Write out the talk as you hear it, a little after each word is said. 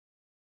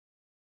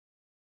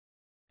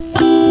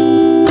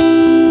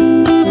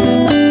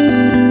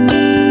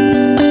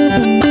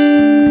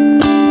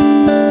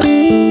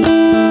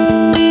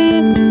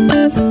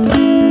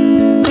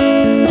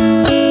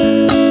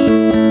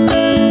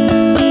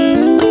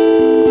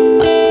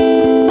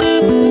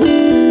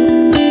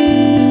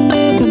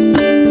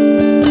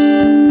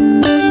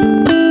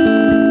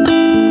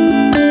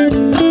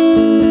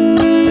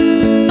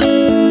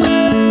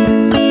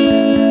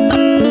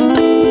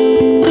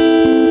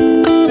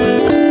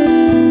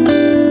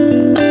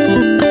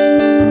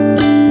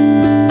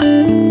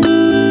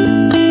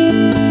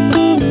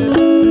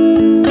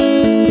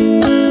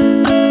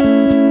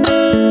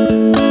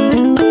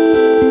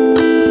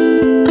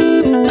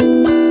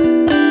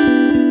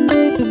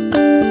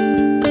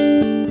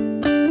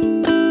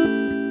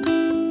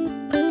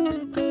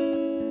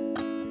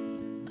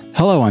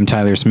Hello, I'm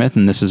Tyler Smith,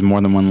 and this is More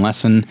Than One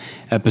Lesson,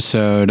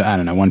 episode,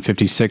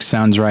 156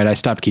 sounds right. I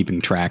stopped keeping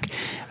track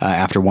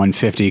after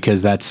 150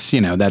 because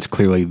that's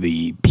clearly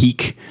the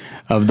peak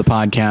of the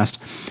podcast.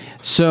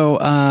 So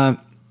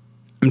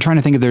I'm trying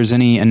to think if there's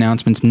any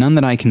announcements. None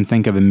that I can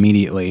think of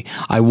immediately.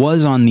 I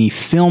was on the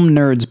Film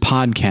Nerds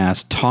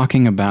podcast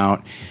talking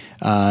about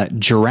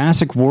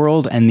Jurassic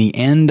World and the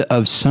end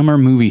of summer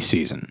movie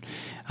season.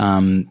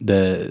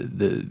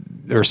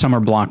 Or summer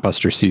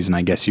blockbuster season,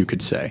 I guess you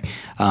could say.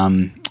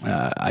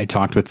 I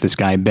talked with this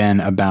guy, Ben,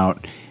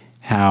 about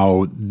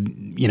how,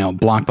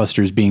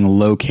 blockbusters being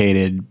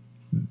located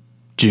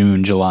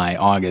June, July,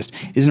 August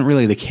isn't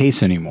really the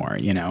case anymore.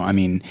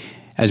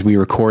 As we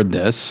record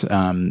this,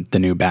 the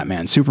new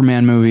Batman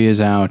Superman movie is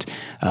out.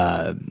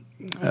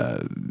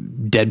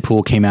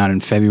 Deadpool came out in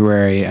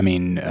February.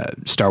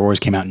 Star Wars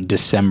came out in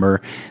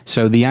December.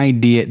 So the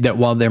idea that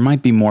while there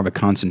might be more of a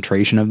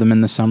concentration of them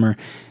in the summer,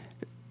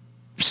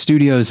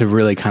 studios have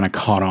really kind of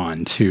caught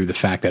on to the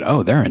fact that,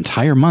 there are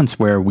entire months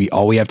where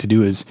all we have to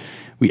do is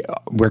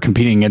we're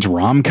competing against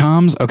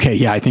rom-coms. Okay,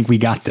 yeah, I think we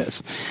got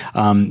this.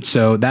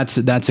 So that's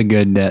a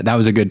good. That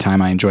was a good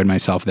time. I enjoyed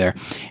myself there,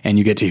 and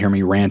you get to hear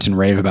me rant and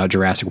rave about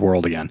Jurassic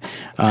World again,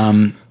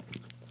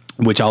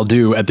 which I'll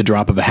do at the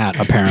drop of a hat,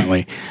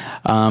 apparently.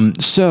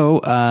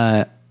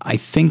 I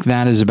think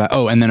that is about...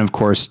 Oh, and then, of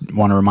course,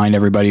 want to remind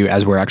everybody,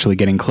 as we're actually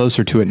getting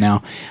closer to it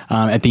now,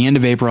 at the end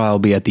of April, I'll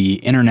be at the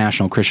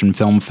International Christian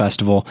Film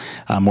Festival.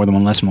 More Than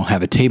One Lesson will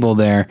have a table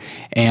there,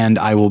 and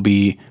I will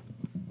be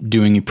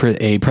doing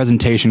a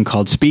presentation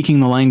called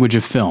Speaking the Language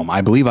of Film. I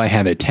believe I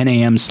have a 10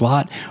 a.m.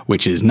 slot,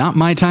 which is not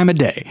my time of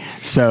day.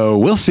 So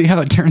we'll see how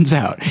it turns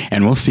out,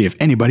 and we'll see if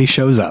anybody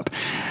shows up.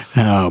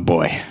 Oh,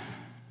 boy.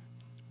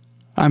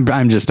 I'm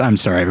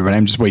sorry, everybody.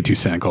 I'm just way too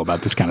cynical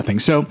about this kind of thing.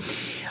 So...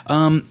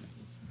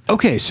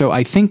 Okay, so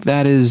I think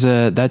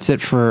that's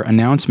it for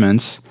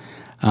announcements.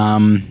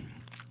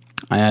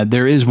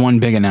 There is one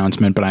big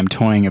announcement, but I'm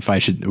toying if I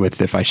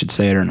should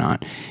say it or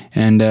not.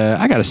 And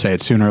I got to say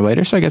it sooner or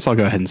later, so I guess I'll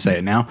go ahead and say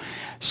it now.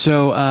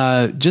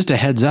 So just a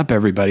heads up,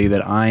 everybody,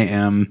 that I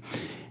am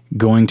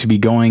going to be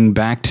going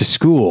back to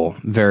school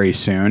very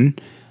soon.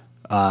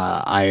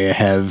 I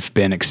have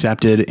been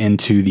accepted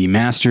into the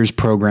master's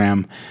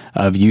program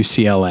of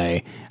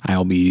UCLA.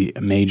 I'll be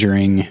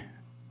majoring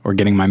or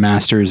getting my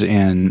master's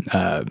in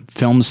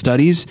film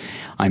studies.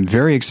 I'm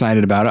very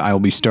excited about it. I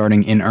will be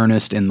starting in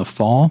earnest in the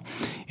fall.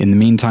 In the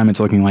meantime, it's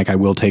looking like I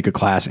will take a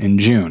class in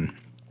June.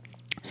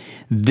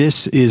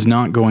 This is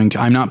not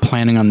I'm not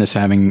planning on this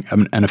having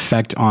an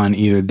effect on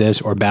either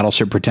this or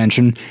Battleship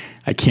Pretension.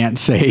 I can't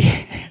say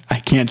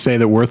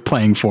that Worth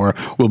Playing For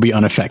will be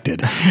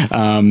unaffected. With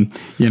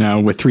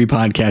 3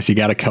 podcasts, you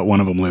got to cut one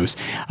of them loose.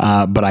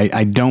 But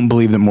I don't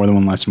believe that More Than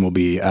One Lesson will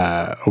be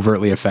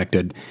overtly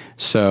affected.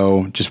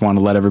 So just want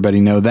to let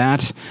everybody know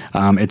that.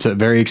 It's a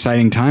very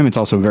exciting time. It's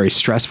also a very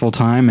stressful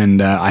time,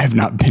 and I have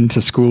not been to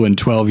school in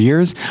 12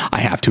 years.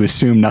 I have to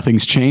assume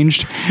nothing's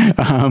changed.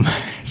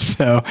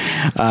 So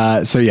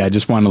yeah, I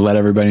just want to let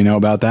everybody know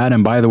about that.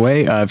 And by the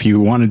way, if you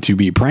wanted to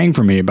be praying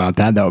for me about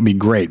that, that would be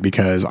great,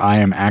 because I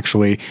am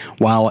actually,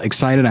 while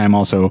excited, I am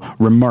also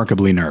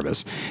remarkably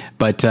nervous.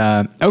 But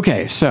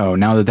okay, so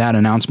now that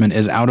announcement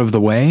is out of the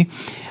way,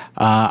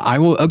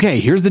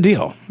 here's the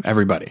deal,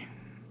 everybody.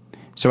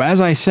 So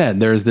as I said,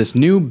 there's this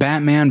new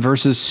Batman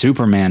versus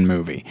Superman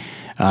movie,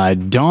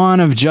 Dawn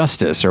of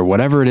Justice, or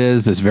whatever it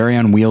is, this very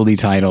unwieldy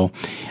title.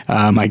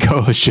 My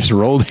co-host just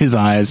rolled his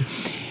eyes.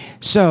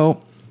 So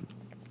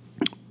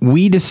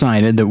we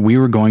decided that we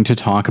were going to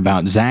talk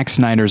about Zack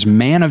Snyder's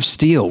Man of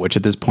Steel, which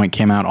at this point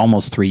came out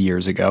almost 3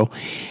 years ago.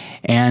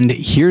 And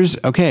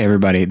okay,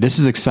 everybody, this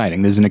is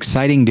exciting. This is an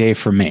exciting day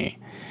for me,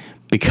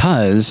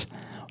 because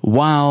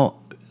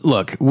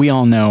look, we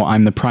all know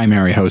I'm the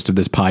primary host of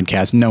this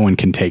podcast. No one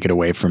can take it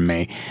away from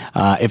me.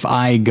 If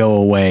I go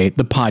away,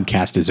 the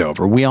podcast is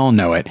over. We all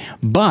know it.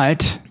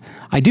 But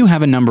I do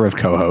have a number of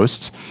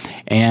co-hosts,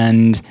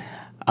 and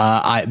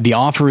the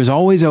offer is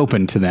always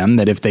open to them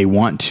that if they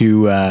want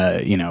to,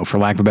 for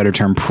lack of a better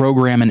term,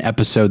 program an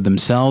episode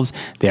themselves,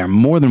 they are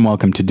more than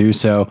welcome to do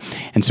so.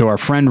 And so our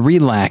friend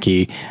Reed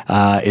Lackey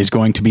is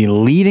going to be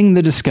leading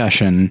the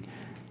discussion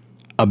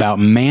about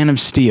Man of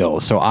Steel.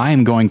 So I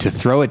am going to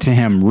throw it to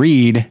him.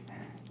 Reed,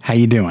 how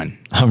you doing?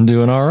 I'm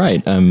doing all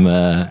right.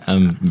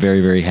 I'm very,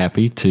 very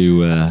happy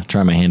to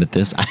try my hand at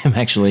this. I am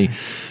actually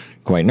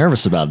quite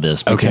nervous about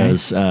this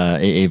because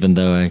even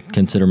though I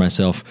consider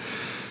myself,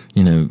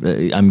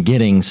 I'm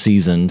getting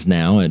seasoned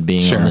now at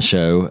being on the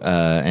show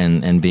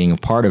and being a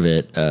part of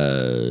it.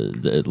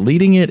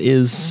 Leading it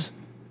is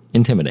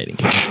intimidating.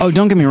 Oh,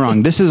 don't get me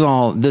wrong.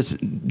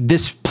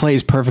 This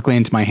plays perfectly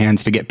into my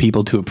hands to get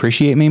people to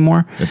appreciate me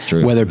more. That's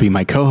true. Whether it be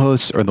my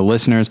co-hosts or the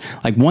listeners.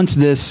 Like, once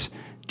this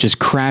just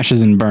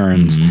crashes and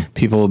burns,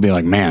 people will be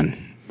like, man,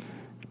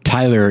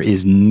 Tyler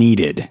is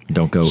needed.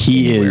 Don't go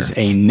He anywhere. is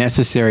a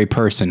necessary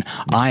person.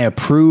 I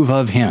approve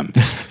of him.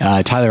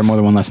 Tyler at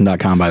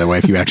morethanonelesson.com, by the way,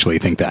 if you actually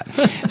think that.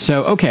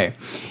 So, okay.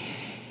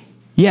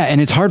 Yeah, and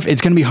it's going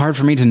to be hard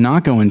for me to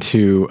not go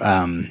into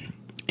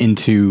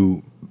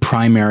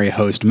primary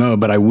host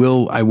mode, but I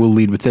will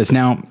lead with this.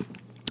 Now,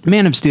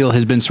 Man of Steel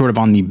has been sort of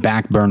on the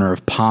back burner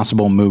of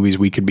possible movies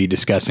we could be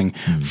discussing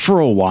for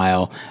a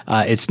while.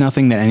 It's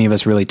nothing that any of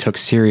us really took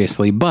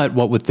seriously, but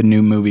what with the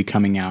new movie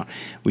coming out,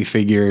 we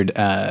figured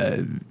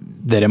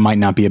that it might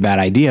not be a bad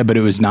idea, but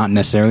it was not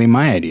necessarily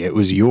my idea. It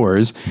was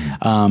yours,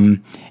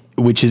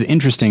 which is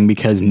interesting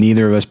because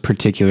neither of us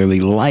particularly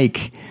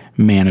like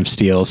Man of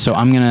Steel. So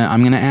I'm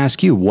gonna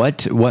ask you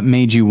what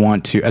made you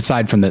want to,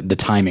 aside from the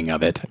timing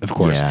of it, of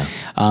course,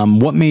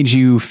 what made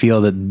you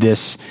feel that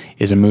this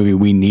is a movie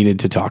we needed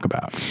to talk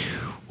about?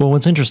 Well,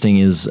 what's interesting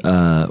is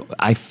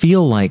I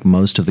feel like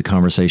most of the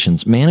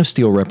conversations Man of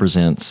Steel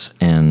represents,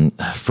 and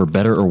for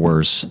better or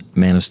worse,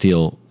 Man of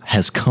Steel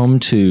has come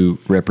to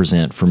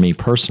represent for me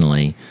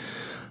personally.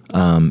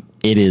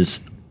 It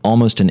is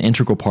almost an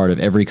integral part of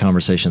every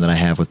conversation that I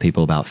have with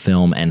people about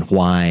film and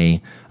why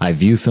I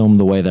view film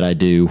the way that I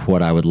do,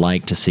 what I would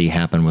like to see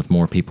happen with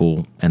more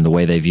people and the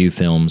way they view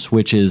films,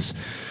 which is,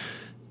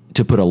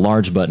 to put a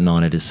large button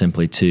on it, is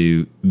simply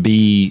to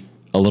be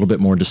a little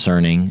bit more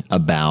discerning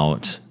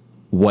about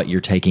what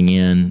you're taking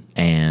in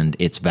and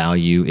its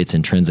value, its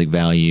intrinsic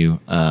value,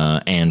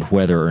 and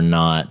whether or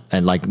not,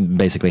 and like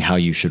basically how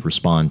you should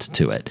respond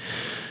to it.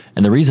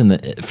 And the reason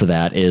for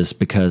that is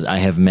because I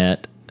have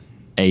met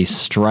a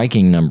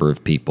striking number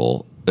of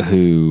people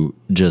who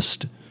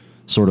just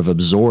sort of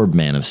absorb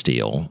Man of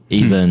Steel,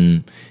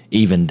 even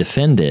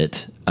defend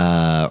it,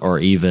 or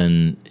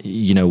even,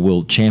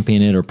 will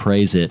champion it or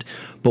praise it.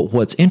 But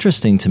what's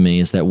interesting to me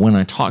is that when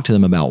I talk to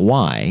them about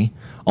why,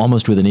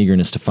 almost with an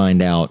eagerness to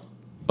find out,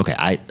 okay,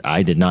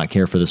 I did not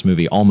care for this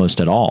movie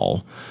almost at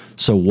all.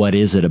 So what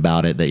is it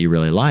about it that you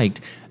really liked?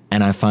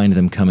 And I find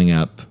them coming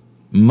up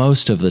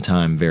most of the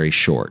time very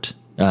short.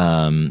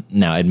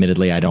 Now,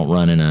 admittedly, I don't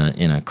run in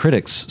a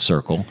critics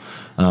circle.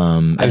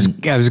 I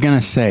was going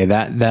to say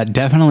that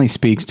definitely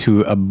speaks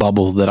to a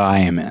bubble that I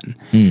am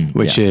in,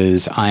 which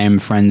is I am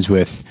friends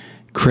with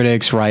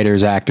critics,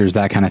 writers, actors,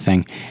 that kind of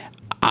thing.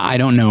 I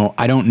don't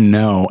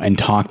know and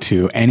talk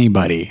to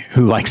anybody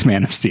who likes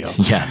Man of Steel.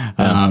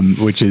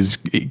 Which is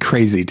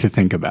crazy to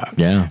think about.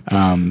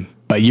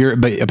 But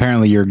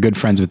apparently you're good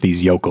friends with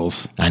these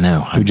yokels. I know.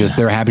 Who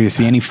they're happy to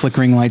see any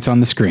flickering lights on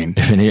the screen.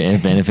 If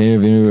any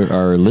of you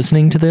are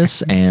listening to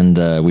this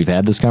and we've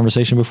had this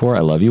conversation before,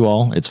 I love you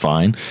all. It's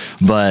fine.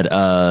 But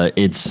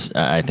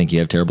I think you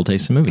have terrible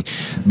taste in movie.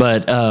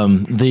 But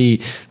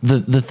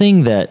the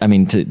thing that, I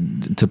mean,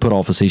 to put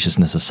all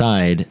facetiousness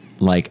aside,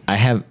 like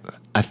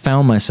I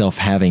found myself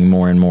having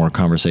more and more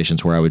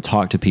conversations where I would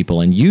talk to people,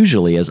 and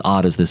usually, as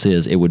odd as this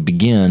is, it would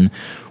begin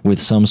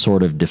with some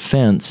sort of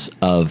defense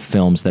of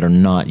films that are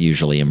not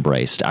usually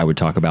embraced. I would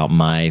talk about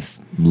my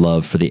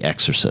love for The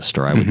Exorcist,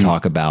 or I would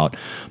talk about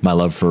my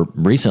love for,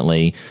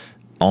 recently,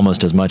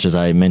 almost as much as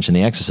I mention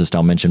The Exorcist,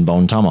 I'll mention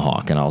Bone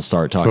Tomahawk, and I'll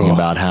start talking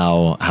about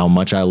how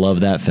much I love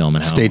that film.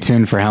 And stay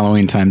tuned for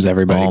Halloween times,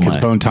 everybody, because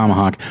Bone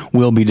Tomahawk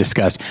will be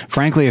discussed.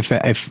 Frankly,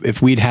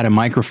 if we'd had a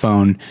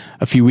microphone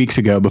a few weeks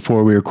ago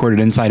before we recorded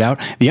Inside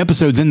Out, the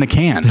episode's in the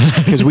can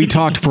because we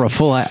talked for a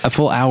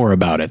full hour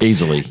about it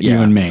easily, you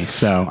and me.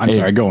 So I'm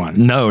sorry, go on.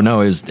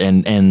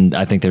 And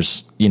I think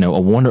there's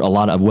a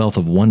wealth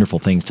of wonderful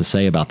things to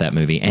say about that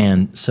movie.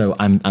 And so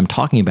I'm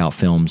talking about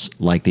films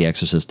like The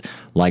Exorcist,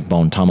 like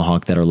Bone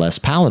Tomahawk, that are less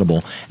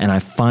palatable, and I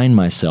find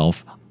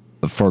myself,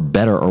 for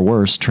better or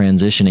worse,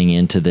 transitioning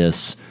into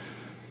this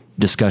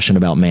discussion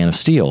about Man of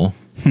Steel,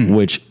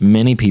 which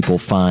many people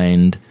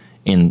find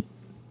in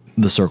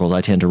the circles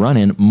I tend to run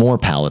in more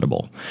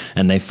palatable,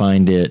 and they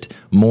find it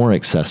more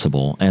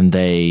accessible, and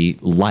they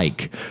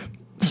like.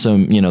 So,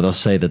 they'll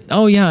say that,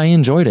 oh yeah, I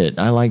enjoyed it.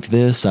 I liked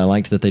this. I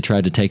liked that they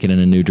tried to take it in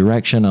a new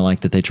direction. I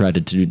liked that they tried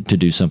to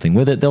do something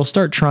with it. They'll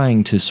start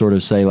trying to sort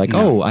of say like,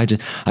 oh, I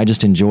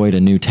just enjoyed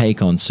a new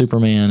take on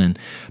Superman.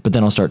 But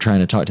then I'll start trying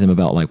to talk to them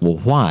about like, well,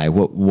 why?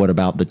 What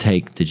about the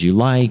take did you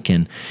like?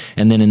 And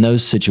then in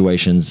those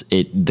situations,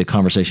 the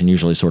conversation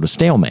usually sort of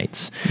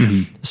stalemates.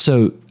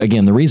 So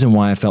again, the reason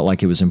why I felt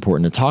like it was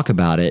important to talk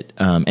about it,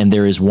 and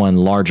there is one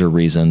larger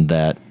reason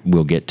that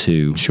we'll get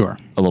to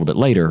a little bit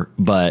later,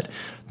 but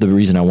the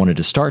reason I wanted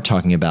to start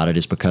talking about it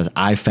is because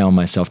I found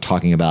myself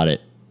talking about it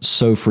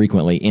so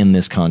frequently in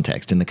this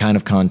context, in the kind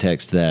of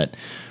context that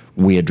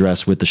we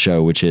address with the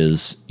show, which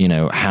is,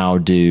 how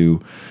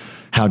do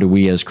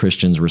we as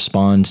Christians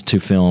respond to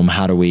film?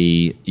 How do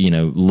we,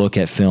 look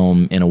at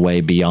film in a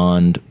way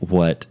beyond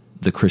what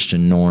the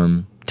Christian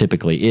norm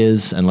typically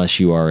is, unless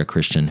you are a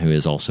Christian who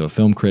is also a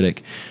film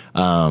critic.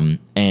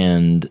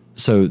 And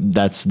so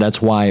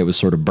that's why it was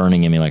sort of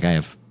burning in me. Like I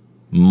have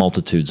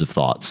multitudes of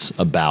thoughts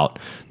about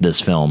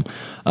this film,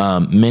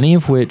 many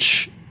of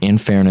which, in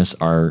fairness,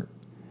 are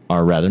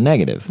rather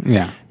negative.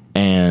 Yeah.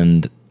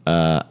 And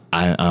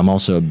I'm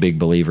also a big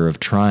believer of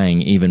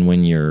trying, even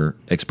when you're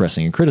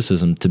expressing a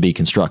criticism, to be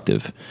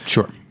constructive.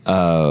 Sure.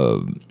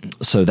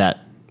 So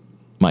that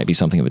might be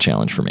something of a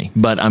challenge for me,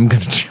 but I'm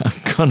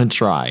gonna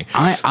try.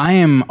 I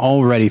am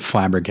already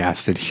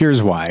flabbergasted.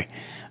 Here's why.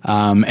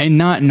 And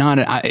not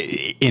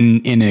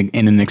in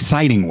an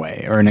exciting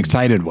way or an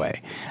excited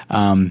way,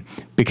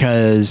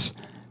 because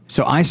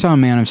So I saw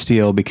Man of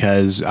Steel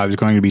because I was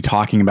going to be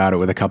talking about it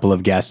with a couple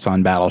of guests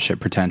on Battleship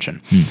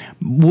Pretension.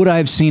 Would I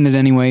have seen it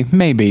anyway?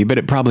 Maybe, but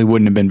it probably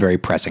wouldn't have been very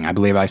pressing. I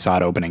believe I saw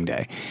it opening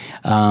day.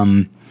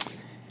 I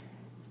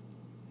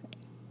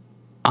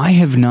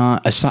have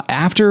not,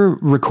 after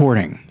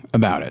recording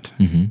about it,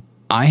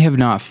 I have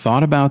not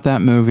thought about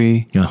that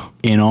movie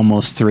in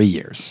almost 3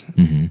 years.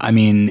 I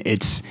mean,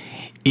 it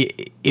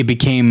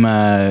became,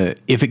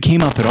 if it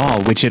came up at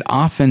all, which it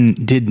often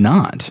did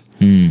not,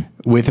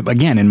 with,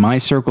 again, in my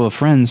circle of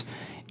friends,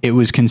 it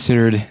was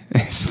considered,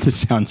 this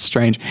sounds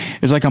strange,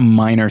 it's like a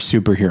minor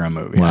superhero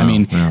movie. Wow, I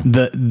mean, wow.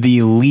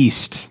 the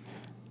least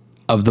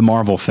of the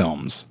Marvel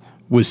films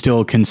was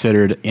still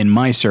considered, in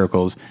my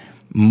circles,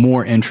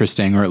 more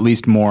interesting, or at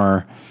least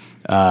more,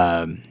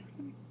 I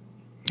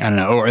don't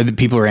know, or the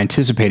people are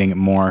anticipating it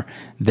more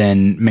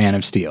than Man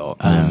of Steel.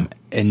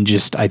 And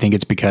just, I think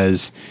it's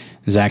because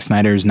Zack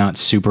Snyder is not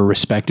super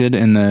respected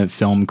in the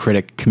film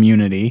critic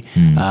community.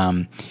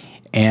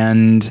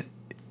 And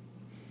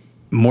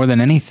more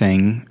than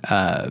anything,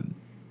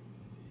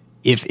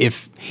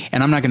 if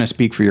and I'm not going to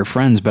speak for your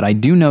friends, but I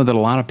do know that a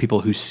lot of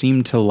people who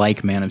seem to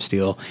like Man of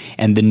Steel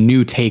and the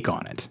new take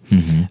on it,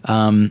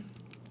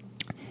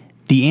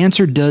 the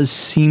answer does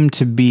seem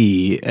to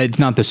be, it's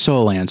not the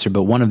sole answer,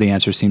 but one of the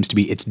answers seems to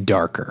be it's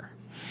darker.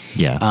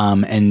 Yeah.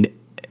 And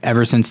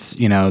ever since,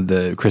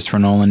 the Christopher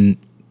Nolan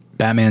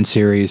Batman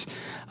series,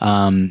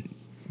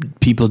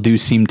 people do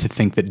seem to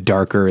think that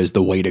darker is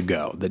the way to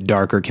go, that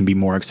darker can be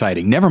more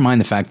exciting. Never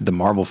mind the fact that the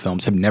Marvel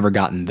films have never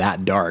gotten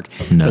that dark,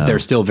 but they're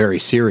still very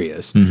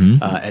serious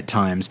at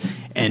times.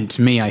 And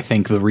to me, I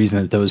think the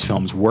reason that those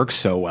films work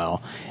so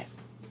well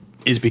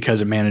is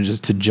because it manages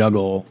to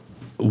juggle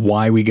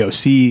why we go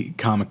see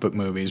comic book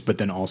movies, but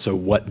then also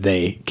what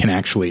they can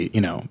actually,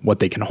 what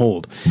they can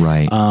hold.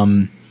 Right.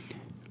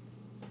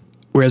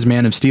 Whereas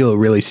Man of Steel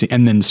really,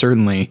 and then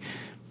certainly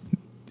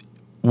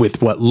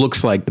with what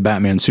looks like the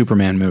Batman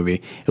Superman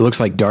movie, it looks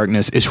like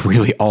darkness is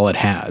really all it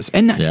has.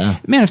 And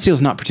Man of Steel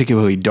is not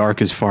particularly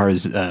dark as far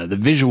as the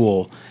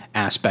visual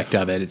aspect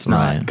of it. It's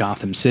not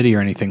Gotham City or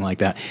anything like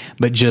that,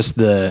 but just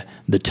the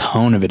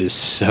tone of it is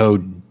so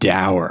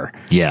dour.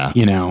 Yeah.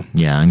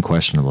 Yeah,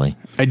 unquestionably.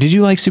 Did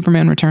you like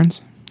Superman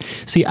Returns?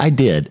 See, I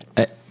did.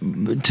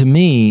 To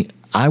me,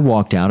 I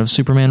walked out of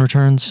Superman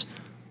Returns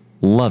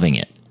loving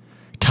it.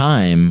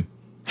 Time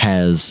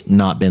has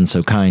not been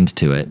so kind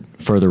to it.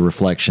 Further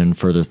reflection,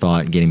 further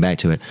thought, getting back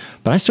to it.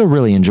 But I still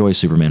really enjoy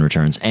Superman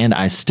Returns, and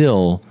I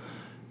still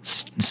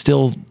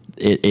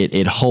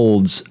it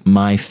holds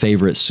my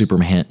favorite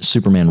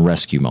Superman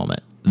rescue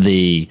moment.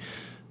 The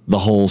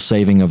whole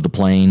saving of the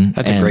plane.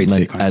 That's a great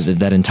sequence.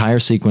 That entire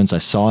sequence, I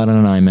saw it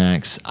on an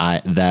IMAX.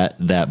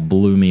 That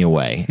blew me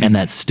away, and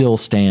that still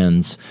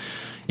stands,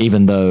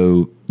 even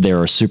though there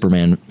are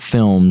Superman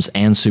films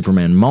and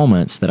Superman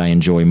moments that I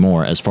enjoy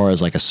more. As far as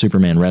like a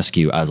Superman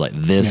rescue, I was like,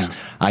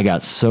 I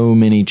got so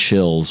many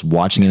chills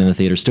watching it in the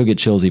theater, still get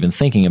chills even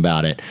thinking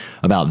about it,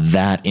 about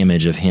that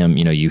image of him.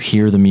 You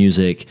hear the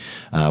music,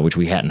 which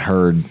we hadn't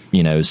heard,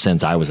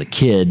 since I was a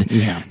kid.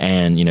 Yeah.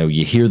 And,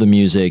 you hear the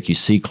music, you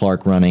see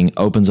Clark running,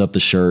 opens up the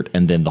shirt,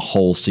 and then the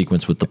whole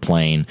sequence with the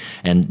plane.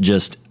 And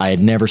just, I had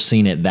never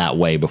seen it that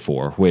way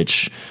before,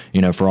 which,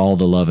 for all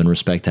the love and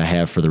respect I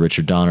have for the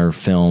Richard Donner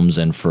films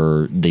and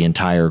for the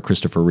entire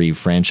Christopher Reeve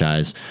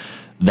franchise,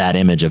 that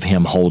image of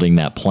him holding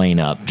that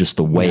plane up, just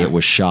the way it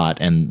was shot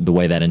and the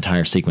way that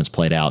entire sequence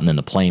played out, and then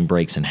the plane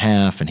breaks in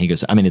half and he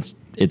goes, I mean,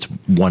 it's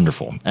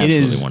wonderful.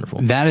 Absolutely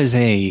wonderful. That is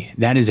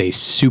a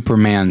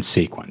Superman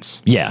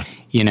sequence. Yeah.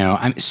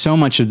 So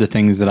much of the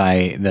things that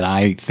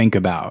I think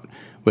about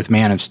with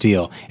Man of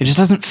Steel, it just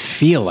doesn't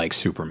feel like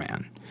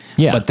Superman.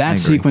 Yeah. But that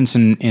sequence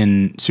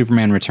in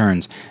Superman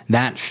Returns,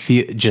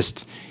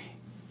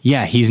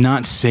 he's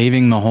not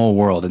saving the whole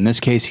world. In this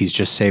case, he's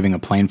just saving a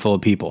plane full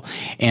of people.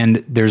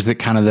 And there's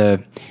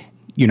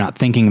you're not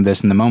thinking of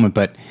this in the moment,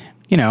 but,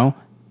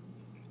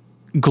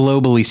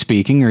 globally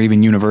speaking, or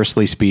even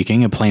universally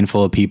speaking, a plane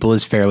full of people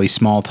is fairly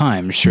small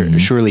time.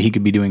 Surely he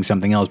could be doing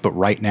something else, but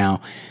right now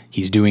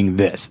he's doing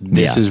this.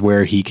 This is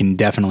where he can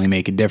definitely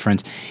make a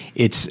difference.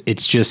 It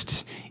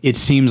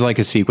seems like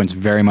a sequence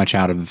very much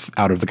out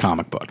of the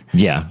comic book.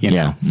 Yeah.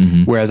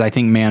 Whereas I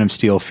think Man of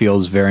Steel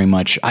feels very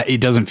much, it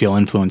doesn't feel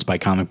influenced by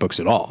comic books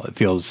at all. It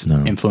feels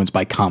influenced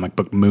by comic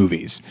book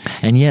movies.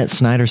 And yet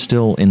Snyder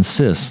still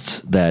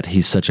insists that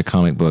he's such a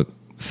comic book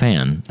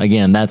fan.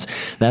 Again,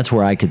 that's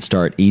where I could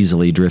start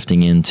easily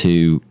drifting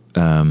into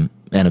an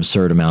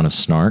absurd amount of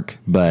snark.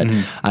 But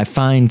I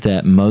find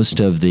that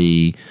most of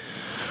the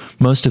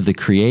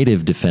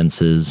creative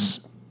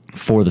defenses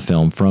for the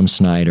film from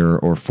Snyder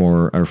or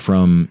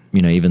from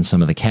even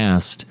some of the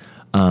cast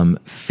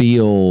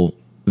feel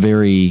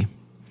very,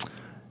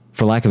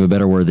 for lack of a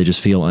better word, they just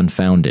feel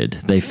unfounded.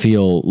 They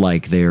feel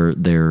like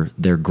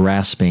they're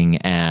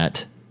grasping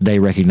at. They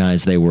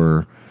recognize they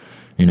were,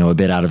 a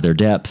bit out of their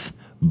depth,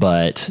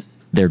 but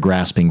they're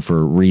grasping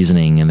for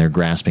reasoning and they're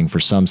grasping for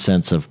some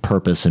sense of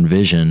purpose and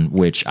vision,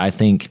 which I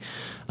think,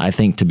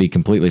 to be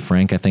completely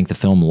frank, I think the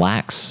film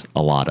lacks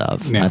a lot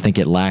of. Yeah. I think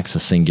it lacks a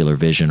singular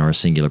vision or a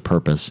singular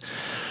purpose.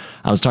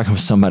 I was talking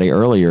with somebody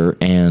earlier,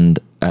 and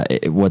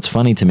what's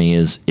funny to me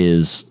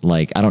is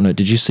like, I don't know,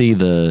 did you see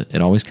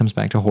it always comes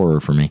back to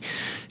horror for me.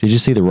 Did you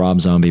see the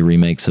Rob Zombie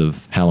remakes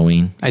of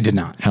Halloween? I did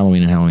not.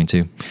 Halloween and Halloween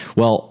 2.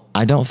 Well,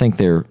 I don't think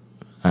they're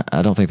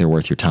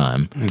worth your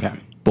time. Okay.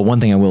 But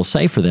one thing I will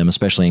say for them,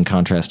 especially in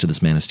contrast to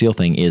this Man of Steel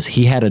thing, is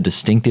he had a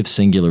distinctive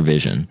singular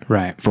vision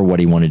for what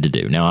he wanted to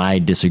do. Now, I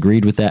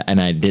disagreed with that, and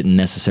I didn't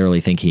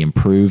necessarily think he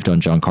improved on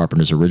John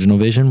Carpenter's original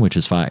vision, which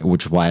is why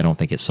I don't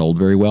think it sold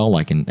very well.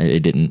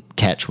 It didn't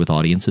catch with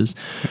audiences.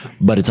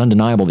 But it's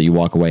undeniable that you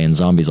walk away and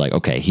Zombie's like,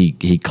 okay,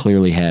 he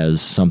clearly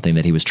has something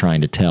that he was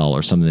trying to tell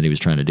or something that he was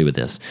trying to do with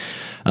this.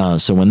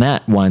 So when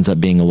that winds up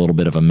being a little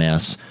bit of a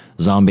mess,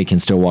 Zombie can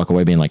still walk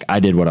away being like,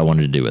 I did what I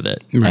wanted to do with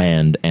it.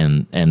 Right.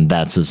 And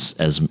that's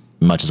as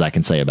much as I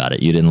can say about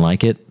it. You didn't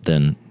like it,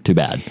 then too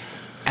bad.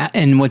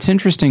 And what's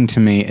interesting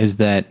to me is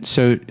that,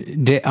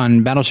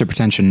 on Battleship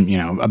Pretension,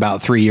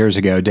 about 3 years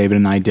ago, David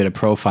and I did a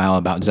profile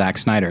about Zack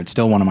Snyder. It's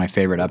still one of my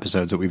favorite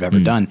episodes that we've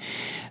ever done,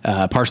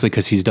 partially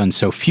because he's done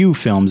so few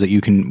films that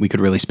we could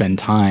really spend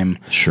time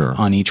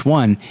on each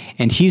one.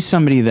 And he's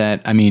somebody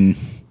that,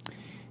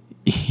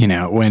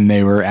 when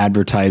they were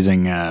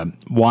advertising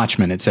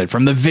Watchmen, it said,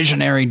 from the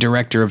visionary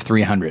director of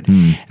 300.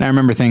 And I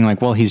remember thinking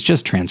like, well, he's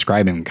just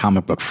transcribing the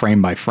comic book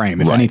frame by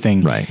frame. If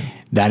anything,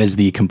 that is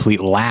the complete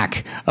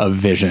lack of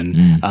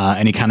vision.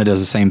 And he kind of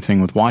does the same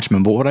thing with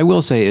Watchmen. But what I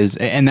will say is,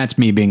 and that's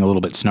me being a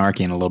little bit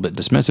snarky and a little bit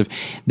dismissive,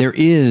 there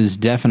is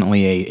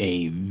definitely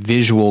a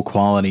visual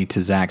quality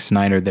to Zack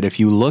Snyder that if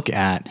you look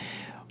at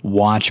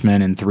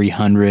Watchmen and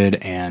 300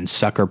 and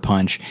Sucker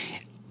Punch,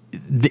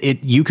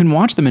 you can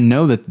watch them and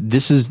know that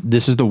this is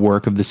the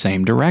work of the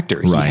same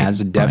director. He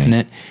has a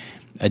definite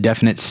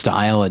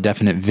style, a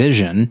definite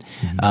vision,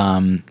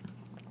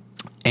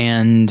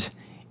 and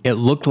it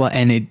looked like,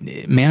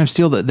 Man of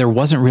Steel, there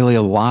wasn't really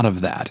a lot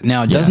of that.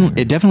 Now it doesn't.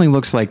 It definitely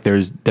looks like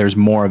there's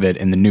more of it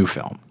in the new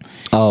film.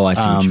 Oh, I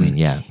see what you mean.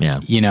 Yeah.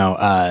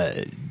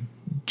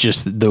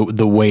 Just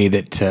the way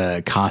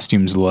that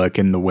costumes look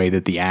and the way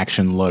that the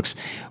action looks,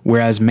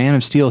 whereas Man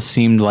of Steel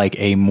seemed like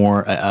a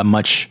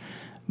much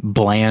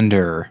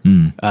blander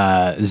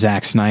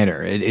Zack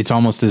Snyder. It's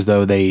almost as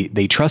though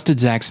they trusted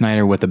Zack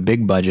Snyder with a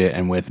big budget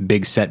and with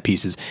big set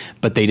pieces,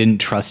 but they didn't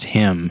trust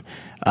him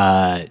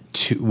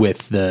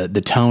with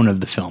the tone of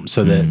the film.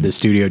 So the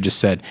studio just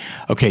said,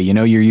 okay,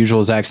 your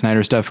usual Zack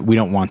Snyder stuff, we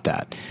don't want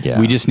that.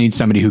 We just need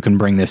somebody who can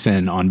bring this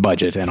in on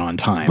budget and on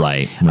time.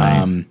 Right.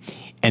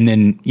 And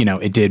then,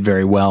 it did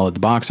very well at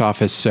the box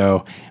office,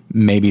 so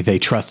maybe they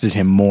trusted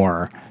him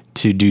more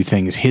to do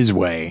things his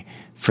way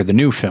for the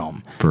new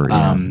film.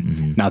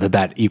 Not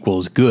that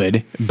equals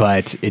good,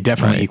 but it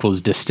definitely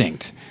equals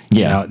distinct.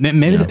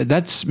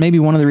 That's maybe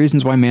one of the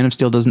reasons why Man of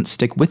Steel doesn't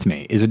stick with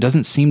me, is it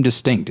doesn't seem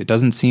distinct. It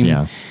doesn't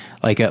seem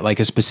like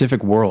a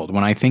specific world.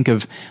 When I think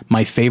of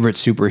my favorite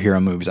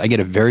superhero movies, I get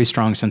a very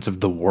strong sense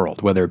of the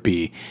world, whether it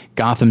be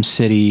Gotham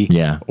City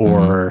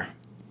or...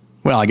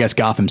 Well, I guess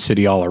Gotham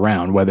City all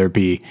around, whether it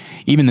be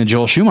even the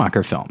Joel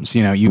Schumacher films.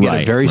 You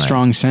get a very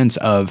strong sense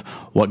of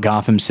what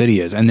Gotham City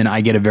is. And then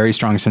I get a very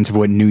strong sense of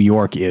what New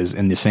York is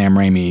in the Sam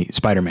Raimi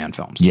Spider-Man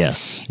films.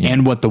 Yes. Yeah.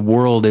 And what the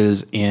world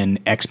is in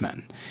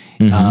X-Men.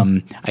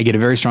 I get a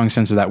very strong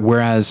sense of that.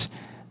 Whereas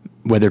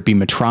whether it be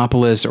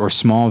Metropolis or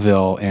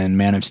Smallville in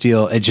Man of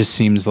Steel, it just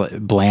seems like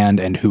bland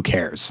and who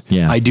cares?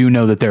 Yeah. I do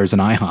know that there's an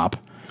IHOP.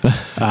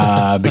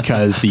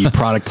 Because the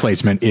product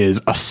placement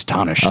is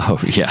astonishing. Oh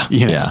yeah,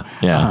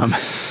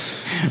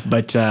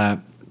 But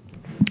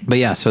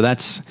yeah, so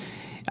that's.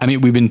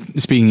 We've been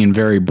speaking in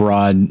very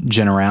broad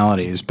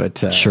generalities,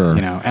 but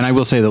and I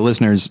will say that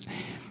listeners,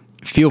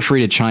 feel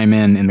free to chime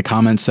in the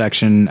comments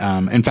section.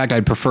 In fact,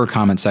 I'd prefer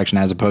comment section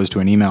as opposed to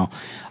an email,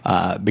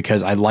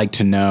 because I'd like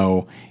to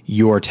know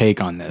your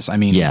take on this.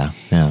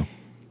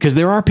 Because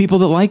there are people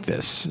that like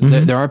this.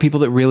 There are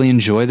people that really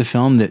enjoy the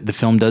film. That the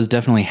film does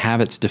definitely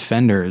have its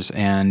defenders,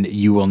 and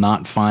you will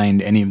not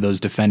find any of those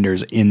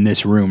defenders in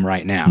this room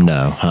right now.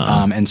 No.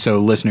 And so,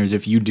 listeners,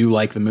 if you do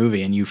like the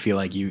movie and you feel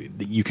like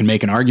you can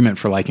make an argument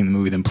for liking the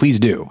movie, then please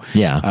do.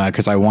 Yeah.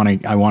 Because I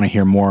want to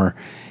hear more.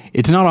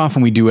 It's not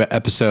often we do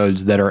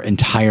episodes that are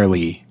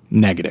entirely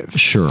negative.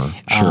 Sure.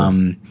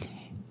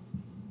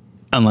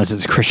 Unless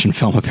it's a Christian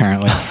film,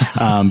 apparently.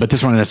 But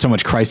this one has so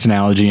much Christ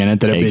analogy in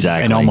it that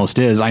it almost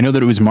is. I know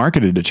that it was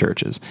marketed to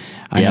churches.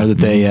 I know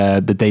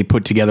that they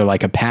put together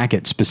like a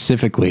packet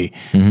specifically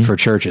for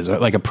churches,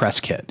 like a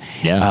press kit,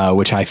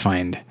 which I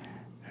find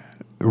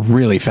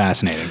really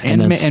fascinating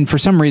and for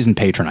some reason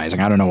patronizing.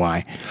 I don't know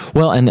why.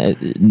 Well,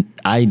 and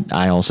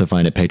I also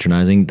find it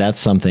patronizing. That's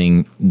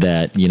something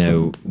that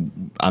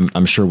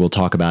I'm sure we'll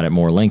talk about at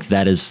more length.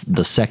 That is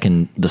the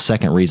second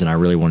reason I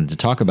really wanted to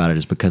talk about it,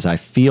 is because I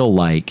feel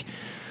like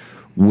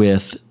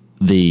with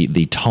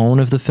the tone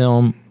of the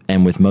film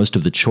and with most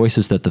of the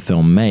choices that the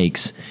film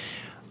makes,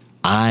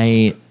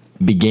 I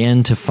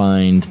began to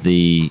find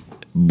the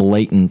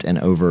blatant and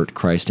overt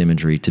Christ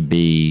imagery to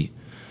be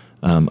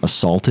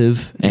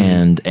assaultive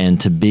and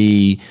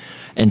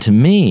to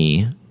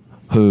me,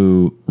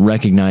 who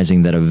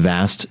recognizing that a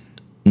vast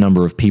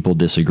number of people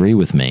disagree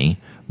with me,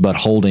 but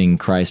holding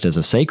Christ as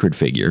a sacred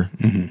figure,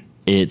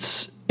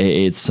 it's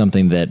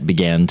something that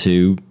began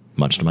to,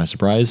 much to my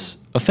surprise,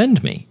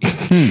 offend me.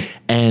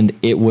 And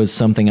it was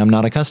something I'm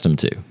not accustomed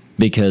to,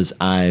 because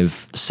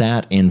I've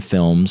sat in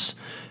films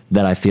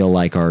that I feel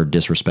like are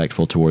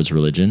disrespectful towards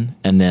religion,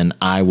 and then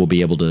I will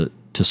be able to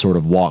sort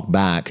of walk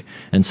back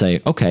and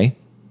say, okay,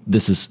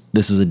 this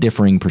is a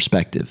differing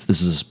perspective.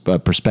 This is a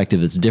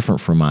perspective that's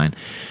different from mine.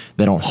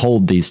 They don't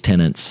hold these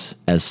tenets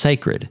as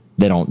sacred.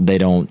 They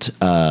don't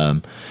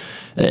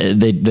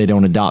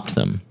adopt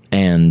them.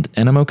 And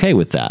I'm okay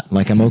with that.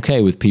 Like, I'm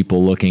okay with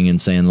people looking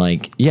and saying,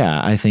 like,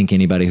 yeah, I think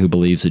anybody who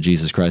believes that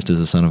Jesus Christ is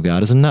the Son of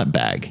God is a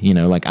nutbag. You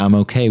know, like, I'm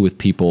okay with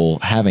people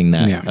having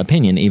that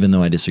opinion, even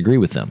though I disagree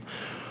with them.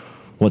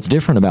 What's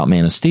different about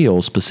Man of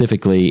Steel,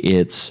 specifically,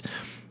 it's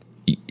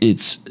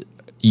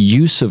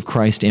use of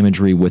Christ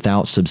imagery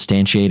without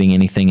substantiating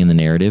anything in the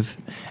narrative.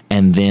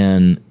 And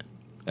then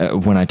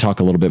when I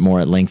talk a little bit more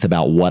at length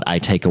about what I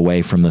take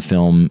away from the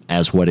film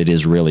as what it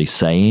is really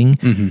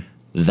saying,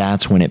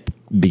 that's when it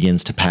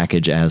begins to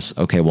package as,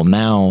 okay, well,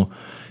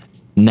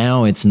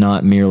 now it's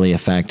not merely a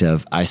fact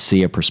of I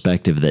see a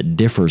perspective that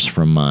differs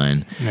from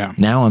mine. Yeah.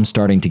 Now I'm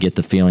starting to get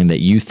the feeling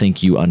that you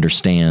think you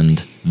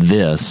understand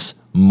this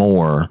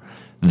more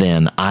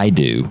than I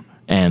do.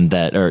 And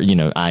that, or, you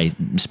know, I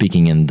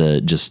speaking in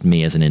the just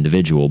me as an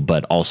individual,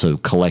 but also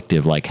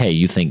collective, like, hey,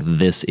 you think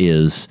this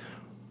is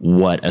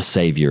what a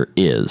savior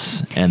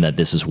is, and that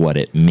this is what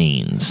it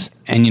means.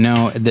 And, you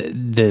know,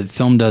 the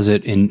film does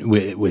it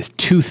with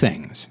two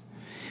things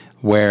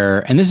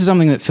where, and this is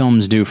something that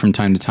films do from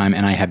time to time,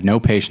 and I have no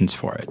patience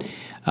for it.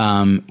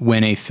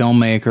 When a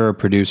filmmaker,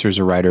 producers,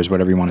 or writers,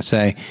 whatever you want to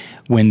say,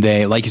 when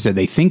they, like you said,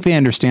 they think they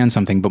understand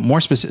something, but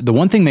more specific, the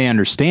one thing they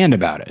understand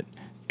about it,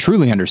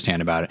 truly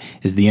understand about it,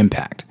 is the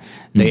impact.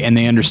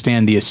 They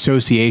understand the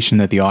association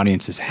that the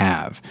audiences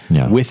have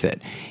with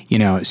it. You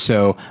know,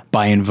 so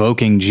by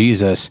invoking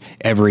Jesus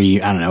every,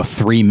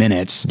 3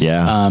 minutes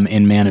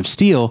in Man of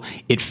Steel,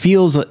 it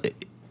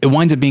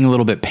winds up being a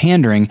little bit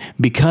pandering,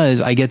 because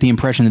I get the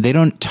impression that they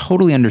don't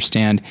totally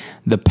understand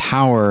the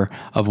power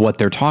of what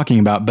they're talking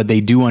about, but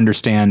they do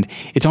understand.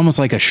 It's almost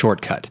like a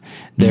shortcut.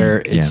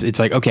 It's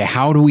like, okay,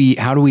 how do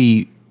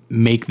we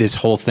make this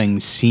whole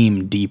thing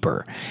seem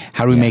deeper?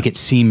 How do we make it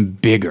seem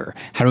bigger?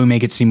 How do we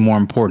make it seem more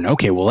important?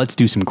 Okay, well, let's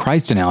do some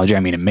Christ analogy.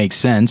 I mean, it makes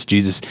sense.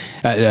 Jesus,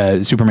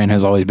 Superman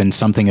has always been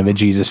something of a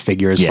Jesus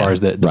figure as far as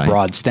the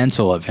broad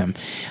stencil of him.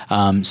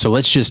 So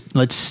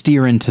let's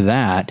steer into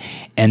that,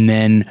 and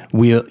then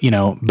we'll,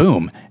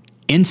 boom,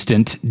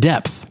 instant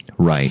depth.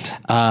 Right.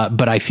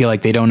 But I feel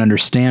like they don't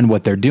understand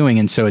what they're doing,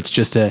 and so it's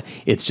just a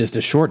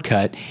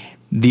shortcut.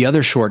 The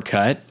other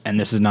shortcut, and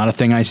this is not a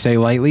thing I say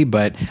lightly,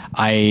 but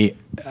I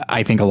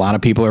think a lot of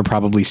people are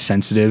probably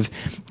sensitive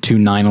to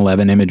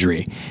 9/11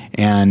 imagery.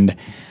 And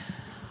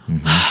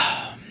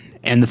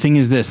and the thing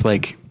is this,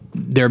 like,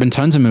 there have been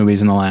tons of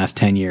movies in the last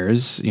 10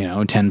 years,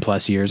 10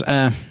 plus years.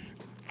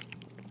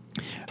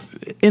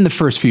 In the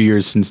first few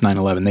years since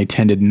 9/11, they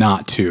tended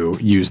not to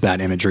use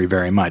that imagery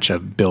very much,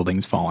 of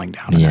buildings falling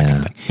down and that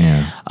kind of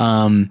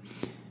thing.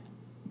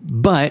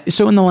 But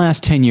so in the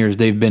last 10 years,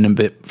 they've been a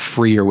bit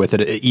freer with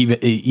it,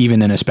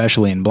 even and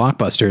especially in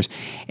blockbusters.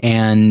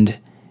 And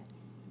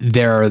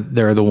there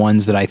are the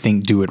ones that I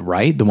think do it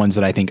right, the ones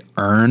that I think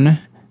earn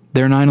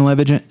their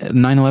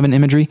 9/11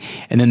 imagery,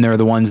 and then there are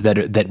the ones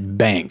that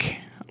bank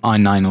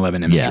on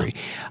 9/11 imagery.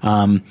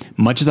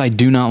 Much as I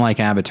do not like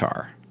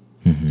Avatar,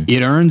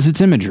 it earns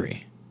its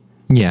imagery.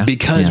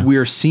 Because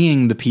we're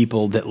seeing the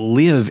people that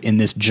live in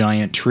this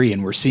giant tree,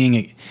 and we're seeing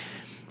it.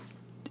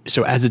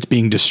 So as it's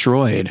being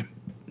destroyed,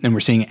 and we're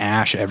seeing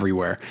ash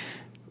everywhere,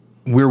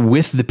 we're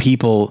with the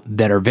people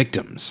that are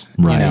victims,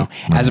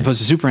 as opposed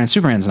to Superman.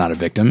 Superman's not a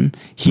victim.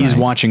 He's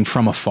watching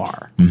from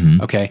afar.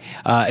 Okay.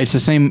 It's the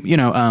same,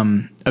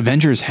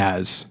 Avengers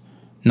has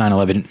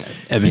 9/11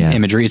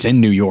 imagery. It's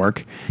in New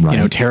York.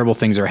 Terrible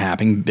things are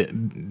happening.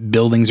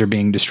 Buildings are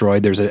being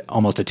destroyed. There's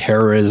almost a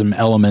terrorism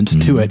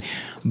element to it.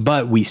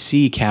 But we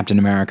see Captain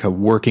America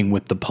working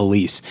with the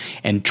police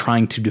and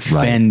trying to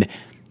defend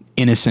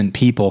innocent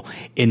people.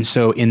 And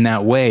so in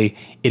that way,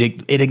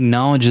 it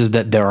acknowledges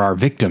that there are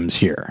victims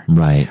here.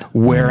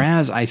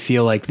 Whereas I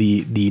feel like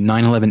the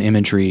 9/11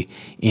 imagery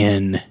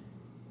in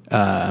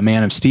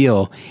Man of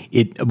Steel,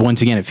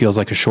 once again, it feels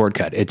like a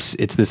shortcut.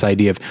 It's this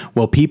idea of,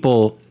 well,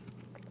 people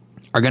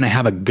are going to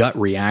have a gut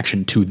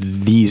reaction to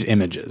these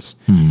images.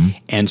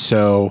 And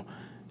so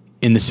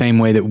in the same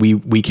way that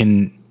we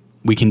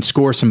can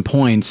score some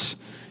points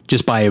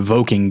just by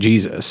evoking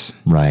Jesus.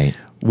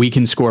 We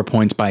can score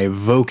points by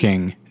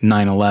evoking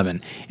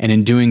 9/11. And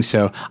in doing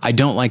so, I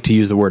don't like to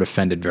use the word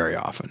offended very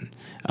often,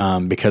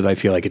 because I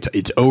feel like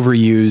it's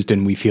overused,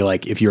 and we feel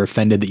like if you're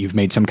offended that you've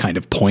made some kind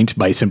of point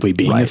by simply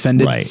being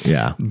offended.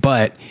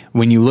 But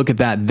when you look at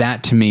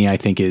that to me, I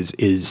think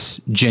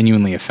is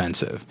genuinely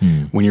offensive.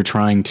 When you're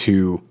trying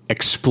to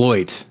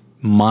exploit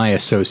my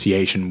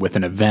association with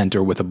an event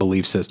or with a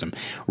belief system,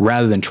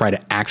 rather than try to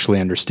actually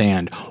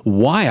understand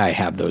why I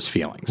have those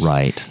feelings.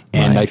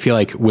 And I feel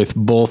like with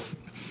both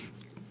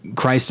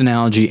Christ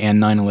analogy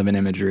and 9/11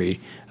 imagery,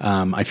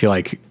 I feel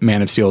like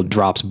Man of Steel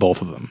drops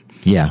both of them.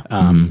 Yeah.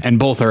 And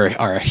both are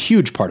a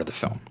huge part of the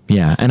film.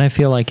 Yeah. And I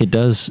feel like it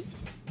does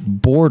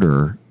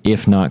border,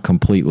 if not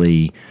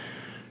completely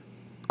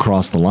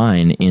cross the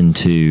line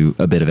into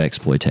a bit of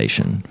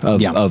exploitation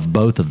of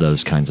both of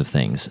those kinds of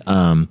things.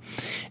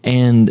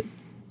 And,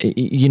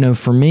 you know,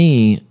 for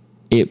me,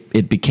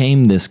 it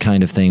became this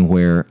kind of thing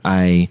where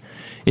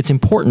it's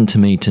important to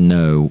me to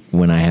know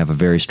when I have a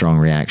very strong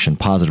reaction,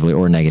 positively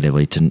or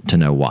negatively, to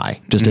know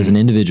why. Just as an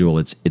individual,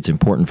 it's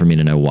important for me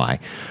to know why.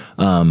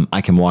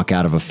 I can walk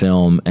out of a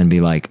film and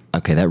be like,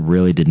 okay, that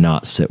really did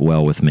not sit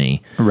well with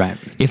me. Right.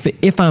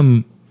 If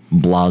I'm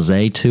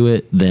blasé to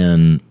it,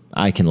 then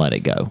I can let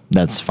it go.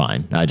 That's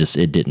fine.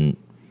 It didn't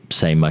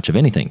say much of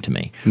anything to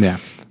me. Yeah.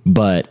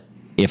 But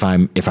if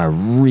I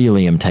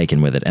really am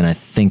taken with it and I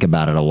think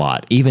about it a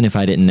lot, even if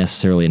I didn't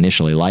necessarily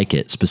initially like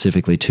it,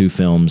 specifically two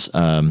films,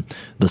 The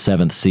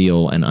Seventh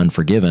Seal and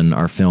Unforgiven,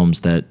 are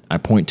films that I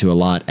point to a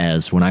lot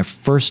as when I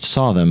first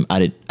saw them,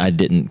 I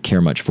didn't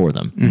care much for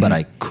them, but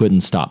I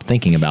couldn't stop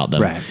thinking about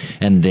them. Right.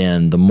 And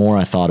then the more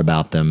I thought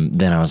about them,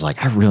 then I was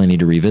like, I really need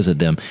to revisit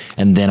them.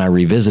 And then I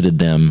revisited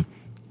them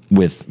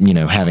with, you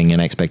know, having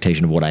an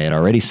expectation of what I had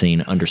already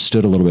seen,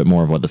 understood a little bit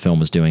more of what the film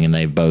was doing, and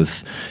they've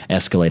both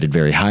escalated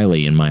very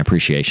highly in my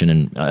appreciation,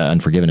 and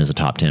Unforgiven is a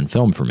top 10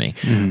 film for me.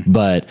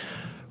 But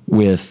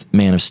with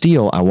Man of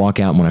Steel, I walk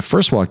out, and when I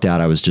first walked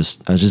out, I was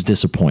just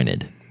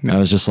disappointed. I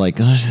was just like,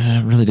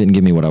 that really didn't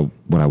give me what I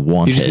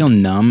wanted. Did you feel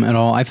numb at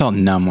all? I felt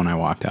numb when I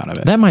walked out of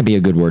it. That might be a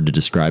good word to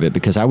describe it,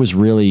 because I was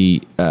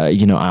really,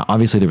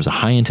 obviously there was a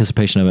high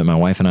anticipation of it. My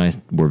wife and I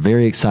were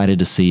very excited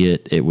to see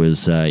it. It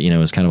was, it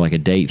was kind of like a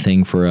date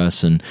thing for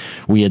us. And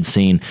we had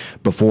seen,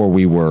 before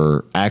we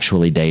were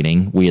actually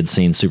dating, we had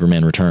seen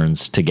Superman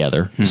Returns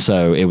together.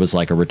 So it was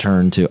like a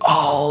return to,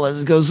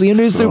 let's go see a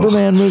new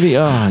Superman movie.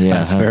 Oh, yeah.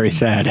 That's very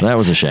sad. That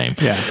was a shame.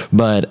 Yeah.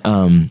 But,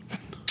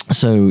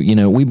 so, you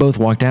know, we both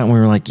walked out and we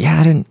were like,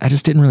 I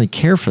just didn't really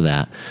care for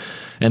that.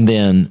 And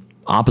then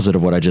opposite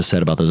of what I just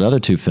said about those other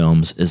two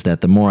films is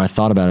that the more I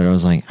thought about it, I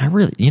was like, I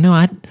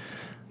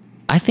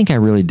think I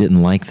really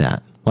didn't like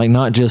that. Like,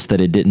 not just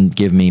that it didn't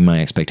give me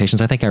my expectations.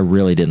 I think I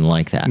really didn't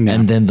like that. No.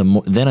 And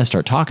then then I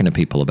start talking to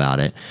people about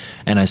it,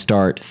 and I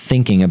start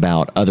thinking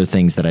about other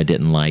things that I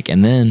didn't like.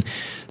 And then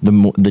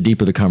the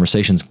deeper the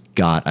conversations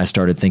got, I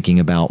started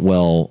thinking about,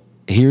 well,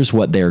 here's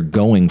what they're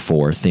going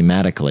for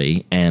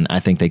thematically, and I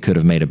think they could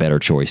have made a better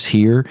choice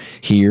here,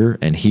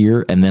 and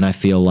here. And then I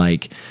feel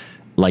like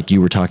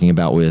you were talking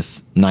about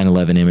with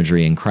 9/11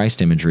 imagery and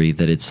Christ imagery,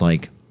 that it's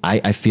like,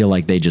 I feel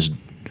like they just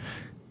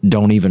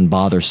don't even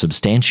bother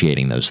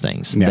substantiating those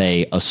things. Yeah.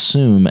 They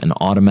assume an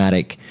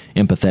automatic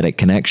empathetic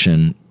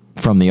connection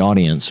from the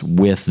audience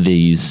with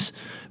these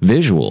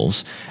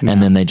visuals,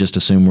 and then they just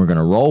assume we're going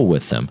to roll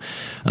with them,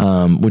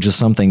 which is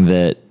something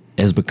that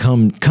has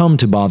come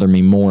to bother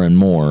me more and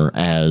more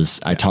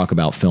as I talk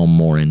about film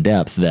more in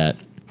depth, that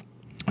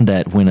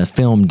when a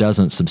film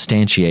doesn't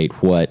substantiate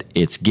what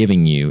it's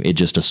giving you, it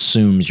just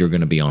assumes you're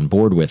going to be on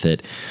board with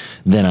it.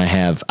 Then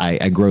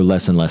I grow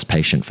less and less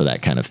patient for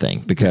that kind of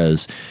thing,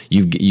 because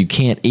you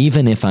can't,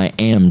 even if I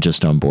am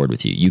just on board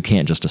with you, you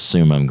can't just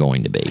assume I'm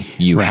going to be.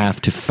 You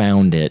have to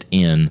found it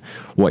in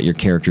what your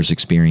characters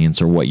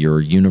experience, or what your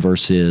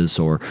universe is,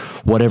 or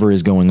whatever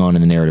is going on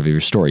in the narrative of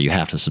your story. You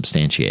have to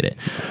substantiate it.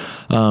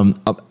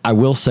 I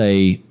will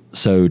say,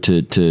 so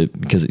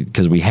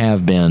because we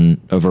have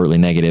been overtly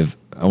negative,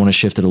 I want to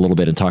shift it a little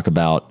bit and talk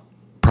about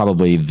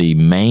probably the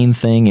main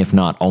thing, if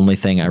not only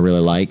thing I really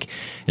like,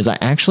 is I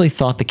actually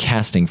thought the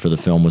casting for the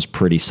film was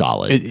pretty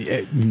solid.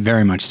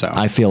 Very much so.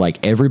 I feel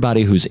like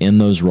everybody who's in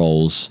those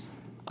roles,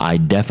 I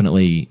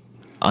definitely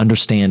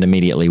understand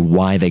immediately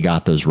why they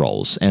got those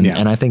roles. And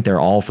I think they're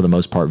all, for the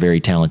most part,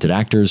 very talented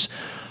actors.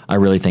 I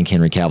really think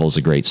Henry Cavill is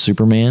a great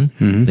Superman.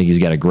 I think he's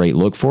got a great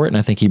look for it, and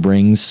I think he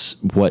brings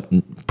what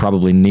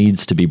probably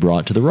needs to be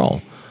brought to the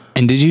role.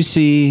 And did you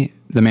see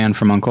The Man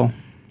from U.N.C.L.E.?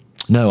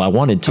 No, I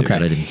wanted to, but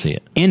I didn't see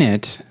it. In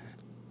it,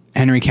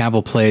 Henry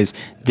Cavill plays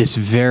this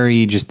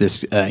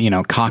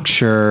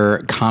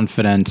cocksure,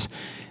 confident,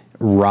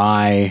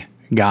 wry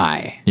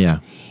guy. Yeah.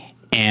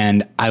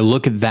 And I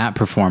look at that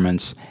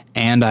performance,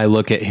 and I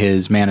look at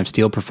his Man of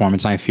Steel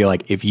performance, and I feel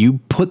like if you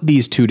put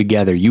these two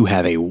together, you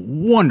have a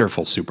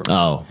wonderful Superman.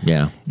 Oh,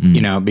 yeah.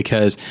 You know,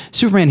 because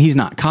Superman, he's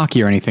not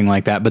cocky or anything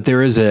like that, but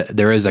there is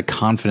a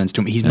confidence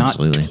to him. He's not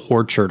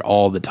tortured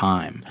all the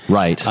time.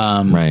 Right.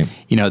 Right.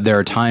 You know, there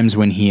are times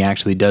when he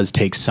actually does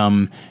take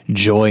some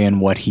joy in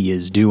what he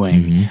is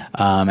doing.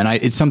 And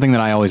it's something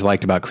that I always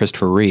liked about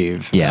Christopher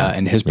Reeve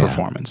and his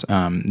performance,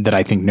 that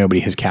I think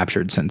nobody has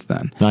captured since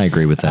then. I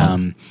agree with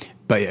that.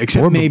 But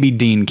except maybe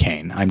Dean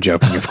Cain. I'm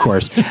joking, of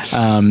course.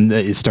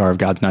 The star of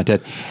God's Not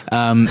Dead.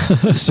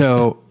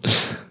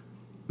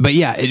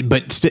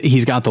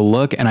 He's got the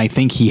look, and I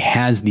think he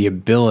has the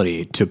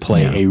ability to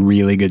play a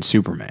really good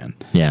Superman.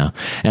 Yeah,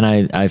 and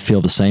I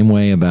feel the same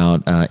way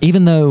about,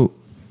 even though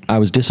I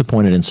was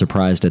disappointed and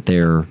surprised at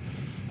their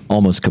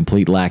almost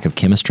complete lack of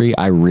chemistry,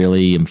 I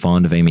really am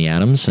fond of Amy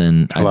Adams.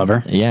 And I love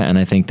her. Yeah, and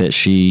I think that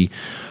she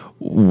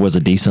was a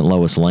decent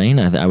Lois Lane.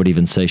 I would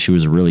even say she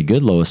was a really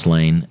good Lois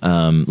Lane.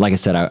 Like I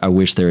said, I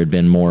wish there had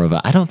been more of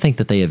a... I don't think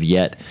that they have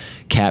yet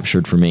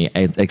captured for me,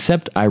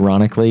 except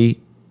ironically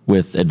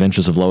with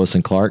Adventures of Lois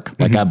and Clark.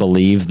 Like, I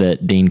believe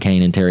that Dean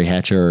Cain and Terry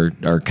Hatcher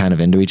are kind of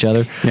into each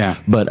other. Yeah.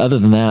 But other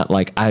than that,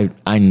 like,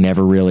 I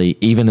never really,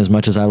 even as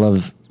much as I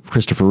love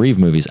Christopher Reeve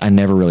movies, I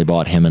never really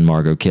bought him and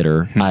Margot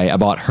Kidder. I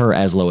bought her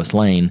as Lois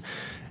Lane,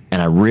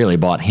 and I really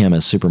bought him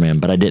as Superman,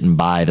 but I didn't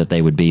buy that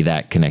they would be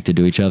that connected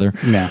to each other.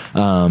 Yeah.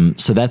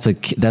 So that's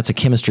a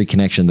chemistry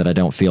connection that I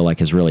don't feel like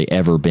has really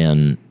ever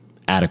been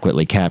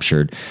adequately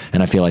captured,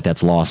 and I feel like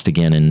that's lost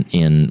again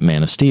in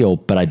Man of Steel.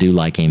 But I do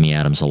like Amy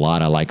Adams a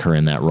lot. I like her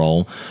in that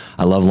role.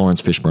 I love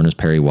Lawrence Fishburne as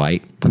Perry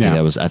White.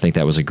 I think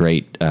that was a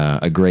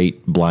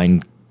great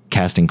blind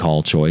casting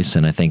call choice,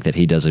 and I think that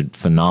he does a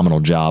phenomenal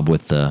job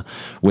with the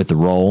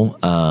role.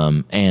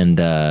 And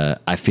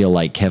I feel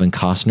like Kevin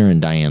Costner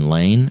and Diane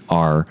Lane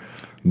are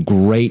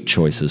great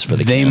choices for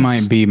the They kids.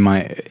 might be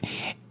my...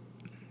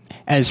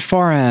 As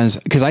far as...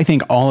 Because I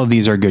think all of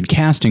these are good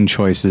casting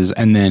choices,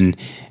 and then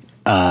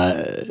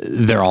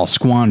they're all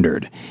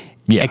squandered.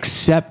 Yeah.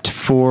 Except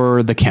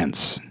for the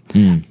Kents.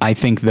 I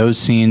think those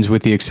scenes,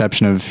 with the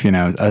exception of,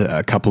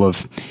 a couple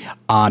of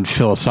odd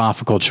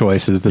philosophical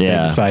choices that they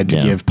decide to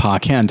give Pa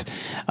Kent,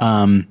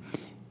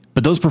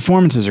 but those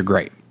performances are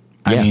great.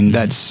 I mean,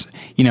 that's,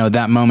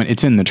 that moment,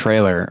 it's in the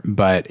trailer,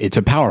 but it's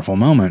a powerful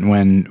moment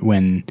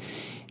when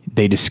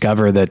they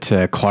discover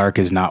that Clark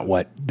is not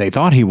what they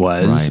thought he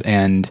was,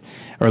 Right.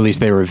 or at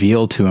least they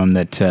reveal to him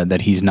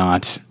that he's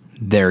not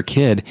their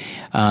kid.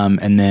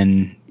 And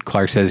then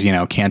Clark says,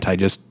 can't I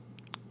just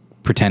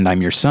pretend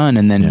I'm your son?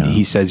 And then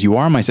he says, you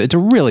are my son. It's a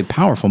really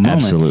powerful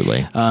moment.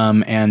 Absolutely.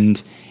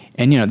 And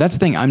that's the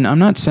thing. I'm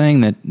not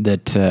saying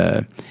that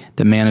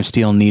the Man of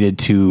Steel needed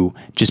to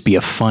just be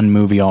a fun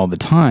movie all the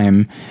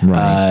time.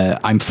 Right.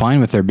 I'm fine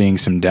with there being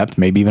some depth,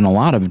 maybe even a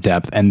lot of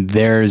depth.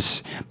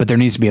 But there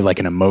needs to be like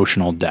an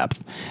emotional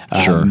depth.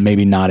 Sure.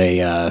 Maybe not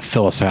a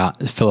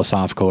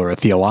philosophical or a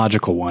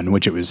theological one,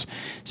 which it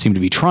seemed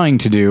to be trying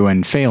to do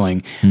and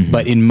failing. Mm-hmm.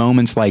 But in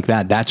moments like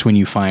that, that's when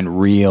you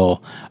find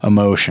real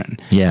emotion.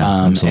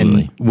 Yeah,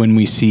 absolutely. And when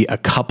we see a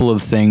couple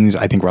of things,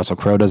 I think Russell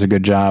Crowe does a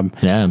good job.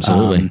 Yeah,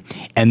 absolutely.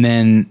 And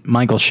then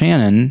Michael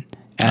Shannon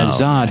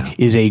as Zod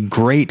is a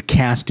great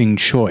casting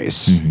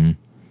choice. Mm-hmm.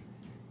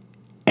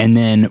 And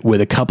then with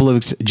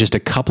just a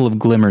couple of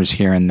glimmers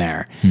here and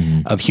there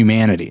of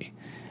humanity.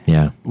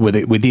 Yeah.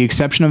 With the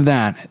exception of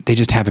that, they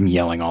just have him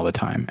yelling all the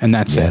time, and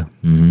that's it.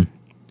 Mm-hmm.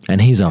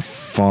 And he's a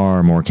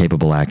far more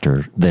capable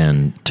actor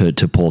than to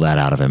pull that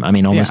out of him. I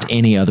mean, almost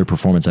any other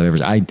performance I've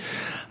ever.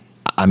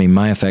 I mean,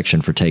 my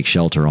affection for Take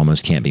Shelter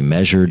almost can't be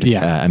measured.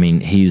 Yeah. I mean,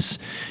 he's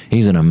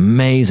an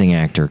amazing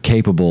actor,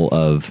 capable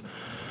of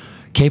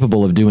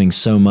doing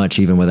so much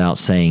even without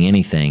saying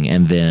anything.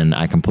 And then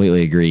I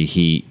completely agree.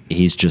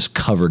 He's just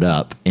covered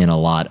up in a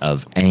lot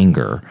of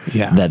anger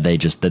that they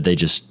just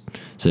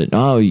said,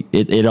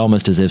 it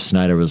almost as if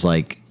Snyder was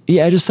like,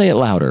 just say it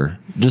louder.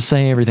 Just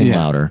say everything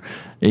louder.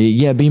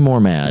 Be more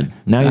mad.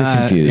 Now you're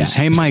confused.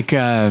 Hey, Mike,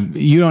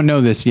 you don't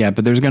know this yet,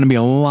 but there's going to be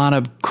a lot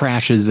of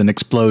crashes and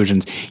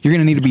explosions. You're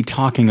going to need to be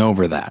talking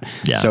over that.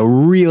 Yeah. So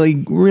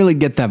really, really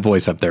get that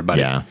voice up there,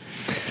 buddy. Yeah.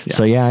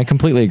 So I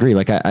completely agree.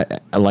 Like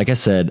I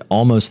said,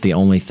 almost the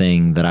only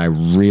thing that I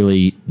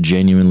really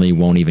genuinely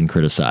won't even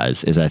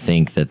criticize is I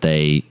think that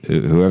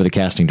whoever the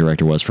casting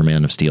director was for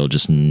Man of Steel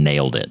just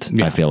nailed it.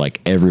 Yeah. I feel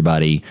like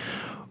everybody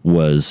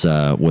was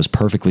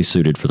perfectly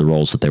suited for the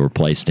roles that they were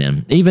placed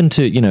in. Even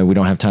to, we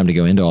don't have time to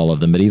go into all of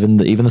them, but even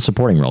the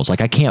supporting roles.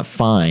 Like, I can't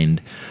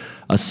find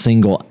a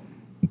single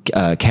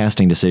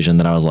casting decision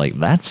that I was like,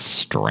 that's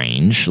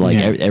strange. Like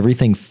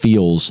everything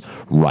feels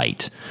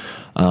right.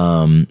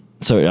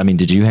 So, I mean,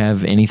 did you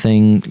have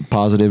anything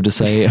positive to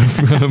say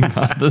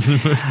about this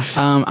movie?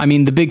 I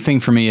mean, the big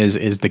thing for me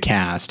is the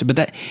cast. But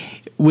that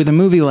with a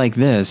movie like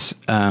this,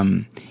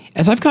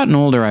 as I've gotten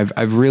older,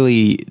 I've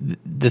really...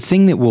 The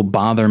thing that will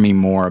bother me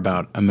more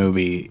about a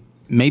movie,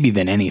 maybe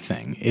than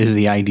anything, is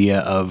the idea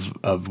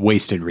of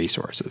wasted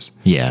resources.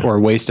 Yeah. Or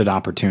wasted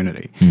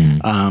opportunity.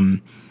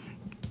 And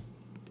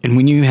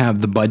when you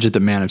have the budget that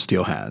Man of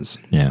Steel has...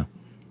 Yeah.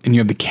 And you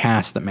have the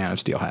cast that Man of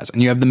Steel has,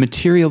 and you have the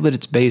material that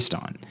it's based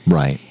on.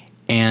 Right.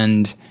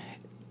 And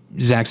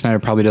Zack Snyder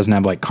probably doesn't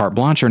have like carte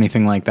blanche or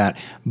anything like that,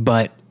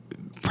 but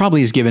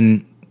probably is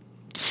given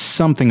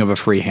something of a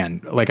free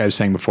hand. Like I was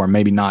saying before,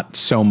 maybe not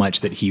so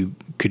much that he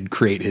could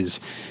create his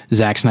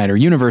Zack Snyder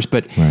universe,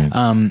 but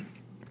I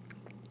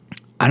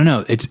don't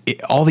know.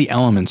 All the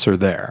elements are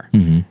there.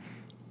 Mm-hmm.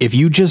 If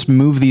you just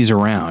move these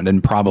around,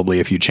 and probably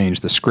if you change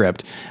the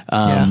script,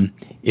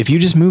 if you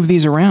just move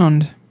these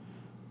around,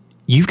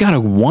 you've got a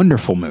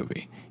wonderful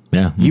movie.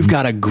 Yeah. You've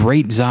got a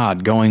great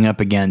Zod going up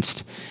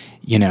against,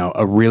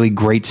 a really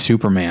great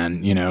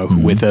Superman,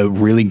 with a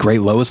really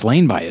great Lois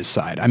Lane by his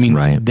side. I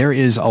mean, there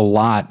is a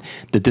lot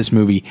that this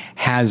movie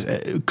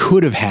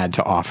could have had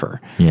to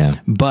offer. Yeah.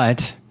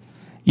 But,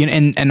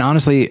 and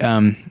honestly,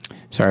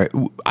 sorry,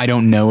 I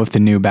don't know if the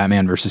new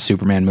Batman versus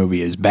Superman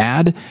movie is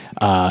bad.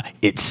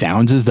 It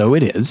sounds as though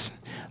it is.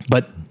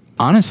 But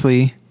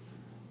honestly,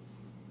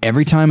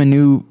 every time a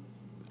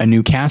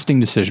new casting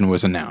decision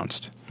was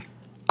announced,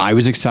 I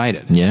was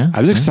excited. Yeah.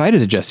 I was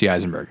excited at Jesse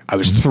Eisenberg. I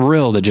was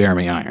thrilled at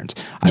Jeremy Irons.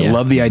 I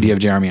love the idea of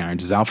Jeremy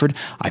Irons as Alfred.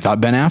 I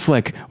thought Ben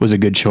Affleck was a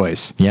good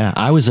choice. Yeah,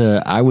 I was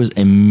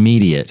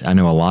immediate. I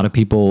know a lot of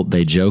people,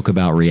 they joke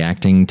about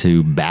reacting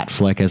to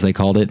Batfleck, as they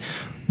called it.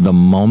 The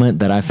moment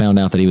that I found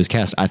out that he was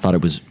cast, I thought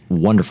it was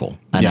wonderful.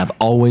 And I've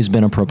always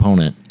been a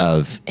proponent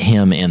of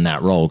him in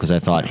that role because I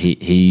thought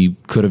he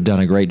could have done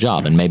a great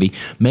job. And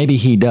maybe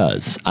he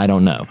does. I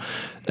don't know.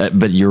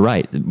 But you're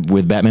right.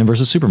 With Batman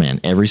versus Superman,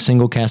 every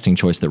single casting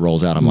choice that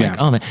rolls out, I'm like,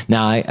 oh, man.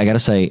 Now, I got to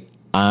say,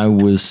 I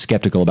was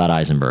skeptical about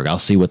Eisenberg. I'll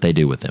see what they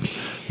do with him.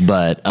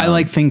 But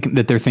I think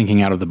that they're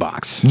thinking out of the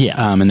box.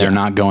 Yeah. And they're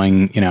not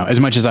going, as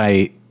much as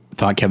I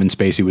thought Kevin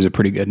Spacey was a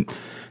pretty good,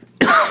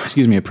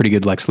 a pretty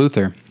good Lex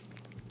Luthor,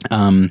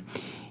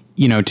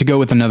 to go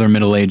with another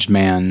middle-aged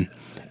man,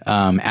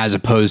 as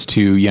opposed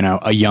to,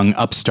 a young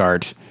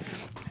upstart,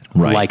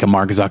 right, like a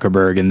Mark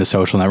Zuckerberg in The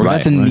Social Network. Right,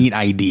 that's a neat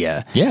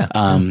idea. Yeah.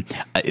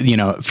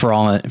 For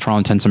all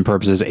intents and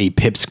purposes, a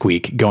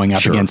pipsqueak going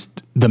up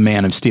against the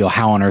Man of Steel.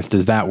 How on earth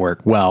does that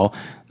work? Well,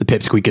 the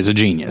pipsqueak is a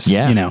genius.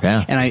 Yeah.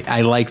 And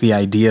I like the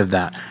idea of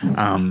that.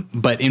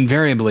 But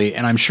invariably,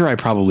 and I'm sure I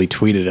probably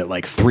tweeted it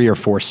like 3 or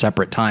 4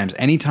 separate times,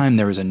 anytime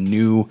there was a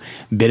new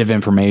bit of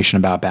information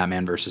about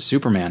Batman versus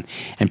Superman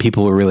and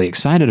people were really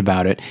excited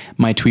about it,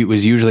 my tweet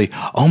was usually,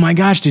 oh my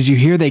gosh, did you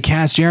hear they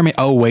cast Jeremy?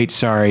 Oh, wait,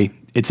 sorry.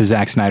 It's a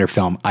Zack Snyder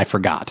film. I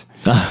forgot.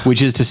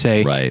 Which is to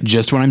say,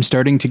 just when I'm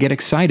starting to get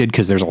excited,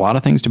 because there's a lot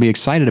of things to be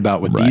excited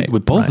about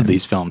with both of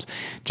these films,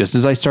 just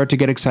as I start to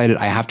get excited,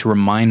 I have to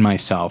remind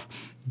myself,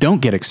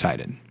 don't get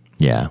excited.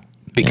 Yeah.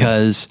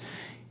 Because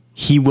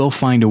he will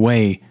find a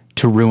way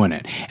to ruin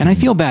it. And I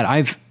feel bad.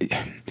 I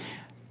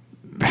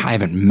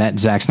haven't met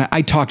Zack Snyder.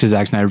 I talked to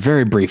Zack Snyder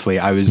very briefly.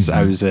 I was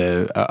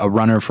a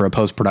runner for a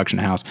post-production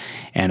house,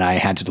 and I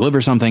had to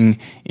deliver something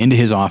into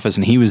his office,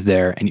 and he was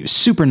there, and he was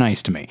super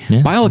nice to me.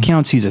 Yeah. By all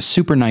accounts, he's a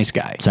super nice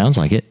guy. Sounds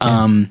like it.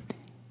 Yeah.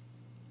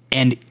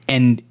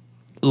 And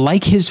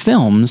like his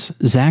films,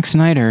 Zack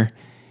Snyder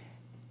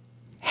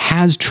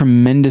has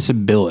tremendous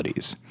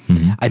abilities.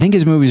 Mm-hmm. I think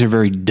his movies are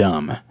very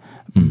dumb,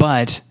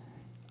 but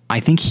I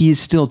think he is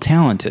still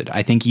talented.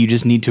 I think you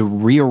just need to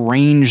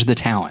rearrange the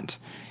talent.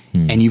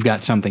 And you've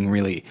got something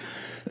really,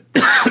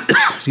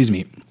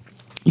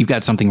 you've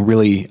got something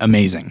really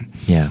amazing.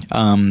 Yeah.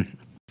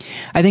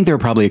 I think there are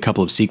probably a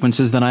couple of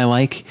sequences that I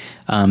like,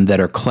 that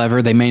are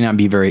clever. They may not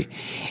be very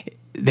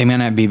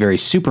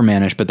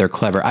Supermanish, but they're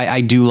clever.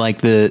 I do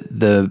like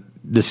the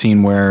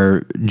scene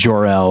where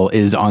Jor-El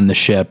is on the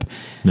ship.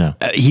 No.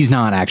 He's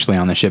not actually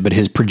on the ship, but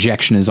his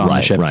projection is on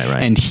the ship. Right.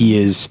 And he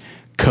is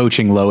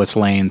coaching Lois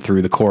Lane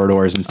through the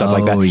corridors and stuff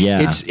like that.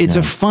 Yeah. It's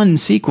a fun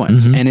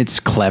sequence, and it's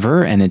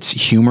clever and it's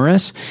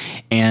humorous,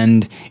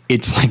 and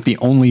it's like the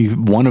only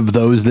one of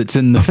those that's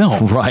in the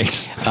film.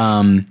 Right.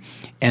 And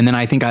then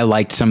I think I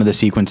liked some of the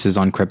sequences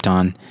on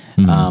Krypton.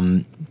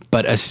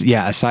 But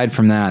aside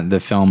from that, the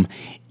film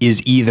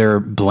is either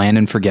bland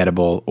and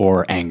forgettable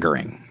or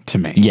angering to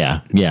me.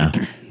 Yeah.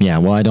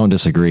 Well, I don't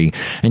disagree.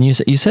 And you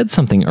said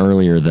something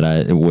earlier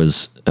that it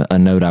was a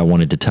note I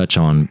wanted to touch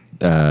on,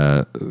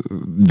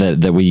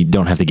 that we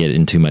don't have to get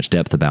in too much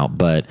depth about.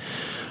 But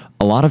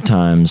a lot of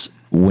times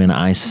when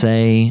I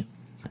say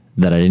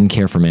that I didn't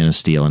care for Man of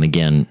Steel, and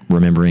again,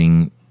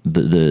 remembering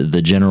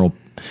the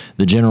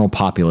general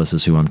populace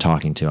is who I'm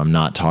talking to. I'm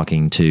not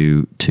talking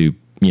to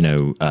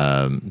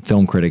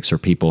film critics or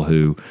people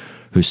who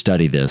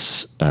study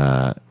this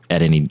at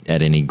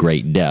any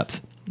great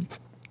depth.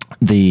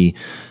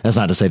 That's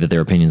not to say that their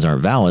opinions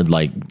aren't valid.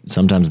 Like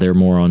sometimes they're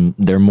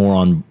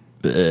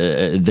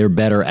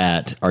better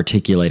at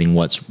articulating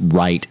what's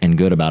right and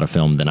good about a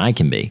film than I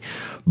can be.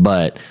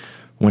 But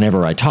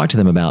whenever I talk to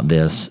them about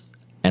this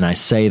and I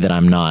say that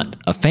I'm not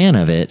a fan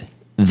of it,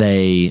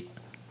 they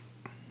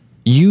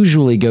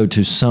usually go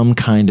to some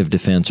kind of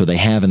defense, or they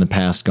have in the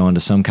past gone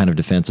to some kind of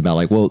defense about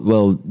like,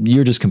 well,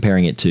 you're just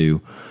comparing it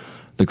to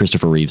the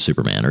Christopher Reeve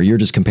Superman, or you're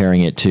just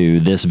comparing it to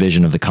this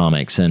vision of the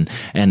comics. And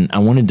I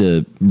wanted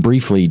to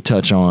briefly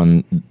touch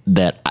on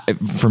that.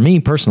 For me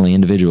personally,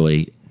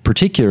 individually,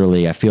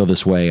 particularly, I feel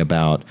this way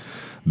about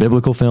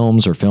biblical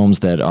films, or films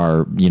that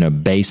are,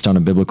 based on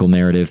a biblical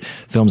narrative,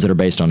 films that are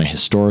based on a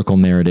historical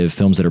narrative,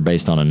 films that are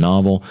based on a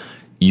novel.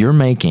 You're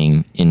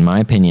making, in my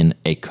opinion,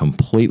 a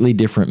completely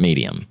different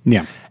medium.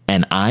 Yeah.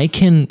 And I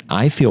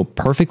feel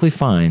perfectly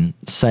fine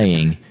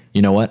saying,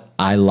 you know what,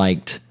 I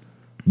liked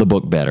the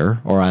book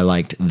better, or I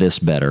liked this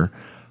better,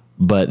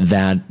 but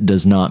that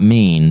does not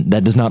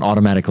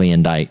automatically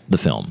indict the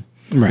film.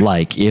 Right.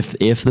 Like if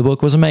the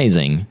book was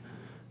amazing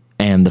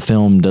and the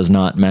film does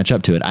not match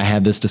up to it. I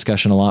had this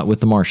discussion a lot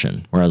with The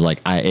Martian, where I was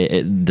like,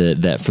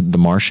 for The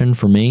Martian,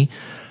 for me,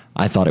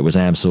 I thought it was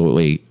an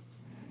absolutely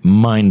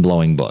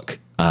mind-blowing book.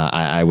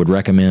 I would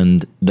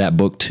recommend that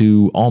book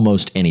to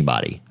almost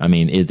anybody. I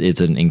mean,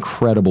 it's an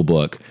incredible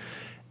book,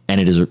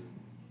 and it is a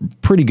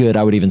pretty good,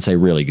 I would even say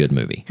really good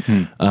movie.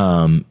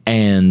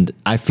 And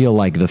I feel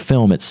like the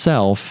film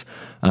itself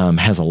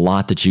has a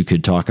lot that you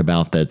could talk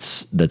about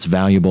that's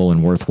valuable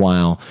and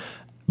worthwhile.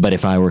 But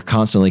if I were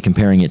constantly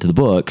comparing it to the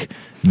book,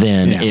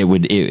 then it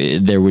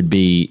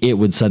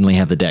would suddenly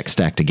have the deck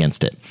stacked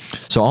against it.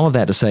 So all of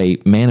that to say,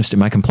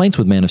 my complaints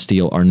with Man of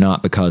Steel are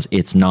not because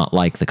it's not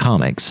like the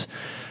comics.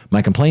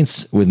 My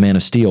complaints with Man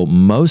of Steel,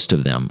 most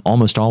of them,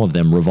 almost all of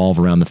them, revolve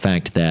around the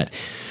fact that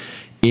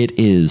it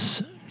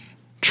is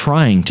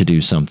trying to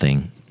do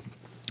something,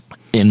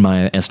 in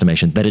my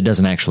estimation, that it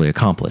doesn't actually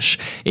accomplish.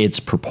 It's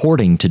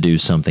purporting to do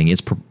something.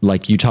 It's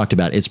like you talked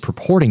about, it's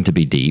purporting to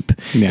be deep.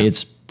 Yeah.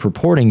 It's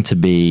purporting to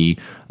be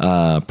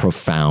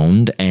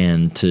profound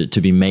and to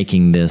be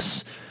making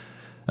this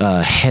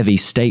heavy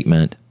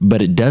statement,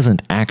 but it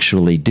doesn't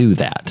actually do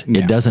that.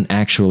 Yeah. It doesn't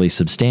actually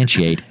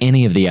substantiate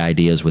any of the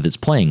ideas with it's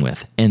playing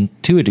with. And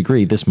to a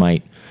degree, this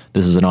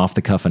is an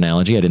off-the-cuff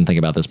analogy. I didn't think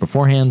about this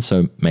beforehand,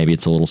 so maybe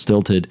it's a little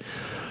stilted,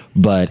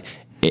 but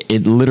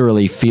it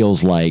literally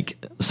feels like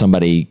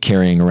somebody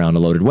carrying around a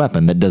loaded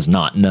weapon that does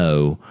not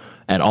know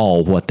at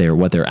all what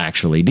they're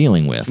actually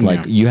dealing with.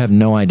 Like, you have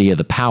no idea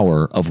the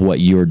power of what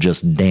you're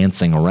just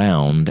dancing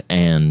around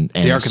and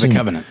it's the Ark of the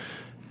Covenant.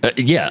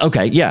 Yeah.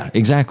 Okay. Yeah.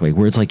 Exactly.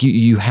 Where it's like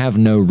you have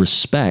no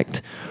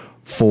respect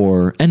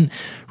for, and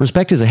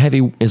respect is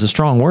a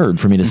strong word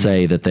for me to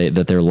say that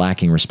they're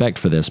lacking respect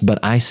for this. But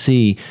I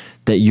see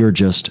that you're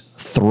just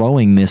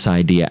throwing this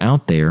idea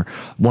out there.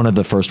 One of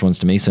the first ones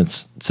to me,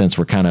 since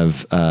we're kind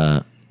of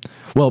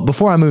well,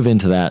 before I move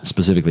into that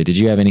specifically, did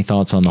you have any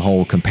thoughts on the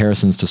whole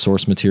comparisons to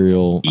source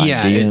material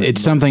idea?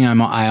 It's something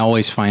I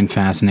always find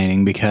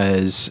fascinating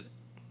because,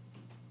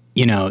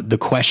 the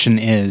question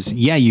is,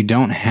 you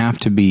don't have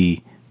to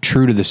be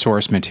true to the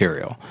source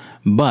material.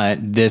 But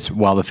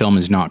while the film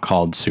is not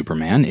called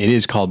Superman, it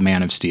is called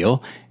Man of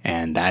Steel,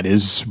 and that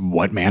is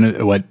what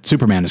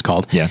Superman is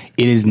called. Yeah.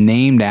 It is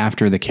named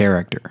after the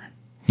character.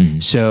 Mm-hmm.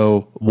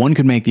 So one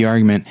could make the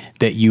argument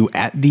that you,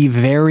 at the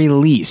very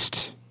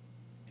least,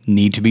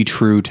 need to be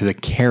true to the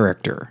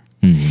character.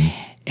 Mm-hmm.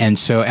 And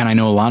I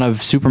know a lot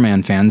of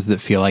Superman fans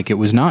that feel like it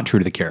was not true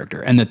to the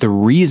character, and that the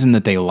reason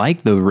that they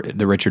like the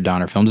Richard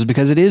Donner films is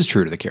because it is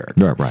true to the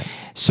character. Right.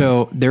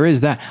 So there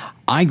is that.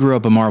 I grew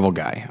up a Marvel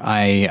guy.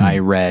 I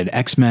read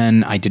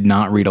X-Men. I did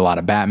not read a lot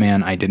of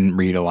Batman. I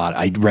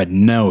read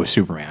no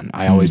Superman.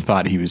 I always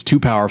thought he was too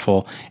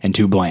powerful and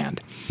too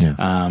bland.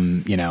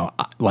 Yeah.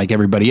 Like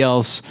everybody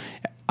else,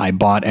 I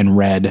bought and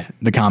read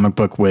the comic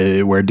book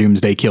where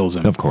Doomsday kills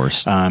him. Of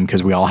course.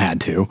 Because we all had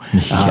to.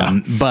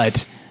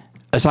 But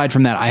aside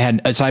from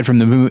that, aside from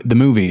the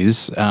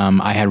movies,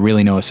 I had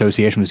really no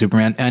association with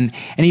Superman. And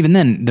even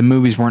then, the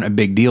movies weren't a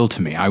big deal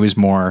to me. I was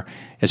more,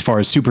 as far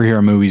as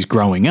superhero movies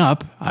growing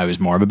up, I was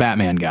more of a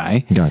Batman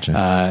guy.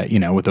 Gotcha.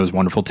 With those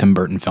wonderful Tim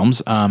Burton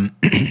films.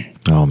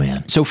 Oh,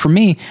 man. So for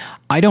me,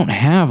 I don't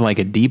have like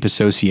a deep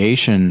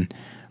association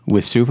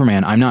with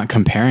Superman. I'm not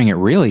comparing it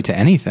really to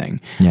anything.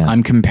 Yeah.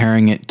 I'm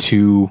comparing it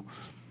to,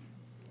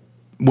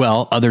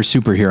 other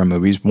superhero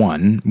movies,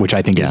 one, which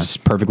I think is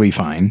perfectly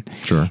fine.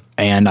 Sure.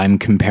 And I'm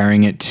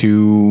comparing it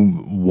to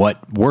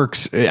what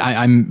works.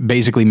 I'm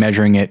basically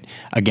measuring it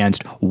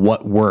against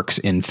what works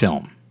in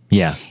film.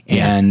 Yeah.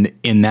 And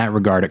in that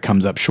regard, it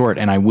comes up short.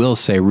 And I will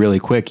say really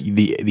quick,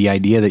 the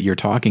idea that you're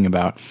talking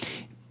about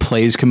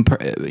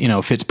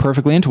fits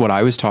perfectly into what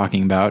I was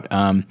talking about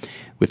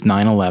with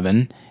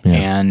 9/11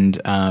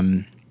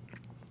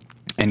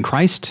 and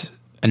Christ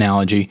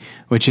analogy,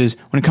 which is,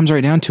 when it comes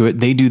right down to it,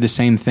 they do the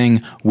same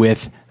thing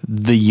with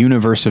the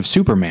universe of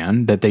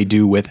Superman that they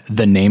do with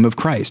the name of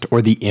Christ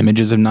or the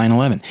images of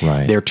 9/11.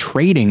 Right. They're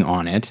trading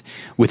on it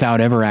without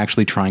ever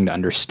actually trying to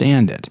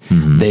understand it.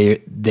 Mm-hmm.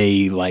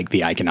 They like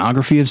the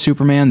iconography of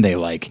Superman. They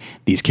like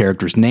these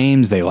characters'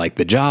 names. They like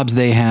the jobs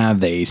they have.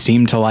 They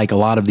seem to like a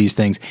lot of these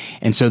things.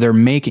 And so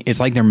it's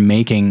like they're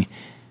making,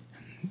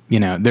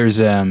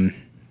 there's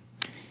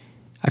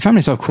I find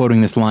myself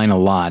quoting this line a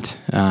lot.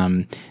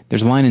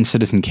 There's a line in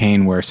Citizen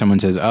Kane where someone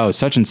says, "Oh,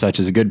 such and such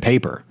is a good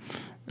paper."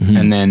 Mm-hmm.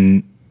 And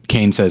then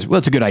Kane says, "Well,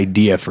 it's a good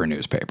idea for a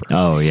newspaper."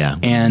 Oh, yeah.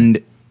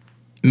 And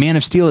Man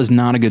of Steel is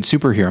not a good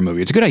superhero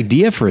movie. It's a good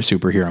idea for a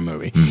superhero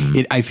movie.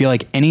 Mm-hmm. I feel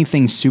like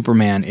anything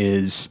Superman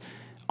is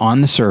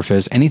on the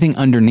surface, anything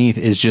underneath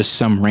is just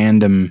some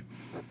random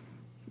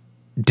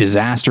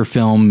disaster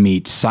film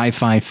meets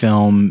sci-fi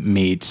film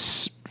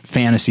meets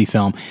fantasy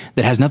film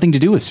that has nothing to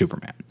do with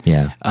Superman.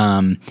 Yeah.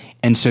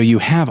 And so you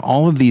have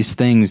all of these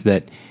things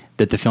that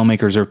the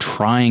filmmakers are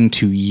trying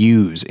to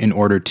use in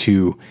order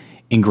to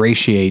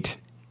ingratiate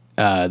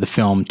the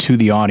film to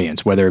the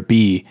audience, whether it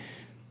be,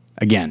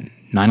 again,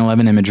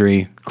 9/11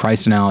 imagery,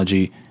 Christ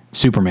analogy,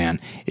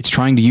 Superman. It's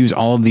trying to use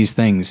all of these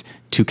things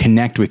to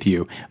connect with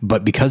you,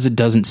 but because it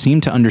doesn't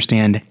seem to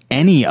understand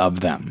any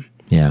of them,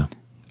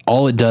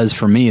 all it does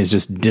for me is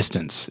just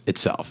distance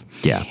itself.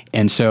 Yeah.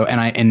 And so,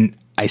 and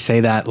I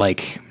say that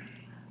like,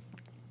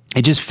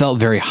 it just felt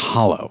very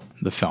hollow,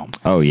 the film.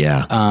 Oh,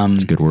 yeah.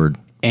 That's a good word.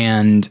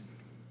 And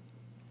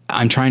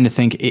I'm trying to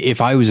think,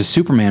 if I was a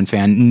Superman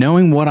fan,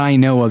 knowing what I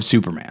know of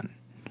Superman,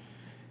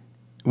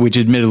 which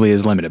admittedly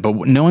is limited, but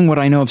knowing what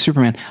I know of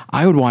Superman,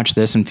 I would watch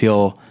this and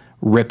feel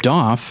ripped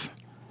off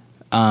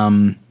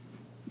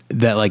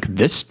that like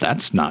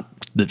that's not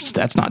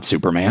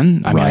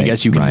Superman. I mean, I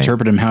guess you can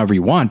interpret him however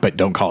you want, but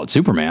don't call it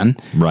Superman.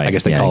 Right. I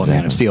guess they call it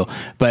Man of Steel.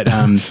 But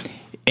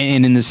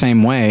and in the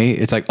same way,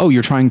 it's like, oh,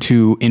 you're trying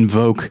to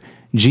invoke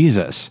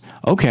Jesus.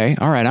 Okay,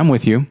 all right, I'm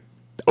with you.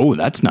 Oh,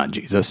 that's not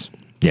Jesus.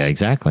 Yeah,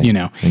 exactly. You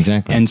know,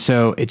 exactly. And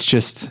so it's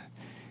just,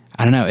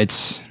 I don't know.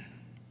 It's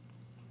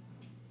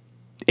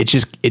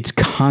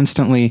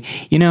constantly,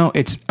 you know,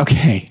 it's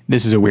okay.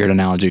 This is a weird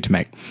analogy to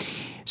make.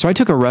 So I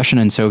took a Russian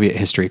and Soviet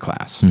history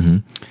class.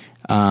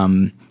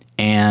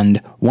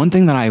 And one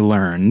thing that I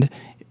learned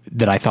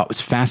that I thought was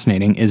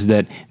fascinating is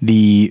that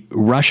the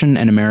Russian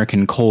and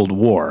American Cold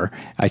War,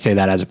 I say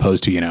that as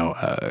opposed to, you know,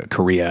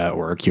 Korea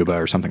or Cuba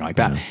or something like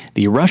that.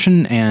 The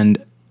Russian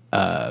and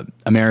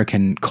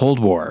American Cold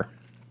War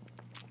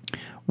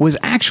was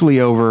actually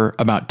over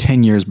about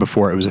 10 years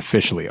before it was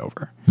officially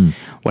over.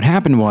 What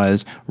happened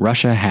was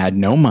Russia had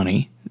no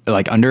money.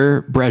 Like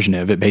under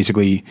Brezhnev, it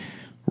basically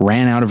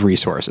ran out of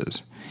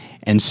resources.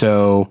 And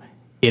so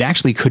it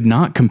actually could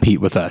not compete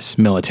with us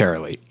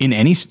militarily in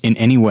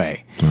any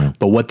way.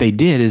 But what they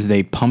did is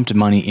they pumped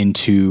money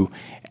into,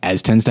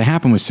 as tends to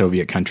happen with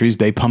Soviet countries,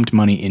 they pumped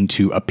money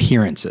into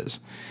appearances.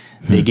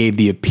 They gave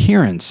the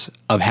appearance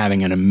of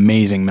having an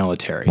amazing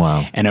military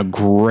and a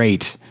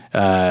great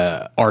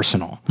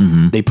arsenal.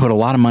 They put a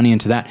lot of money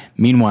into that.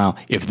 Meanwhile,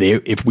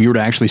 if we were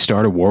to actually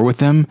start a war with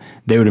them,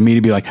 they would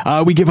immediately be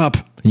like, we give up.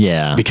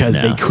 Yeah. Because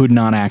they could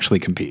not actually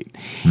compete.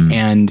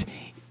 And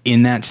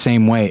in that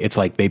same way, it's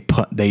like they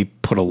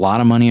put a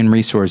lot of money and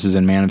resources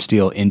in Man of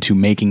Steel into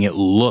making it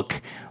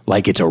look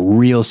like it's a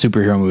real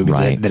superhero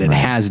movie, that it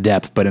has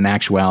depth, but in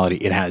actuality,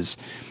 it has,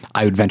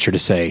 I would venture to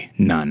say,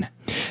 none.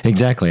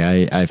 Exactly.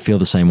 I feel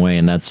the same way,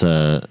 and that's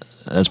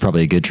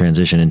probably a good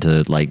transition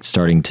into like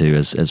starting to,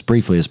 as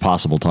briefly as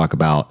possible, talk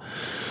about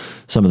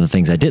some of the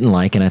things I didn't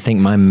like. And I think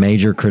my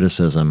major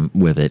criticism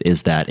with it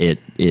is that it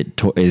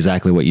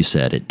exactly what you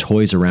said. It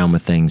toys around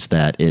with things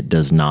that it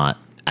does not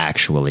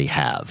actually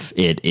have.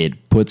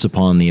 It puts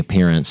upon the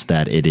appearance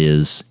that it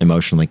is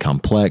emotionally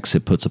complex.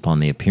 It puts upon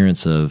the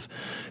appearance of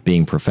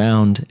being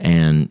profound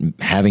and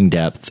having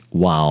depth,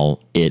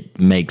 while it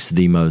makes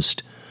the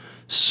most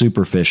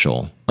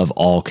superficial of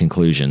all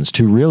conclusions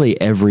to really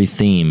every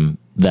theme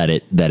that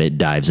it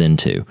dives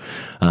into.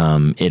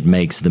 It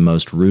makes the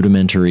most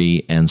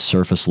rudimentary and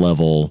surface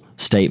level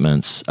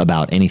statements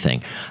about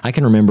anything. I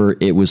can remember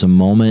it was a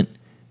moment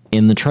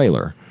in the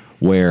trailer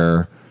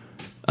where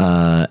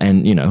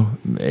and you know,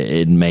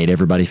 it made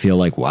everybody feel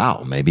like,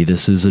 wow, maybe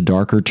this is a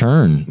darker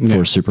turn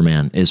for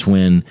Superman, is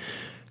when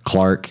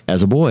Clark,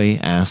 as a boy,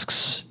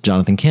 asks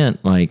Jonathan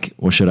Kent, like,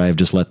 well, should I have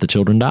just let the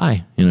children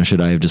die? You know,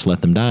 should I have just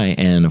let them die?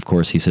 And of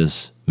course he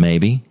says,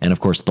 maybe. And of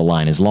course the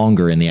line is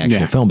longer in the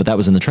actual film, but that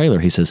was in the trailer.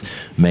 He says,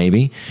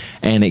 maybe.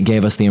 And it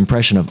gave us the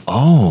impression of,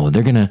 oh,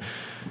 they're going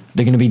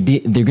to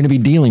be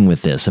dealing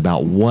with this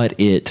about what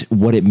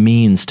it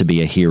means to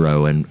be a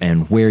hero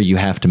and where you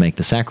have to make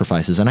the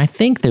sacrifices. And I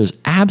think there's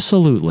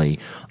absolutely,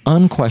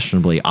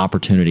 unquestionably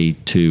opportunity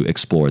to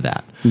explore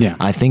that. Yeah.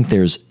 I think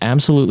there's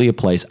absolutely a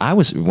place.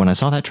 When I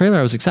saw that trailer,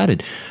 I was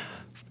excited.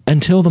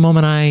 Until the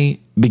moment I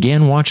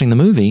began watching the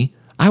movie,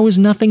 I was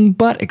nothing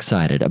but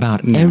excited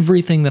about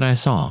everything that I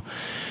saw.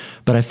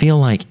 But I feel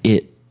like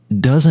it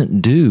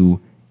doesn't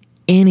do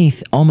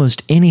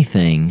almost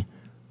anything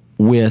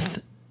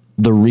with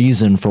the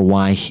reason for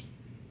why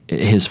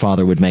his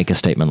father would make a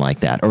statement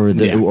like that, or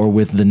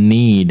with the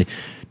need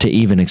to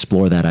even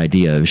explore that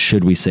idea of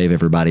should we save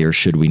everybody or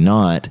should we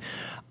not.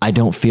 I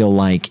don't feel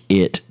like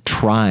it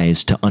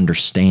tries to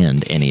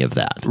understand any of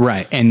that.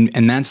 Right.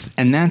 And that's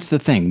the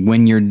thing.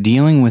 When you're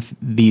dealing with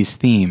these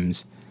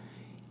themes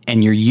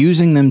and you're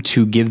using them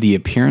to give the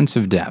appearance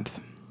of depth,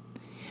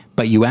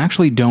 but you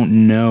actually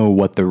don't know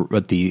what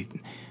the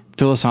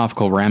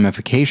philosophical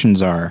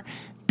ramifications are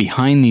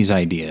behind these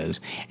ideas,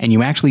 and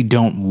you actually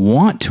don't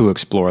want to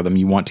explore them,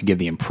 you want to give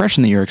the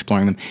impression that you're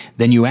exploring them,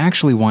 then you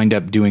actually wind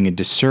up doing a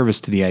disservice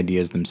to the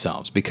ideas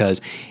themselves.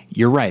 Because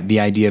you're right, the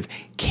idea of,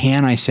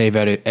 can I save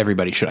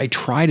everybody? Should I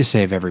try to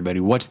save everybody?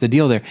 What's the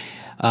deal there?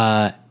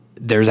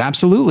 There's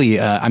absolutely,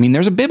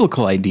 there's a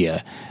biblical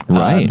idea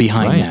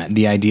behind that.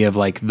 The idea of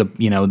like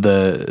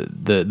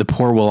the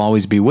poor will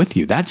always be with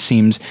you. That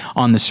seems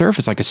on the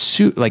surface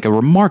like a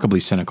remarkably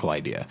cynical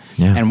idea.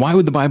 Yeah. And why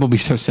would the Bible be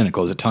so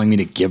cynical? Is it telling me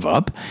to give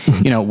up?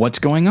 What's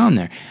going on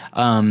there?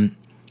 And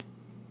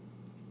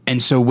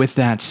so with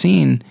that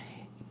scene,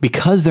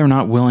 because they're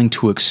not willing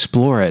to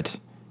explore it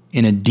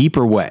in a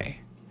deeper way,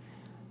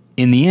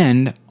 in the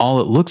end,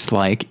 all it looks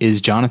like is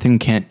Jonathan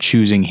Kent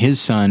choosing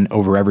his son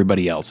over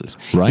everybody else's.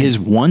 Right. His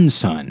one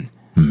son,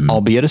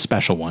 albeit a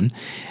special one,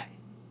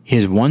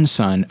 his one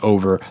son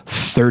over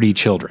 30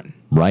 children.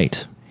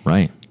 Right.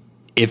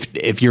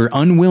 If you're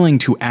unwilling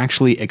to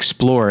actually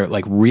explore,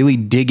 like really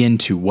dig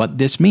into what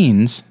this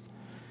means,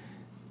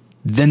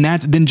 then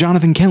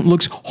Jonathan Kent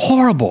looks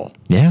horrible.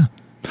 Yeah.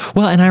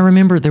 Well, and I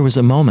remember there was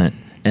a moment,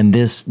 and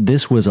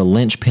this was a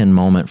linchpin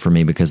moment for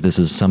me, because this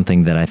is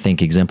something that I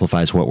think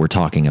exemplifies what we're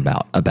talking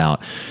about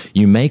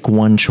you make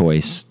one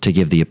choice to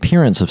give the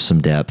appearance of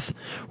some depth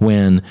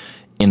when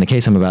in the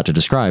case I'm about to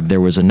describe,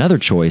 there was another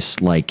choice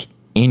like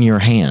in your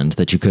hand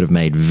that you could have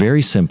made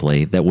very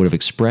simply that would have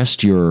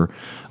expressed your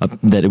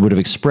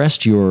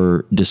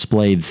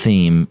displayed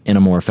theme in a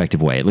more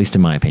effective way, at least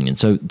in my opinion.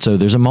 So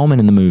there's a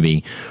moment in the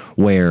movie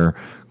where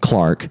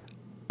Clark,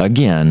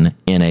 again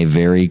in a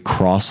very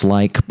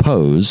cross-like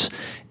pose,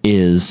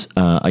 is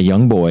a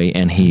young boy,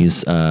 and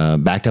he's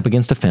backed up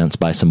against a fence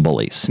by some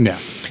bullies. Yeah.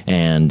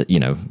 And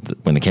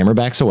when the camera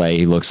backs away,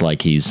 he looks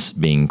like he's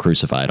being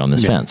crucified on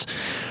this fence.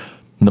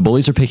 The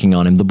bullies are picking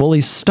on him. The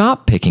bullies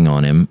stop picking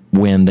on him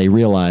when they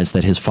realize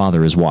that his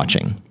father is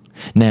watching.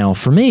 Now,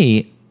 for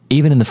me,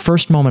 even in the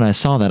first moment I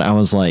saw that, I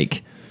was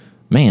like,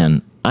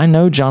 man, I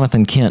know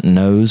Jonathan Kent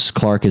knows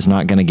Clark is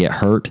not going to get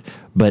hurt,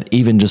 but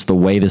even just the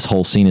way this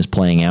whole scene is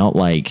playing out,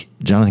 like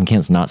Jonathan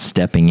Kent's not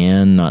stepping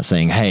in, not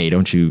saying, hey,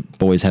 don't you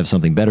boys have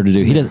something better to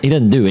do? He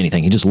doesn't do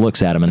anything. He just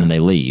looks at him and then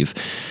they leave.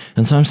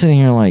 And so I'm sitting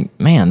here like,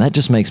 man, that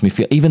just makes me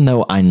feel, even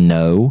though I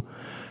know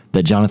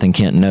that Jonathan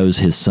Kent knows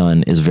his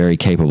son is very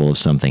capable of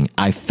something,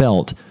 I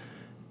felt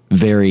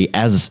very,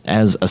 as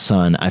a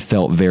son, I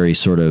felt very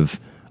sort of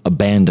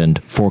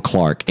abandoned for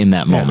Clark in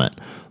that moment.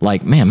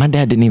 Like, man, my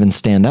dad didn't even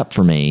stand up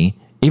for me,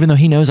 even though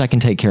he knows I can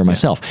take care of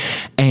myself.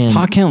 And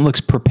Pa Kent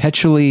looks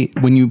perpetually,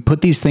 when you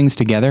put these things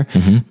together,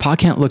 Pa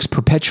Kent looks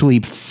perpetually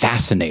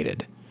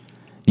fascinated.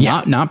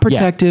 Yeah. Not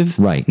protective,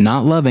 Yeah. Right.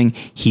 Not loving.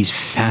 He's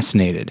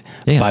fascinated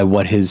by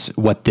what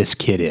this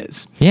kid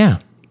is. Yeah.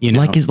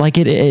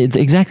 It's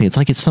Exactly. It's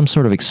like it's some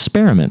sort of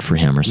experiment for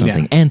him or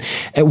something. Yeah.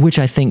 And which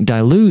I think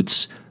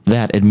dilutes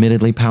that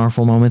admittedly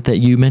powerful moment that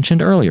you mentioned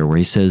earlier where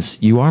he says,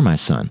 you are my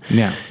son.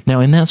 Yeah.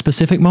 Now, in that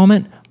specific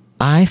moment,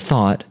 I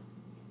thought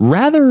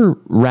rather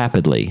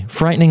rapidly,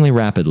 frighteningly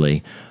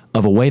rapidly,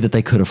 of a way that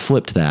they could have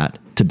flipped that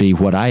to be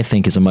what I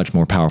think is a much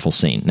more powerful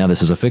scene. Now,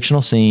 this is a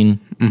fictional scene.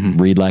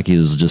 Reed Lackey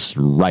is just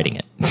writing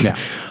it.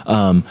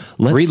 Yeah.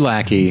 Reed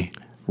Lackey,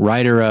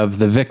 writer of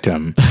The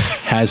Victim,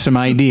 has some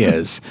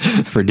ideas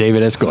for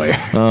David S. Goyer.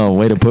 Oh,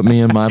 way to put me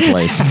in my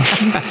place.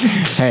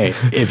 Hey,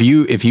 if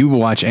you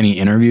watch any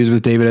interviews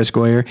with David S.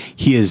 Goyer,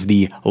 he is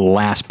the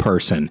last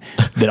person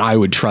that I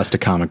would trust a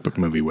comic book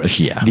movie with.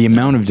 Yeah. The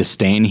amount of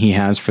disdain he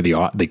has for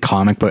the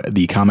comic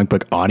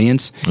book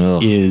audience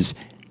is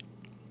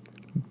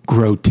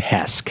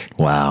grotesque.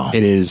 Wow.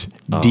 It is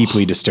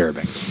deeply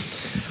disturbing.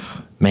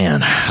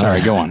 Man,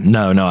 sorry, go on.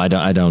 No, I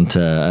don't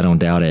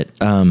doubt it.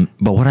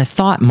 But what I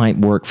thought might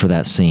work for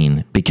that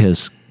scene,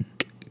 because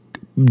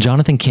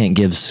Jonathan Kent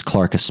gives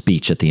Clark a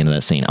speech at the end of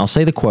that scene. I'll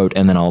say the quote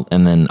and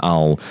then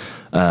I'll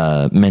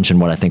mention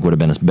what I think would have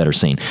been a better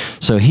scene.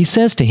 So he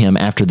says to him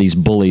after these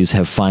bullies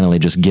have finally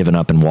just given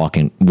up and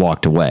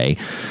walked away,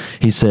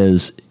 he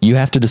says, you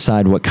have to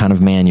decide what kind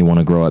of man you want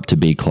to grow up to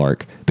be,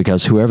 Clark,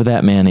 because whoever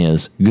that man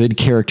is, good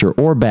character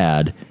or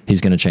bad, he's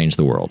going to change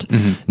the world.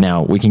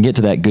 Now, we can get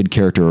to that good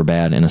character or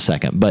bad in a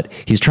second, but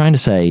he's trying to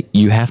say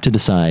you have to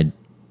decide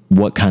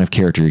what kind of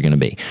character you're going to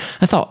be.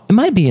 I thought it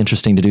might be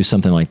interesting to do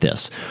something like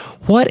this.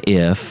 What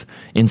if,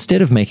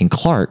 instead of making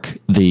Clark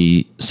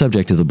the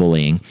subject of the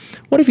bullying,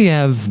 what if you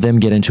have them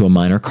get into a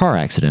minor car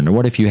accident? Or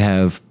what if you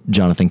have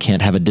Jonathan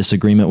Kent have a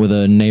disagreement with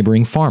a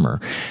neighboring farmer,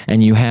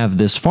 and you have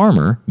this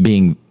farmer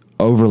being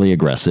overly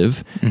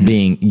aggressive,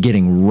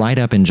 getting right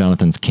up in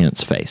Jonathan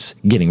Kent's face,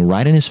 getting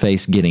right in his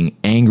face, getting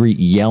angry,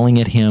 yelling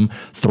at him,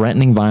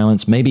 threatening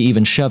violence, maybe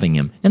even shoving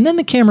him. And then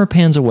the camera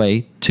pans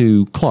away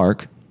to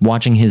Clark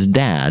watching his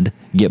dad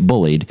get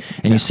bullied,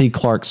 and you see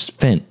Clark's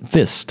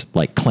fist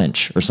like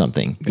clench or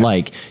something.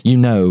 Like,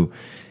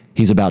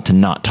 he's about to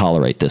not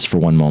tolerate this for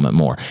one moment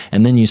more.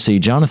 And then you see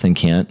Jonathan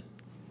Kent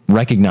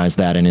recognize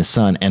that in his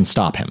son and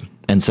stop him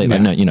and say,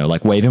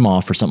 like wave him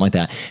off or something like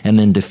that, and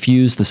then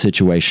diffuse the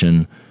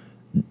situation,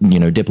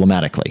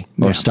 diplomatically,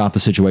 or stop the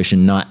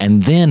situation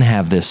and then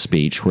have this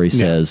speech where he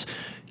says,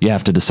 you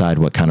have to decide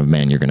what kind of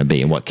man you're going to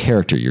be and what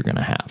character you're going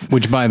to have.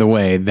 Which, by the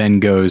way, then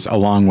goes a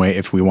long way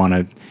if we want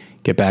to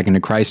get back into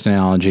Christ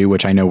analogy,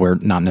 which I know we're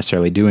not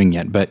necessarily doing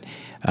yet, but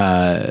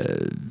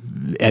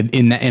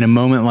in a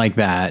moment like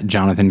that,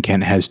 Jonathan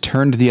Kent has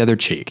turned the other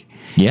cheek.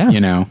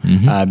 Yeah.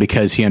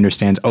 Because he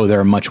understands,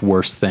 there are much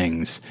worse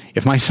things.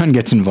 If my son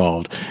gets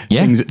involved,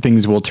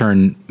 things will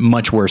turn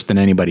much worse than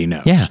anybody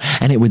knows. Yeah.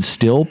 And it would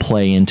still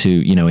play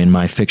into, in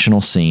my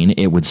fictional scene,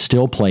 it would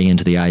still play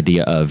into the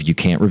idea of you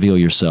can't reveal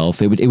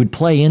yourself. It would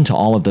play into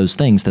all of those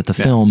things that the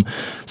film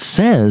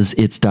says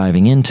it's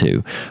diving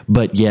into.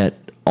 But yet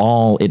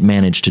all it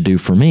managed to do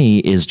for me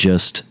is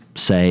just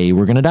say,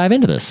 we're going to dive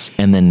into this,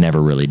 and then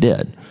never really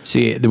did.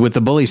 See, with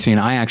the bully scene,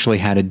 I actually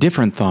had a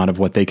different thought of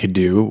what they could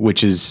do,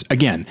 which is,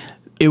 again,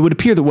 it would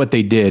appear that what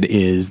they did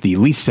is the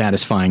least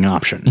satisfying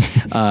option.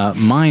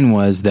 Mine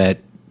was that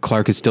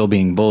Clark is still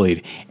being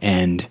bullied,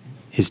 and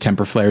his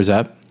temper flares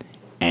up,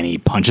 and he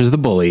punches the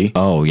bully.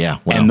 Oh yeah,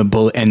 wow. And the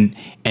bully and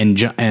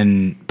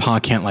Pa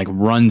Kent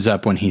runs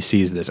up when he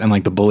sees this,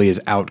 and the bully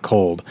is out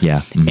cold.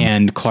 Yeah,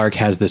 and Clark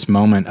has this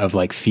moment of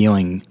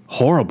feeling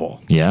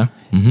horrible. Yeah,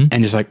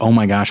 and just oh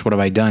my gosh, what have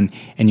I done?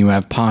 And you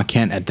have Pa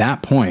Kent at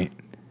that point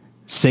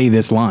say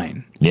this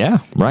line. Yeah,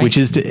 right. Which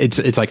is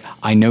it's like,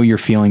 I know you're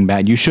feeling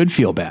bad. You should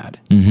feel bad.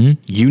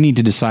 Mm-hmm. You need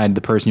to decide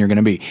the person you're going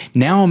to be.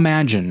 Now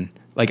imagine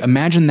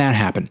that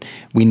happened.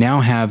 We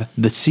now have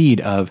the seed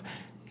of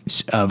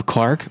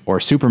Clark or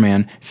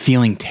Superman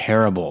feeling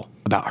terrible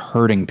about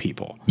hurting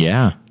people.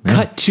 Yeah.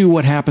 Cut to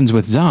what happens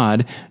with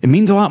Zod. It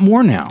means a lot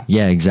more now.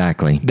 Yeah,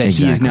 exactly. That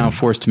he is now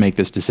forced to make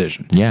this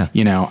decision. Yeah.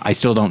 You know, I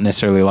still don't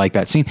necessarily like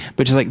that scene,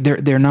 but just like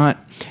they're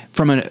not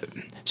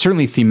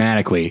certainly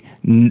thematically,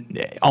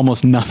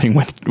 almost nothing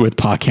with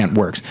Pa Kent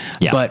works.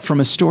 Yeah. But from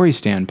a story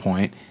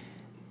standpoint,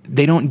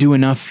 they don't do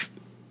enough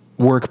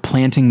work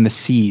planting the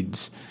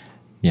seeds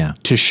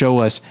to show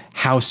us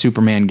how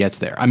Superman gets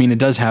there. I mean, it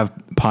does have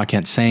Pa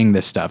Kent saying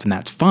this stuff, and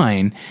that's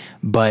fine,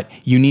 but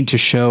you need to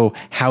show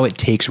how it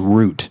takes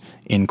root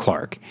in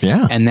Clark.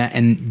 Yeah.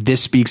 And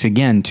this speaks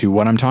again to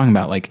what I'm talking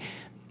about. Like,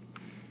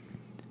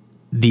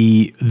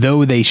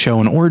 though they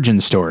show an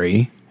origin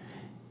story,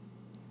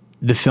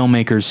 the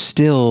filmmakers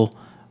still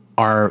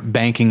are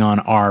banking on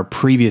our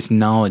previous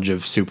knowledge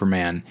of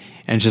Superman.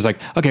 And it's just like,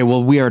 okay,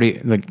 well,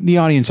 the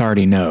audience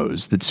already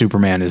knows that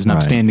Superman is an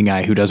upstanding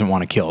guy who doesn't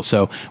want to kill.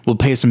 So we'll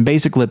pay some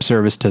basic lip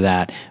service to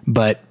that,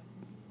 but,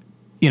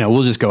 you know,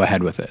 we'll just go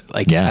ahead with it.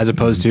 Like, as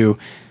opposed to,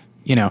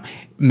 you know,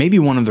 maybe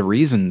one of the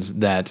reasons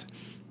that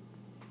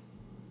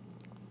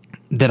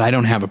I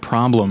don't have a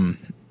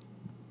problem,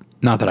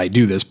 not that I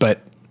do this,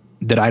 but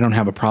that I don't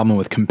have a problem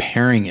with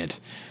comparing it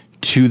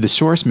to the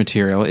source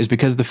material is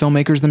because the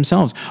filmmakers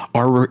themselves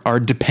are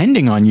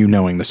depending on you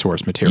knowing the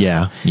source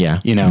material.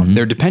 Yeah. You know,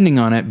 they're depending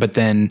on it, but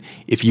then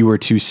if you were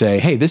to say,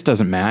 hey, this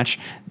doesn't match,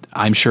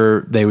 I'm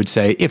sure they would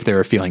say, if they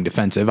were feeling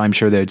defensive, I'm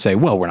sure they would say,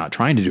 well, we're not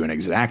trying to do an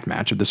exact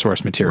match of the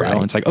source material. Right.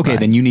 And it's like, okay,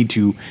 then you need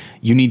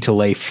to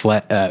lay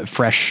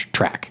fresh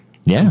track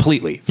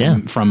completely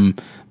from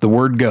the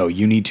word go.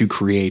 You need to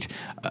create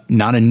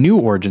not a new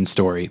origin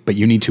story, but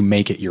you need to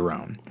make it your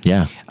own.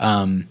 Yeah.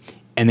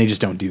 And they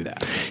just don't do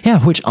that. Yeah,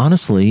 which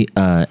honestly,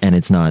 and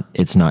it's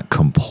not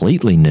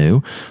completely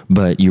new,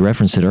 but you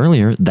referenced it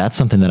earlier. That's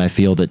something that I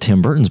feel that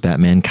Tim Burton's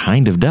Batman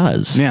kind of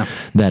does. Yeah,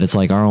 that it's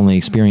like our only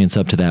experience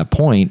up to that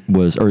point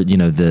was, or you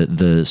know,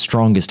 the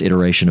strongest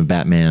iteration of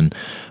Batman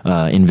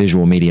in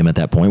visual medium at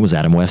that point was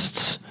Adam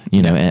West's.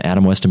 You know,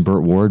 Adam West and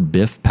Burt Ward,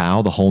 Biff,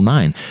 Powell, the whole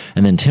nine.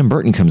 And then Tim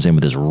Burton comes in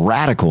with this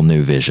radical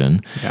new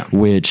vision,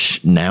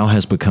 which now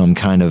has become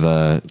kind of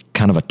a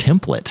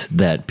template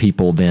that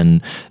people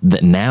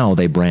that now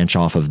they branch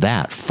off of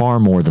that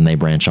far more than they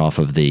branch off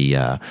of the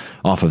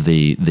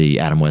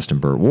Adam West and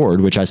Burt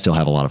Ward, which I still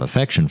have a lot of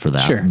affection for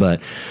that. Sure.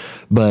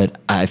 But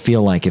I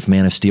feel like if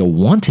Man of Steel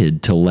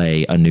wanted to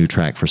lay a new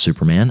track for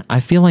Superman, I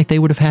feel like they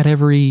would have had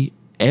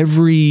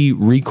every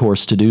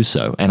recourse to do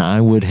so. And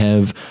I would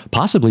have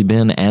possibly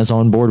been as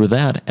on board with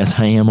that as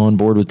I am on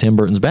board with Tim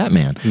Burton's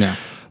Batman. Yeah.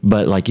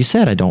 But like you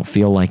said, I don't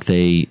feel like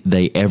they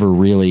ever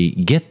really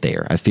get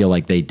there. I feel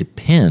like they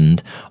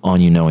depend on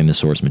you knowing the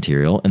source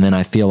material. And then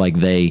I feel like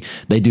they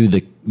do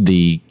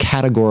the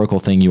categorical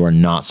thing you are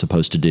not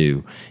supposed to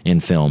do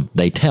in film.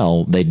 They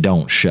tell, they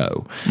don't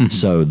show. Mm-hmm.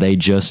 So they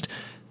just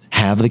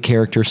have the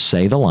character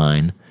say the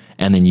line,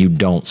 and then you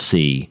don't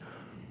see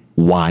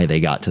why they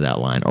got to that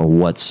line or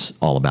what's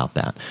all about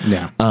that.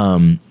 Yeah.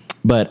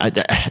 But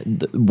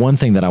one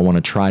thing that I want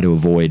to try to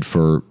avoid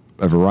for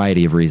a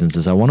variety of reasons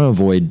is I want to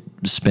avoid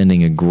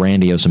spending a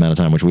grandiose amount of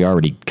time, which we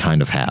already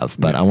kind of have,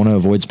 but I want to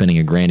avoid spending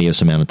a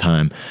grandiose amount of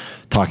time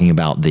talking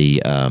about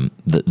the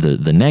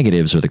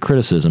negatives or the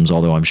criticisms,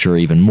 although I'm sure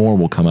even more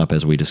will come up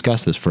as we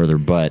discuss this further.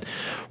 But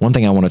one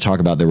thing I want to talk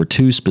about, there were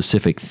two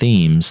specific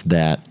themes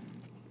that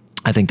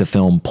I think the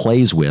film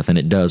plays with, and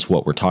it does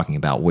what we're talking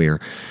about, where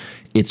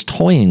it's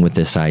toying with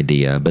this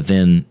idea, but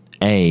then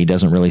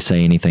doesn't really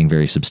say anything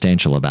very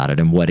substantial about it.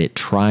 And what it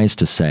tries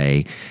to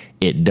say,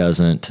 it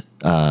doesn't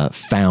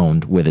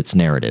found with its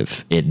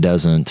narrative. It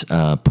doesn't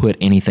put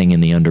anything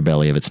in the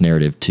underbelly of its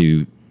narrative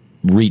to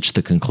reach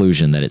the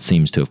conclusion that it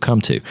seems to have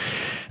come to.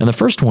 And the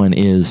first one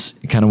is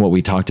kind of what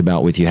we talked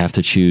about with you have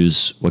to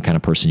choose what kind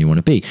of person you want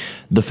to be.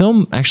 The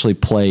film actually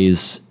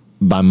plays,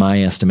 by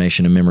my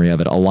estimation and memory of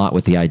it, a lot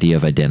with the idea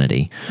of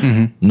identity.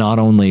 Mm-hmm. Not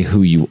only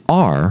who you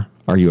are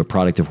you a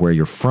product of where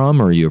you're from,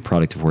 or are you a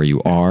product of where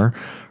you are?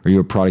 Are you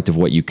a product of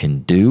what you can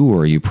do,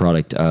 or are you a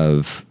product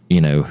of,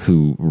 you know,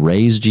 who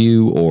raised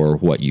you or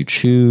what you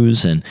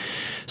choose? And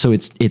so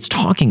it's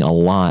talking a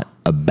lot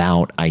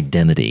about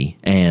identity.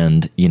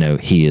 And, you know,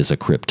 he is a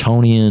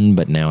Kryptonian,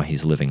 but now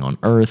he's living on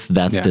Earth.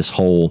 That's the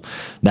whole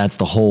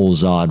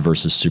Zod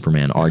versus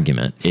Superman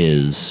argument,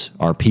 is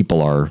our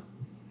people are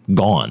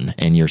gone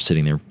and you're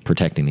sitting there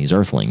protecting these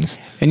Earthlings.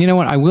 And you know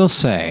what? I will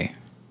say,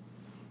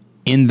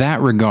 in that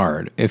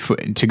regard,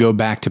 to go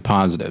back to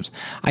positives,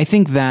 I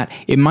think that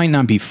it might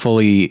not be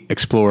fully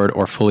explored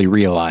or fully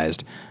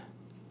realized,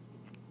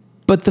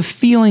 but the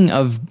feeling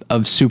of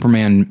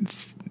Superman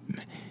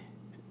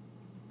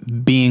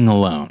being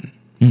alone,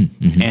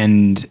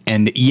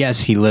 and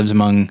yes, he lives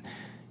among,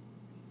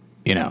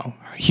 you know,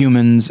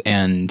 humans,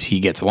 and he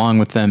gets along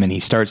with them, and he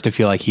starts to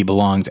feel like he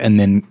belongs, and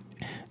then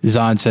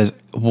Zod says,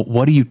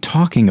 "What are you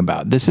talking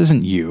about? This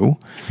isn't you."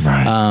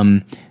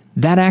 Right.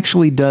 that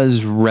actually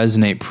does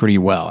resonate pretty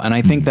well. And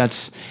I think that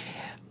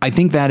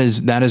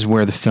is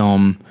where the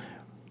film,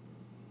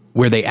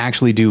 where they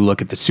actually do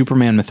look at the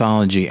Superman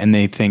mythology and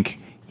they think,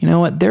 you know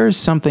what, there's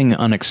something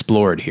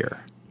unexplored here.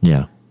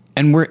 Yeah.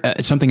 And we're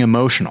something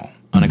emotional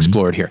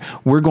unexplored here.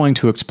 We're going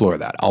to explore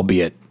that,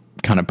 albeit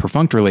kind of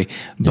perfunctorily.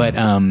 But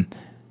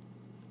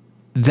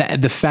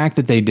the fact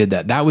that they did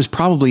that was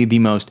probably the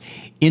most,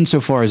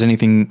 insofar as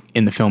anything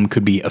in the film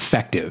could be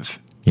effective.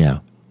 Yeah.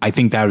 I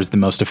think that was the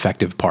most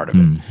effective part of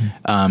it.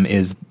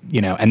 Is,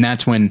 you know, and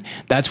that's when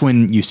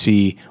you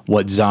see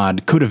what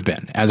Zod could have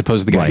been, as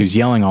opposed to the guy who's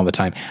yelling all the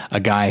time, a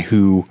guy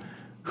who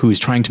is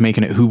trying to make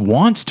who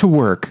wants to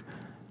work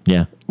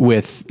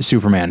with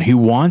Superman, who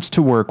wants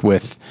to work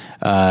with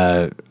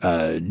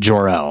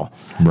Jor-El.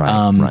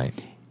 Right.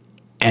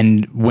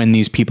 And when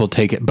these people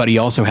take it, but he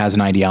also has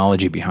an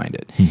ideology behind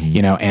it,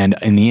 you know, and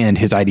in the end,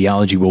 his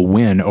ideology will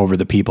win over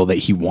the people that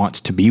he wants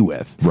to be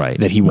with,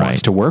 that he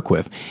wants to work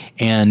with.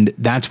 And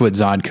that's what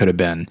Zod could have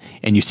been.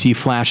 And you see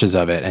flashes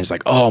of it and it's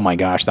like, oh my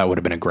gosh, that would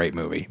have been a great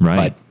movie.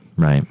 But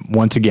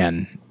once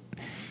again,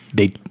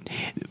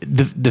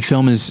 the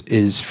film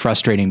is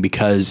frustrating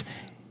because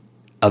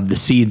of the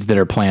seeds that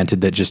are planted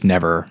that just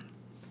never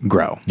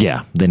grow.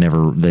 Yeah. They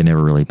never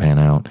really pan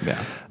out.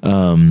 Yeah.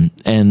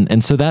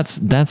 And so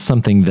that's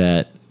something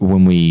that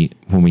when we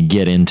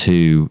get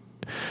into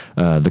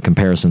the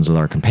comparisons with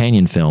our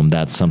companion film,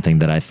 that's something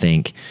that I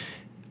think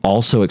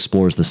also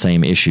explores the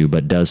same issue,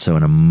 but does so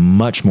in a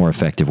much more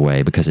effective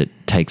way because it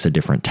takes a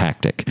different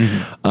tactic.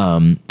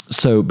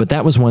 But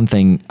that was one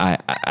thing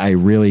I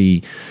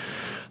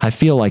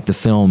feel like the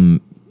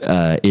film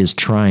is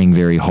trying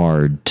very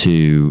hard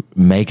to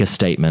make a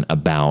statement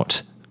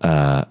about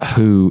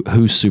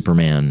who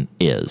Superman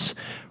is.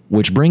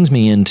 Which brings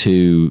me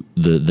into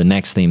the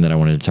next theme that I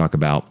wanted to talk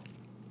about,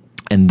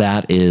 and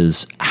that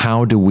is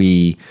how do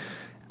we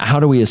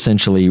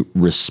essentially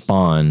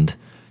respond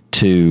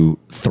to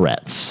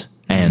threats,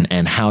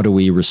 and how do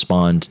we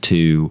respond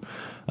to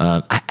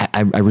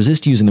I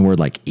resist using the word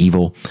like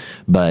evil,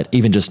 but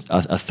even just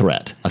a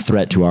threat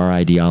to our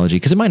ideology,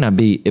 because it might not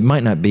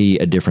be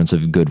a difference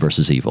of good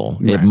versus evil.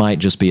 Right. It might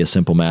just be a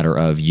simple matter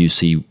of you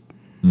see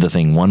the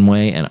thing one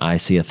way and I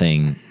see a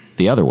thing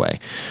the other way.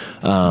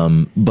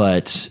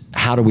 But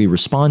how do we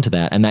respond to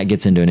that? And that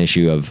gets into an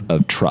issue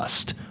of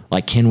trust.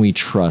 Like, can we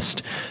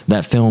trust?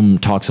 That film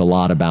talks a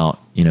lot about,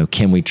 you know,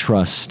 can we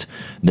trust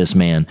this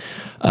man?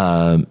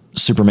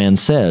 Superman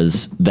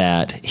says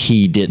that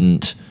he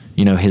didn't,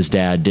 you know, his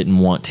dad didn't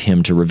want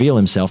him to reveal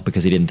himself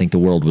because he didn't think the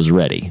world was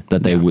ready,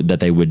 that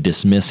they would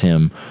dismiss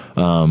him,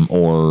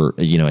 or,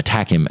 you know,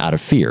 attack him out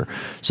of fear,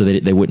 so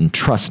that they wouldn't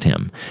trust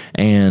him.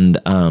 And,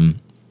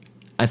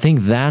 I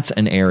think that's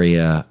an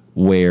area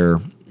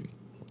where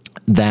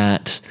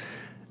that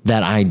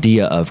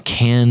idea of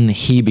can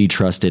he be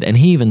trusted, and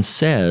he even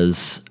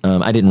says,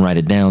 I didn't write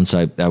it down,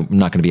 so I'm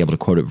not going to be able to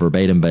quote it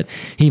verbatim, but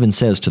he even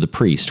says to the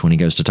priest, when he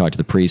goes to talk to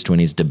the priest, when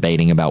he's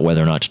debating about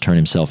whether or not to turn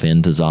himself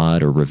in to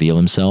Zod or reveal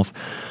himself,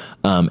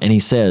 and he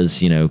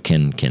says, you know,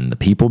 can the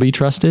people be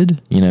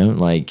trusted? You know,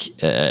 like,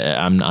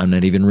 I'm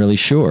not even really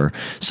sure.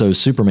 So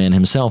Superman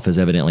himself is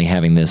evidently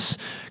having this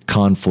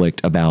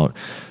conflict about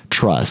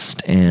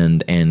trust,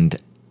 and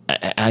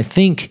I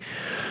think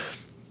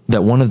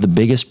that one of the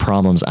biggest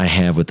problems I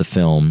have with the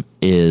film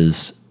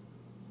is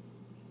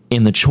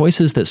in the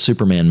choices that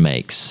Superman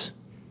makes.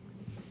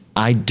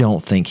 I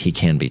don't think he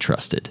can be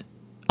trusted.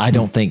 I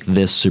don't think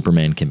this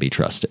Superman can be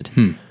trusted.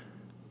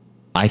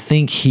 I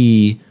think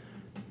he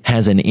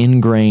has an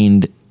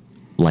ingrained,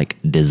 like,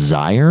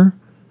 desire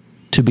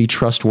to be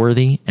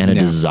trustworthy, and a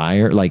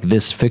desire, like,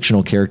 this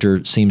fictional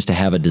character seems to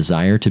have a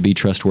desire to be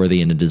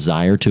trustworthy and a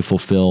desire to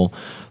fulfill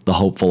the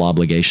hopeful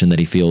obligation that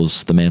he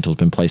feels the mantle has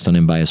been placed on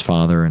him by his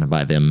father and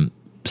by them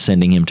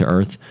sending him to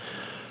Earth.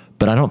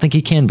 But I don't think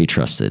he can be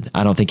trusted.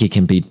 I don't think he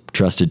can be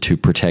trusted to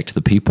protect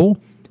the people,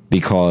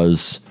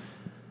 because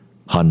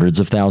hundreds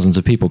of thousands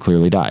of people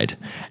clearly died.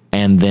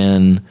 And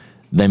then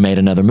they made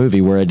another movie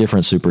where a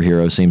different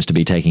superhero seems to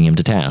be taking him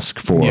to task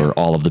for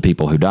all of the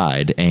people who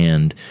died.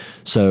 And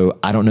so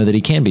I don't know that he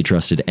can be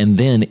trusted. And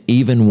then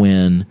even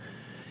when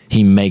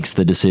he makes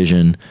the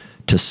decision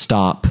to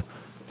stop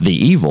the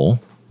evil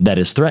that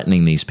is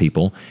threatening these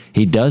people,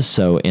 he does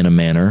so in a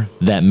manner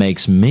that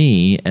makes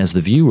me, as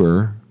the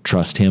viewer,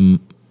 trust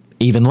him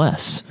even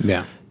less.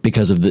 Yeah.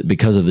 Because of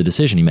the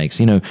decision he makes.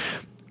 You know,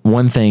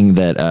 one thing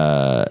that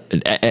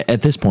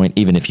at this point,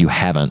 even if you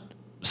haven't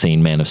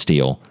seen Man of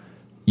Steel,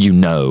 you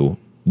know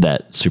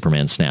that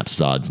Superman snaps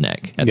Zod's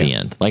neck at the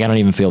end. Like, I don't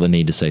even feel the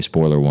need to say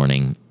spoiler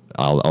warning,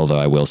 although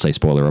I will say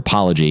spoiler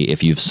apology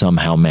if you've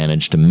somehow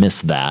managed to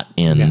miss that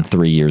in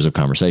 3 years of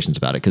conversations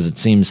about it, because it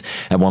seems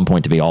at one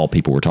point to be all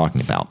people were talking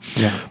about.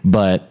 Yeah.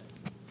 But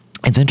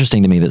it's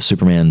interesting to me that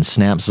Superman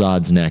snaps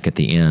Zod's neck at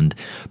the end,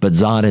 but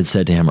Zod had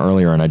said to him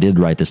earlier, and I did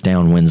write this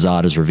down, when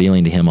Zod is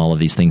revealing to him all of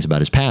these things about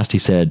his past, he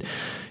said,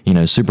 you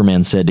know,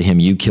 Superman said to him,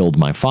 "You killed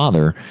my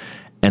father."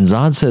 And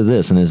Zod said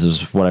this, and this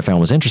is what I found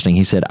was interesting.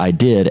 He said, "I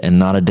did, and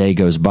not a day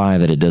goes by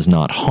that it does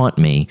not haunt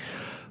me.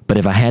 But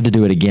if I had to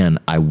do it again,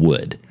 I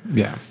would."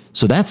 Yeah.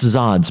 So that's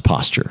Zod's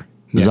posture.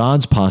 Yeah.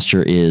 Zod's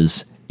posture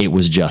is, it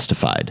was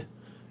justified.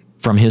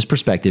 From his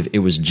perspective, it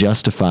was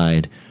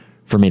justified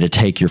for me to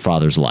take your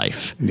father's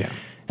life. Yeah.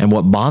 And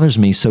what bothers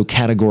me so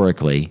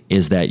categorically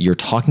is that you're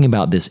talking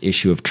about this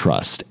issue of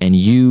trust, and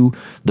you,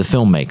 the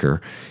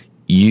filmmaker,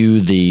 you,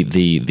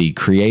 the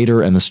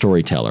creator and the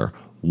storyteller,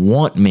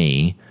 want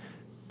me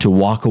to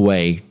walk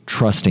away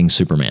trusting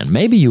Superman.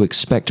 Maybe you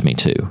expect me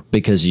to,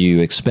 because you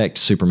expect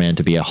Superman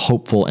to be a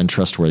hopeful and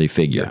trustworthy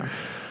figure. Yeah.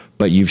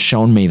 But you've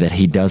shown me that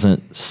he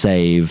doesn't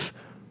save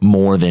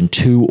more than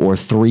 2 or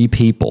 3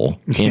 people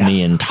in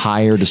the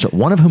entire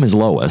one of whom is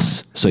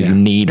Lois, so you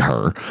need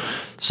her.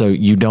 So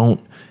you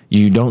don't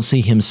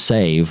see him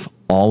save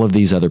all of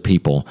these other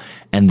people.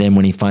 And then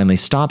when he finally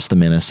stops the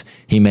menace,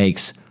 he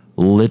makes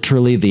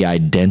literally the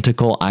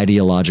identical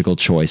ideological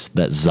choice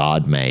that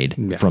Zod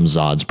made from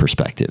Zod's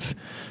perspective.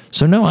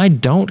 So no, I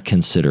don't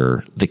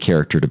consider the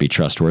character to be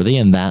trustworthy,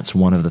 and that's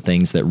one of the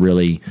things that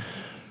really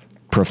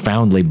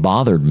profoundly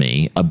bothered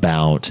me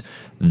about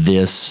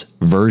this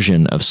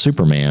version of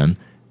Superman,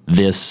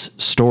 this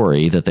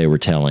story that they were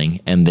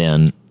telling, and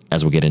then,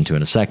 as we'll get into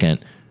in a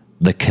second,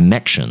 the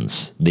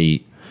connections,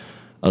 the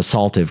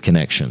assaultive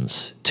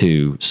connections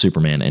to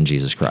Superman and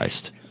Jesus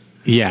Christ.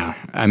 Yeah,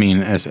 I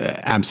mean,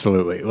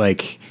 absolutely.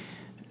 Like,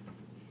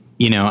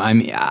 you know,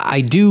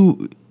 I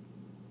do.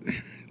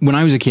 When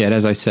I was a kid,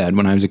 as I said,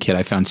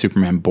 I found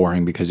Superman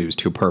boring because he was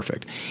too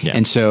perfect. Yeah.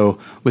 And so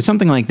with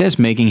something like this,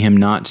 making him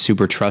not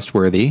super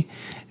trustworthy,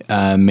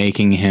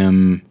 making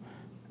him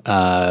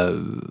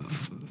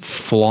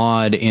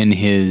flawed in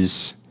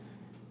his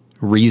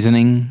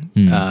reasoning,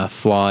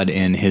 flawed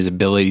in his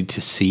ability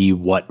to see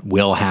what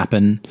will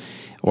happen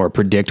or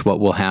predict what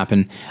will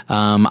happen.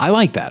 I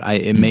like that.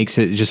 It makes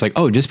it just like,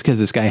 oh, just because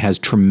this guy has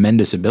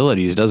tremendous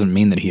abilities doesn't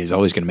mean that he is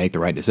always going to make the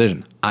right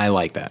decision. I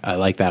like that. I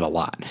like that a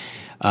lot.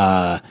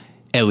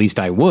 At least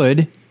I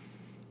would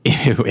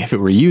if it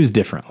were used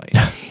differently,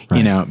 right.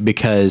 You know,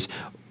 because,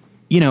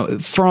 you know,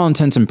 for all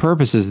intents and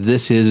purposes,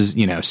 this is,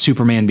 you know,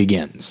 Superman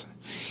Begins.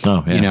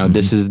 Oh, yeah. You know,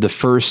 this is the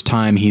first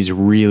time he's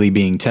really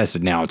being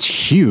tested. Now it's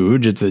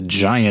huge. It's a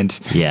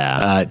giant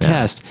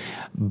test,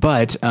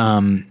 but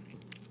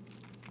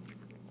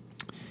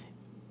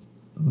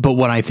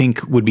what I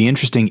think would be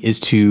interesting is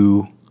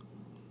to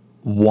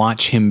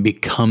watch him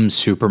become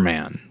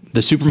Superman,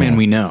 the Superman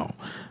we know,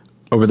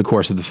 over the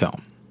course of the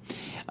film.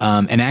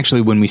 And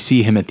actually, when we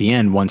see him at the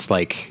end, once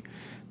like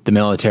the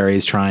military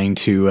is trying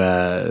to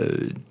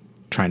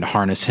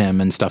harness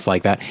him and stuff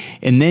like that,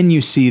 and then you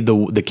see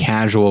the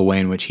casual way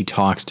in which he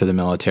talks to the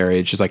military,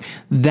 it's just like,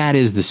 that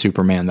is the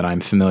Superman that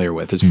I'm familiar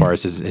with as far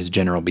as his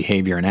general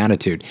behavior and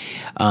attitude.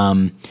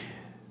 But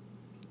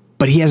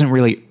he hasn't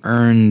really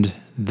earned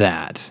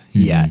that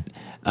yet.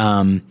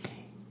 And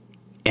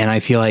I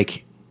feel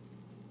like,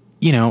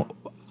 you know,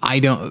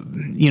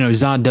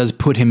 Zod does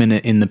put him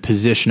in the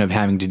position of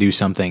having to do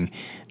something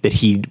that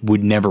he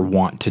would never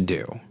want to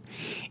do.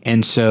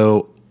 And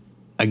so,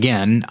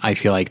 again, I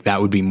feel like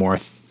that would be more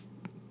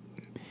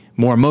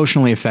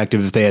emotionally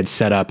effective if they had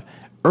set up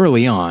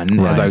early on,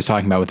 as I was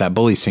talking about with that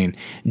bully scene,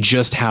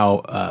 just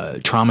how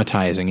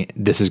traumatizing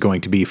this is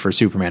going to be for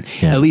Superman.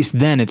 Yeah. At least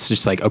then it's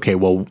just like, okay,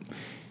 well,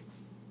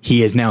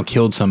 he has now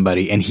killed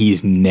somebody and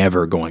he's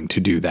never going to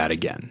do that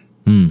again.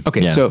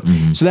 Okay, so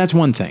that's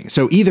one thing.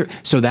 So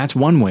that's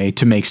one way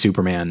to make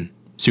Superman.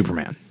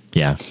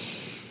 Yeah.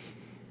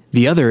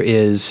 The other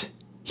is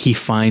he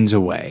finds a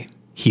way.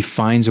 He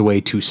finds a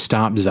way to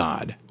stop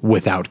Zod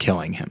without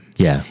killing him.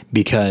 Yeah.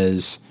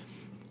 Because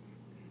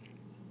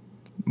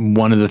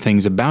one of the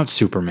things about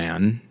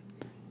Superman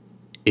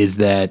is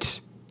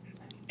that,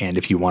 and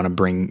if you want to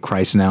bring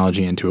Christ's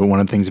analogy into it, one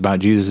of the things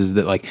about Jesus is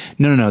that, like,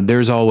 no,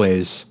 there's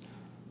always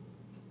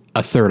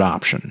a third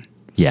option.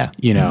 Yeah.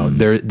 You know,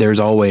 there's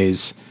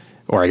always,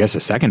 or I guess a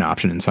second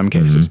option in some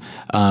cases,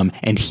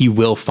 and he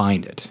will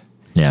find it.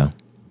 Yeah.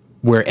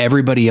 Where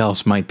everybody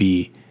else might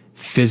be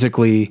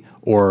physically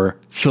or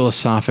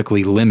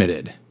philosophically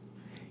limited,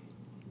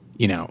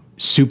 you know,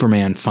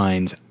 Superman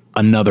finds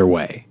another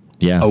way.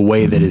 Yeah. A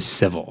way that is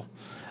civil,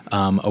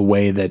 a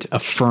way that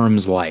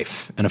affirms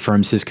life and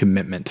affirms his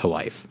commitment to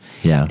life.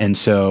 Yeah. And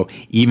so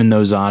even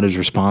though Zod is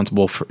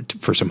responsible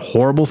for some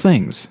horrible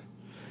things,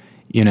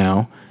 you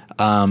know,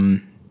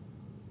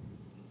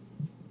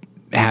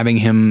 having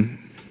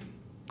him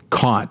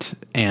caught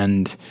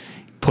and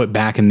put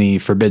back in the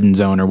Forbidden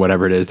Zone or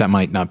whatever it is, that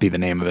might not be the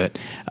name of it.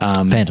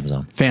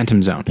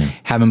 Phantom Zone. Yeah.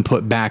 Have him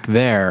put back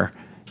there,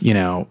 you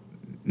know,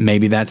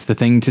 maybe that's the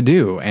thing to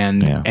do.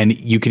 And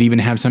you could even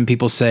have some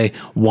people say,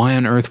 why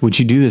on earth would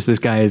you do this? This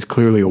guy is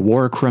clearly a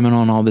war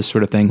criminal and all this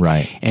sort of thing.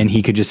 Right. And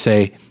he could just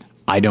say,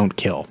 I don't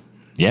kill.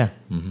 Yeah.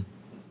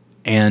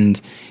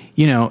 And,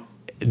 you know,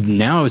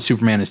 now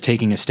Superman is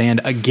taking a stand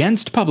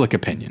against public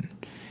opinion.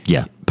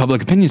 Yeah.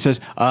 Public opinion says,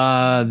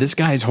 this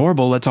guy is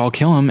horrible. Let's all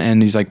kill him.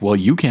 And he's like, well,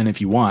 you can if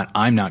you want.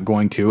 I'm not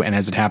going to. And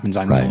as it happens,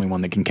 I'm the only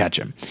one that can catch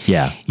him.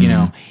 Yeah. You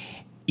know,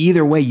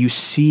 either way, you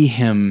see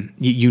him,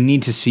 you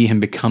need to see him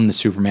become the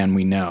Superman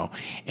we know.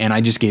 And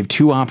I just gave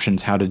 2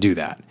 options how to do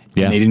that.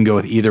 Yeah. And they didn't go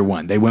with either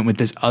one. They went with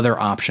this other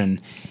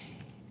option.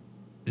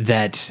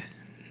 that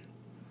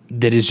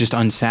is just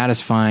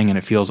unsatisfying, and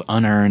it feels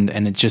unearned,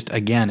 and it just,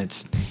 again,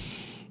 it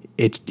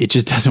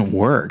just doesn't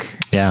work.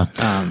 Yeah.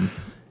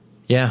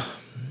 Yeah.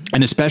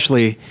 And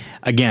especially,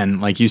 again,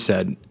 like you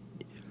said,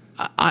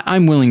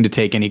 I'm willing to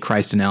take any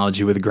Christ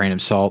analogy with a grain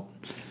of salt.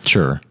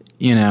 Sure.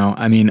 You know,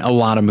 I mean, a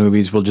lot of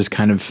movies will just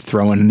kind of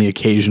throw in the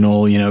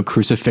occasional,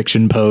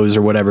 crucifixion pose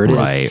or whatever it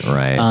is.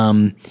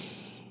 Right.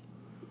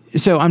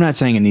 So I'm not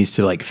saying it needs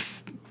to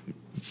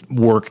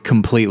work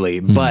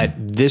completely, but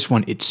this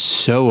one, it's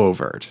so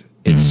overt.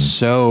 It's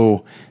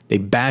so, they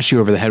bash you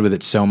over the head with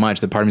it so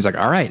much that part of me is like,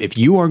 all right, if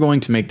you are going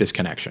to make this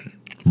connection,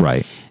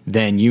 right,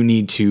 then you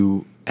need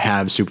to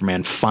have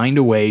Superman find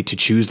a way to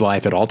choose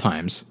life at all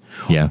times,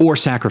 or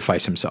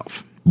sacrifice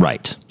himself.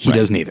 Right. He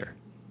does neither.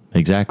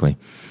 Exactly.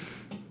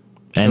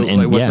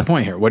 And what's the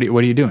point here? What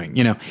are you doing?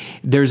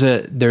 There's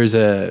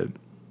a.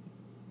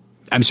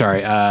 I'm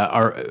sorry.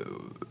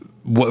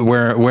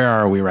 Where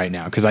are we right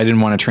now? Because I didn't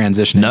want to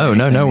transition. No.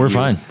 We're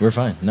fine. We're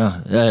fine.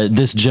 No,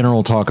 this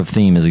general talk of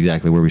theme is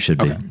exactly where we should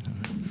be.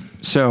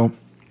 So,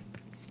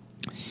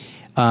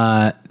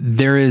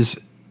 there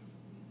is.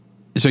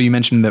 So you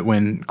mentioned that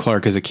when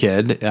Clark is a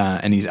kid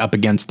and he's up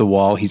against the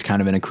wall, he's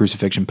kind of in a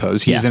crucifixion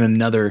pose. He is in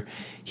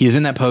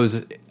that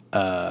pose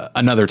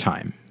another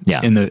time.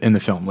 In the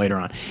film later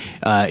on,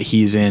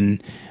 he's in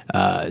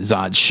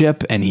Zod's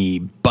ship and he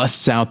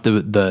busts out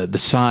the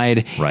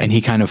side, and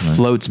he kind of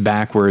floats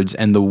backwards,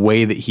 and the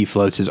way that he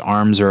floats, his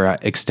arms are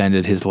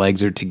extended, his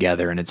legs are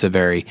together, and it's a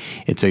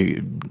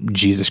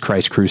Jesus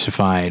Christ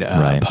crucified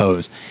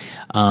pose.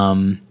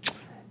 He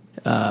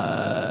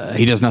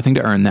does nothing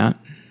to earn that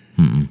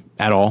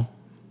at all,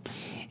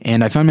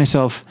 and I find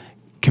myself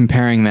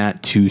comparing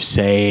that to,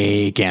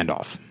 say,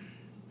 Gandalf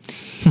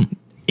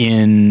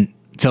in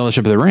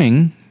Fellowship of the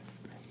Ring.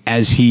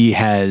 As he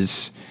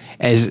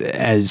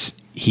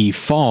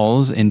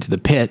falls into the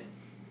pit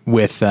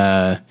with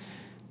the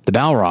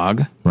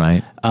Balrog,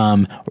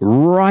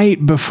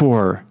 right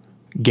before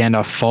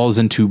Gandalf falls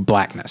into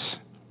blackness,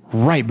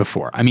 right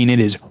before. I mean, it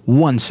is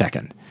 1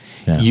 second.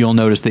 Yeah. You'll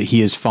notice that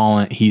he has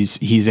fallen.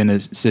 He's in a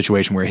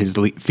situation where his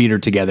feet are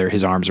together,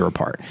 his arms are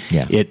apart.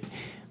 Yeah. It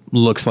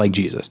looks like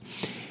Jesus.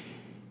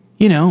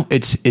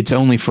 It's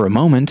only for a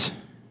moment,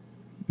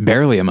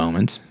 barely a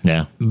moment.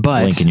 Yeah,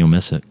 but blink and you'll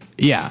miss it.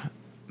 Yeah.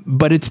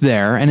 But it's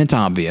there and it's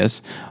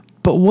obvious.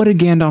 But what did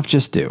Gandalf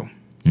just do?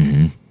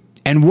 Mm-hmm.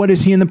 And what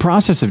is he in the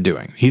process of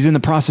doing? He's in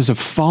the process of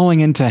falling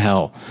into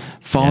hell,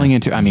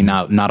 into, I mean,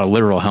 not a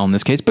literal hell in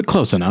this case, but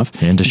close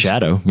enough. Into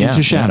shadow.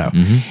 Into shadow.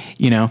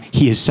 Mm-hmm.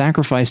 He has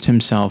sacrificed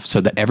himself so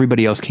that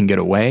everybody else can get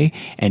away.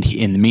 And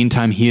in the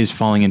meantime, he is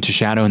falling into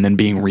shadow and then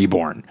being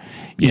reborn.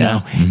 You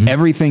know,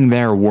 everything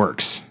there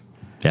works.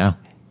 Yeah.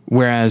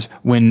 Whereas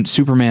when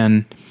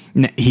Superman,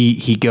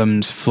 he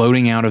comes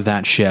floating out of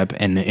that ship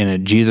and in a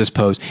Jesus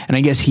pose, and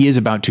I guess he is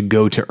about to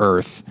go to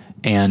Earth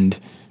and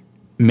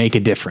make a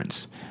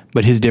difference.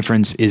 But his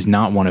difference is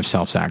not one of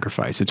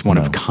self-sacrifice. It's one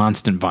of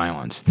constant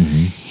violence.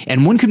 Mm-hmm.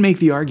 And one could make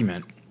the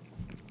argument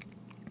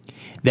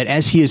that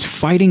as he is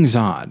fighting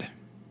Zod,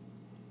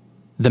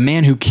 the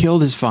man who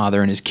killed his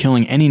father and is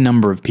killing any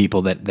number of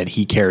people that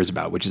he cares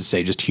about, which is,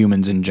 say, just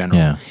humans in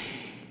general,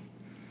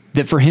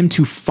 that for him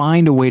to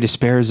find a way to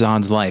spare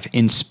Zod's life,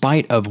 in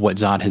spite of what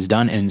Zod has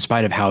done and in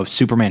spite of how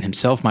Superman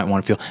himself might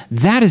want to feel,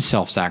 that is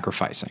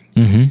self-sacrificing.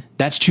 Mm-hmm.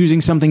 That's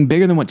choosing something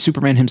bigger than what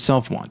Superman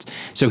himself wants.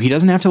 So he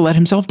doesn't have to let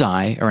himself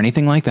die or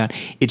anything like that.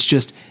 It's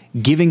just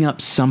giving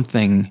up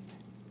something,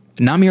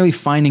 not merely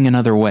finding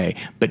another way,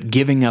 but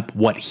giving up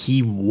what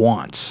he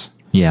wants.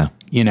 Yeah.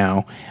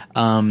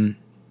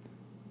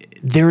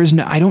 There is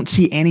I don't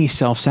see any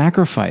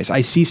self-sacrifice. I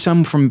see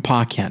some from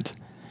Pa Kent.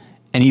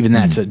 And even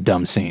that's a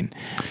dumb scene.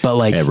 But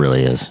it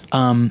really is.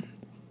 I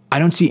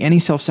don't see any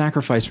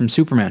self-sacrifice from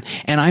Superman.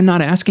 And I'm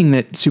not asking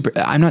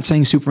I'm not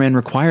saying Superman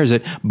requires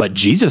it, but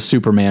Jesus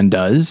Superman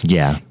does.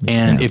 Yeah.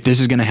 And if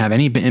this is going to have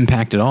any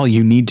impact at all,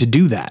 you need to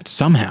do that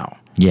somehow.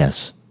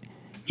 Yes.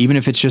 Even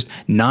if it's just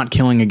not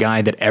killing a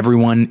guy that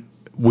everyone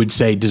would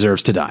say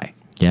deserves to die.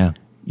 Yeah.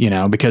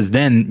 Because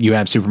then you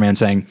have Superman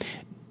saying,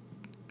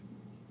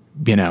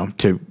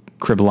 to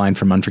crib a line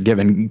from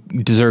Unforgiven,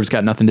 deserves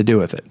got nothing to do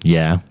with it.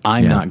 Yeah.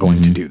 I'm not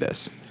going to do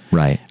this.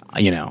 Right.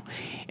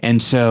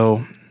 And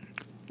so,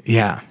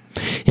 yeah.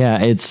 Yeah,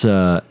 it's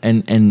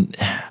and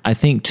I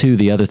think too,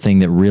 the other thing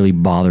that really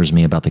bothers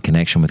me about the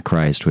connection with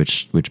Christ,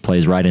 which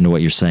plays right into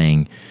what you're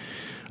saying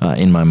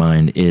in my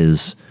mind,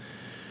 is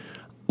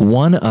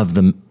one of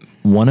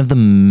the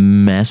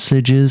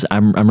messages.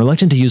 I'm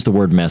reluctant to use the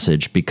word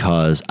message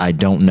because I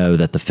don't know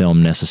that the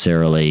film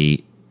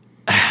necessarily.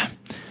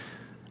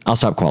 I'll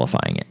stop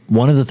qualifying it.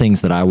 One of the things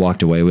that I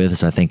walked away with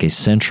is, I think, a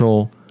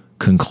central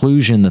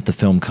conclusion that the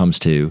film comes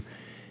to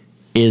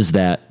is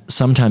that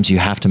sometimes you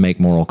have to make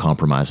moral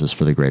compromises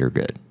for the greater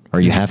good,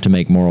 or you have to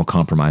make moral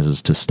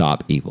compromises to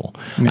stop evil.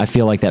 Yeah. I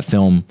feel like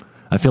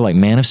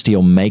Man of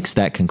Steel makes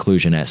that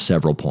conclusion at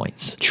several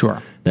points.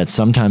 Sure. That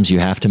sometimes you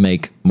have to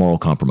make moral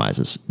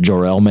compromises.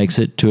 Jor-El makes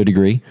it to a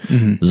degree.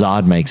 Mm-hmm.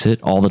 Zod makes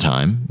it all the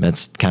time.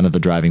 That's kind of the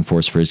driving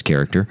force for his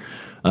character.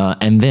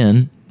 And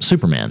then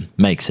Superman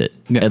makes it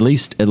Yeah. at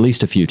least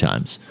a few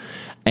times.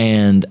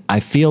 And I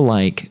feel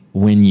like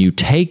when you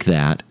take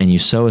that and you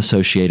so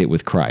associate it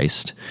with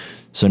Christ,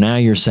 so now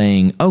you're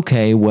saying,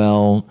 okay,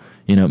 well,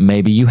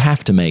 maybe you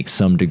have to make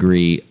some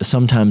degree,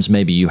 sometimes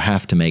maybe you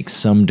have to make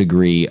some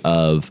degree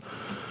of,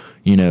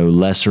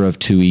 lesser of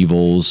two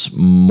evils,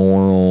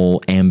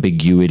 moral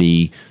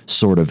ambiguity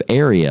sort of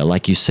area.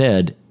 Like you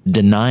said,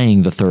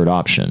 denying the third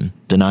option,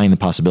 denying the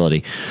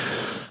possibility.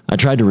 I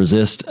tried to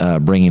resist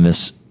bringing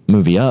this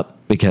movie up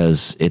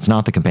because it's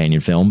not the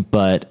companion film,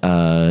 but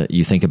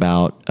you think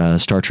about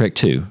Star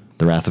Trek II,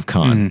 The Wrath of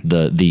Khan,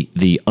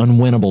 the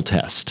unwinnable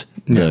test,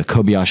 the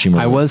Kobayashi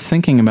Maru. I was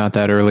thinking about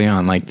that early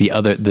on, like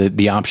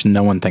the option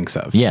no one thinks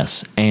of.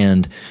 Yes,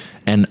 and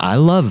I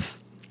love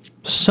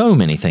so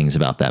many things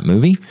about that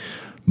movie,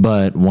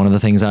 but one of the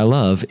things I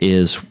love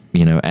is,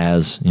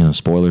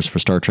 spoilers for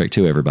Star Trek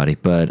II, everybody,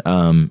 but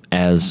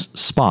as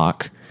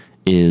Spock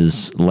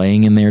is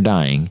laying in there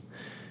dying,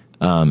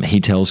 he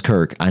tells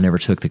Kirk, I never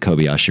took the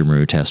Kobayashi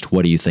Maru test.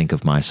 What do you think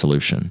of my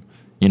solution?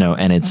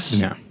 And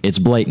it's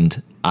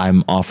blatant.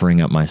 I'm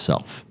offering up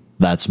myself.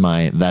 That's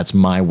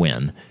my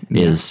win,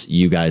 is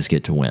you guys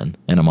get to win,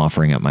 and I'm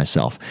offering up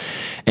myself.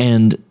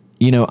 And,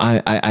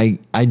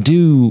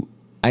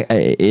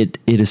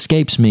 it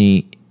escapes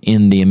me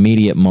in the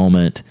immediate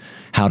moment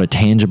how to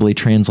tangibly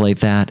translate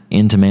that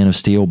into Man of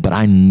Steel, but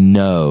I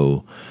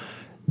know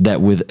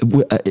that with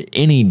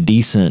any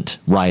decent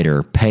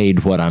writer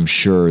paid what I'm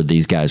sure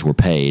these guys were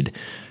paid,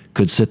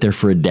 could sit there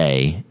for a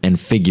day and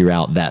figure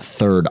out that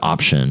third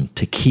option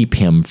to keep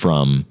him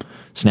from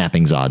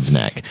snapping Zod's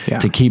neck,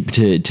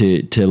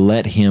 to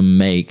let him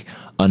make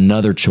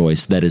another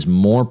choice that is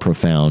more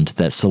profound,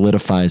 that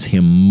solidifies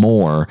him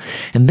more.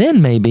 And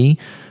then maybe,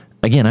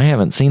 again, I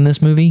haven't seen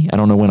this movie, I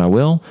don't know when I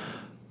will,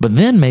 but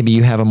then maybe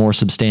you have a more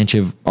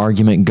substantive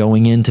argument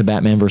going into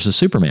Batman versus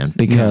Superman,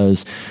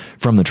 because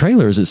from the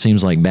trailers, it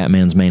seems like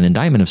Batman's main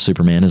indictment of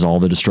Superman is all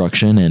the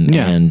destruction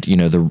and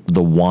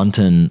the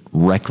wanton,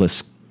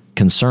 reckless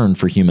concern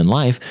for human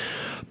life.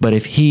 But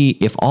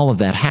if all of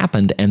that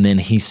happened and then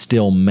he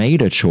still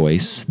made a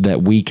choice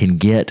that we can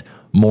get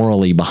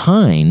morally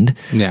behind,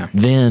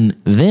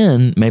 then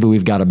maybe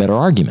we've got a better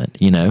argument.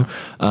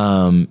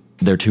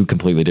 They're two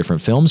completely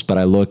different films, but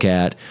I look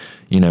at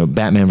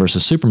Batman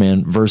versus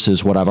Superman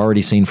versus what I've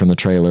already seen from the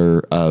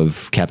trailer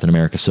of Captain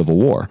America Civil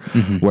War,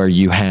 where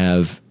you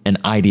have an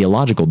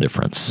ideological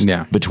difference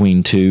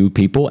between two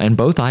people, and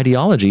both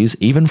ideologies,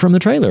 even from the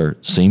trailer,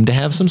 seem to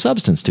have some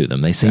substance to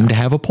them. They seem to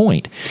have a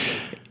point.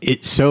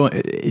 It's so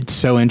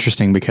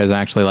interesting because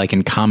actually, like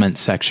in comment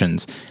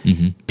sections,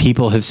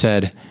 people have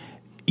said,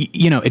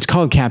 it's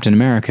called Captain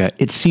America.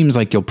 It seems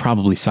like you'll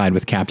probably side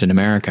with Captain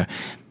America.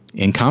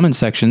 In comment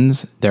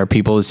sections, there are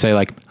people that say,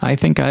 like, I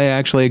think I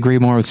actually agree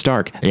more with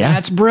Stark. Yeah.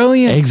 That's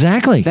brilliant.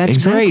 Exactly.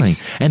 That's great.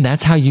 And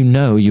that's how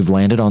you've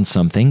landed on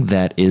something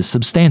that is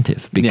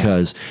substantive,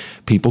 because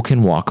people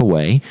can walk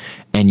away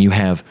and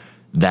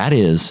that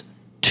is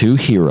two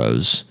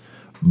heroes,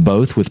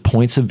 both with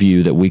points of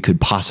view that we could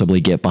possibly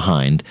get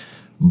behind,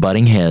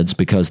 butting heads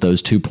because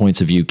those 2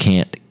 points of view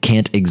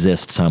can't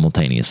exist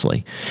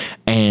simultaneously.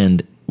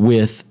 And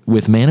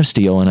with Man of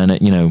Steel, and I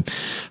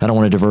don't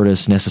want to divert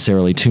us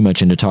necessarily too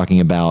much into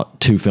talking about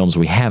two films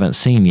we haven't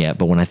seen yet,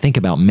 but when I think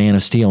about Man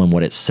of Steel and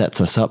what it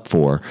sets us up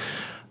for,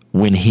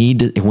 when he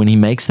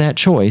makes that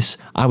choice,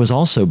 I was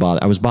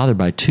bothered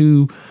by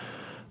two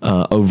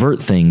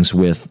overt things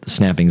with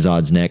snapping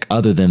Zod's neck,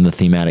 other than the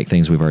thematic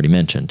things we've already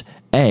mentioned.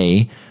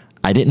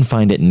 I didn't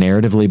find it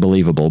narratively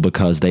believable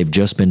because they've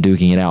just been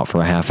duking it out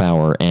for a half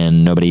hour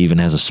and nobody even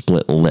has a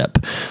split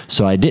lip.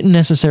 So I didn't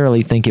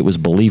necessarily think it was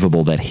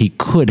believable that he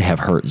could have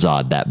hurt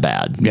Zod that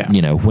bad. Yeah.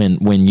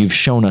 When you've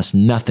shown us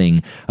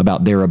nothing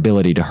about their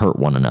ability to hurt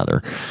one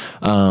another.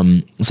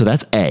 So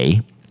that's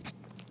A.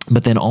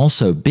 But then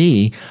also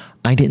B,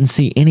 I didn't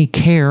see any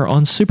care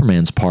on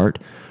Superman's part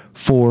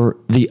for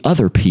the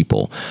other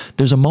people.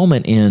 There's a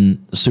moment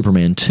in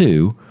Superman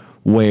 2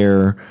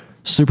 where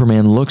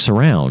Superman looks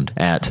around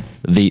at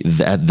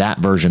that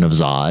version of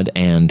Zod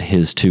and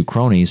his two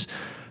cronies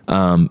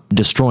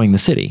destroying the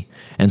city.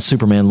 And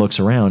Superman looks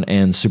around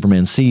and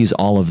Superman sees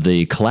all of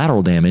the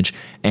collateral damage,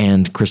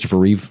 and Christopher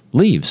Reeve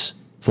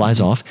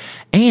flies off.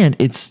 And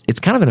it's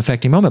kind of an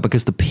affecting moment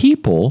because the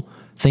people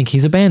think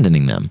he's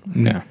abandoning them.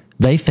 No.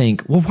 They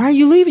think, well, why are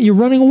you leaving? You're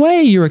running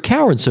away. You're a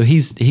coward. So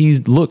he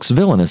looks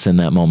villainous in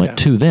that moment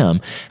to them.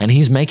 And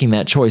he's making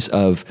that choice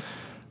of,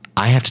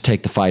 I have to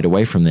take the fight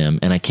away from them,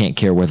 and I can't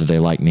care whether they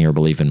like me or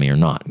believe in me or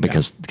not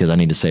because I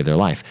need to save their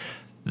life.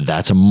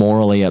 That's a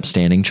morally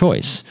upstanding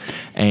choice.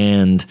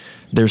 And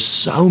there's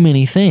so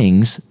many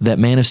things that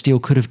Man of Steel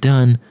could have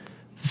done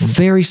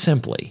very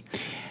simply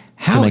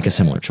to make a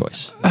similar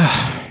choice.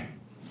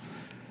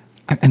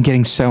 I'm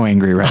getting so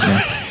angry right now.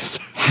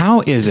 How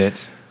is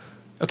it?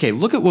 Okay,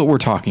 look at what we're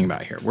talking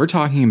about here. We're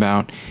talking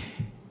about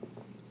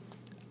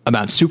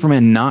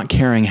Superman not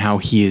caring how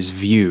he is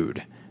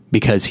viewed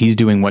because he's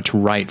doing what's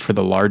right for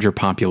the larger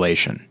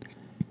population.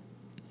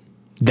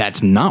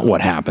 That's not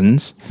what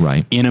happens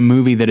right in a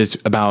movie that is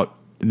about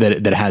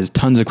that has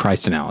tons of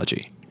Christ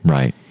analogy.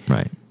 Right.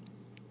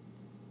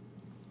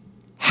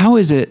 How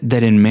is it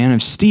that in Man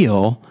of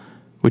Steel,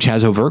 which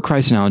has overt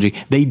Christ analogy,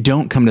 they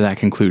don't come to that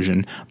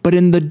conclusion, but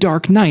in The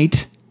Dark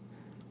Knight,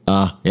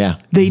 yeah,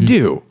 they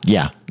do?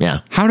 yeah.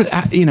 How do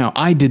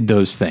I did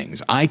those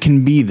things. I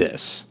can be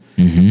this.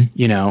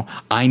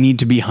 I need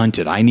to be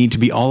hunted. I need to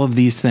be all of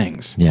these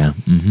things. Yeah.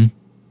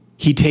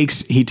 He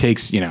takes,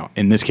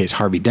 in this case,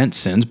 Harvey Dent's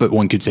sins, but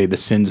one could say the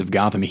sins of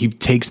Gotham. He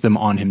takes them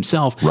on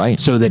himself, right,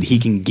 so that he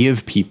can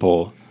give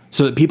people,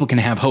 so that people can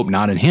have hope,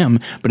 not in him,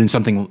 but in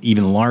something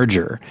even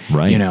larger,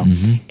 right?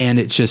 And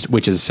it's just,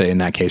 which is, say, in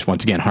that case,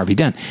 once again, Harvey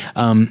Dent.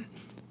 How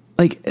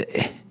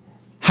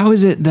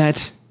is it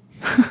that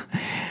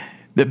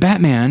that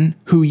Batman,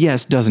 who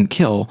yes doesn't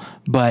kill,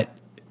 but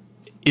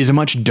is a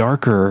much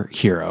darker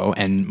hero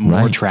and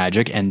more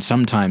tragic and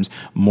sometimes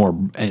more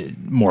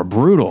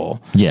brutal?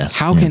 Yes.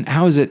 How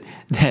is it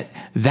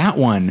that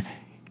one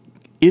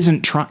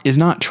is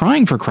not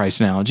trying for Christ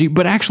analogy,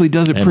 but actually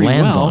does it pretty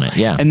lands well? On it,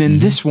 yeah. And then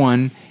this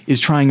one is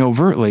trying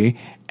overtly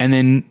and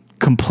then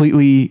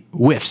completely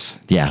whiffs.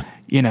 Yeah.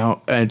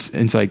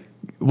 It's like,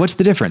 what's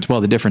the difference?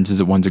 Well, the difference is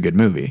that one's a good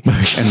movie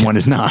and one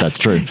is not. That's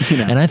true.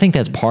 And I think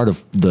that's part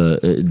of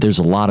there's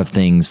a lot of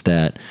things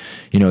that,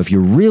 if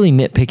you're really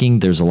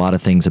nitpicking, there's a lot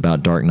of things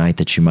about Dark Knight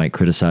that you might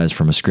criticize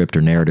from a script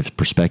or narrative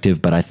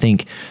perspective. But I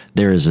think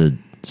there is a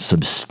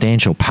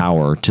substantial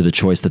power to the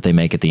choice that they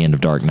make at the end of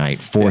Dark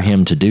Knight for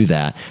him to do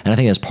that. And I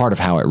think that's part of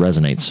how it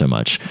resonates so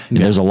much.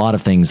 There's a lot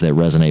of things that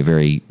resonate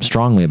very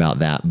strongly about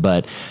that,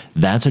 but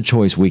that's a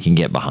choice we can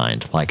get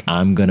behind. Like,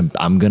 I'm going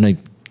to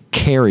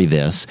carry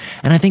this.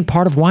 And I think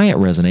part of why it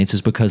resonates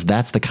is because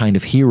that's the kind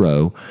of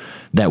hero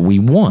that we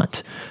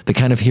want. The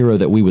kind of hero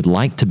that we would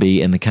like to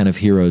be and the kind of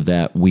hero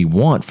that we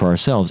want for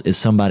ourselves is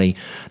somebody,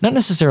 not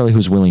necessarily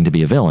who's willing to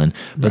be a villain,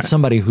 but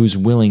somebody who's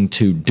willing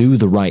to do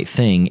the right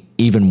thing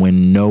even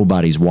when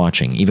nobody's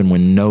watching, even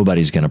when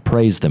nobody's going to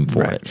praise them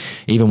for it,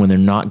 even when they're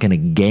not going to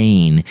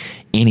gain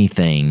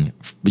anything,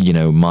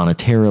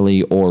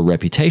 monetarily or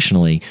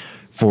reputationally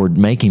for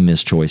making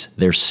this choice.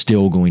 They're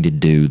still going to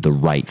do the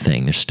right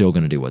thing. They're still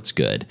going to do what's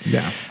good.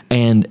 Yeah.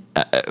 And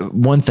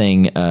one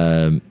thing,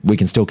 we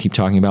can still keep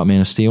talking about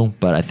Man of Steel,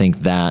 but I think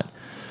that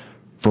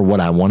for what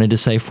I wanted to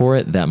say for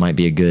it, that might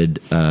be a good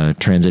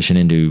transition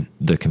into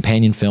the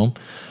companion film.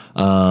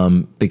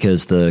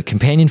 Because the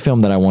companion film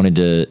that I wanted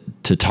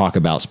to talk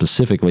about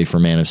specifically for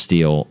Man of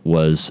Steel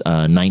was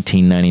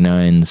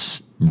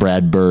 1999's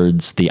Brad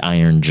Bird's The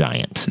Iron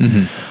Giant,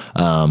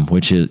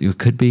 which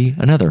could be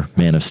another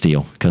Man of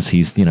Steel because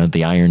he's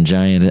the Iron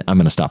Giant. I'm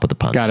going to stop with the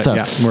puns. Got it.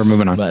 Yeah, we're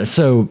moving on.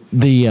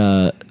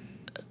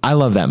 I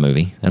love that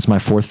movie. That's my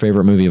fourth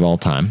favorite movie of all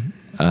time.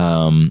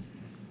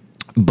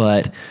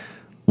 But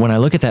when I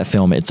look at that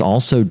film, it's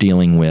also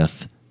dealing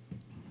with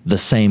the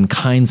same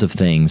kinds of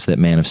things that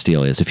Man of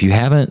Steel is. If you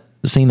haven't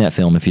seen that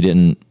film, if you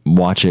didn't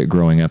watch it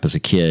growing up as a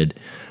kid,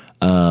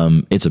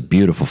 it's a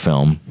beautiful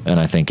film, and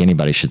I think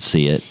anybody should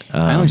see it.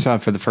 I only saw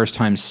it for the first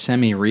time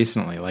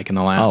semi-recently, like in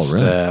the last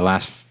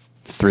last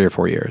 3 or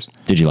 4 years.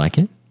 Did you like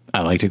it?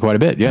 I liked it quite a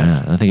bit.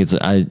 Yes, I think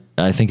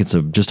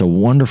it's a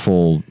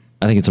wonderful.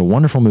 I think it's a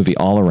wonderful movie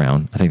all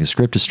around. I think the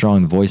script is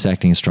strong, the voice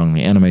acting is strong,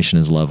 the animation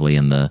is lovely,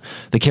 and the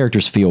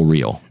characters feel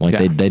real.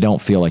 Like they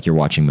don't feel like you're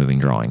watching moving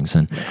drawings,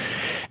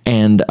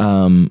 and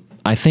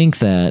I think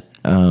that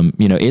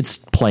it's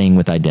playing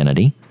with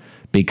identity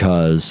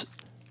because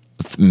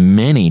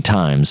many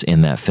times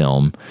in that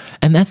film,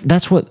 and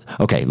that's what.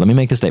 Okay, let me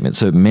make the statement.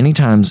 So many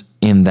times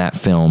in that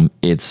film,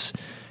 it's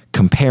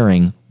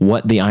comparing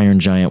what the Iron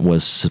Giant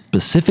was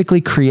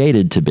specifically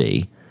created to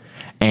be,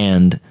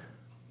 and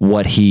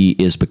what he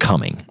is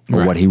becoming,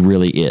 or what he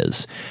really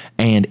is.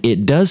 And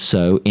it does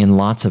so in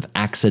lots of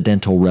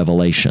accidental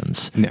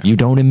revelations. Yeah. You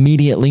don't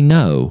immediately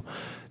know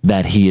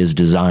that he is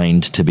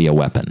designed to be a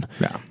weapon.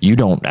 Yeah. You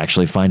don't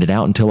actually find it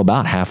out until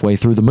about halfway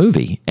through the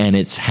movie. And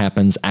it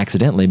happens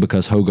accidentally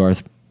because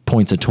Hogarth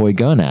points a toy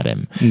gun at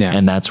him. Yeah.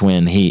 And that's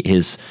when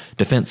his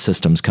defense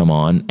systems come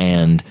on,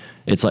 and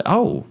it's like,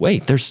 oh,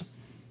 wait,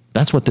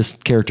 that's what this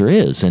character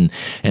is. And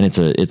it's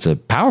a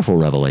powerful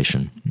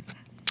revelation.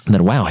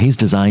 That, wow, he's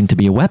designed to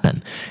be a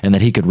weapon and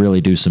that he could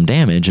really do some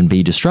damage and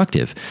be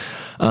destructive.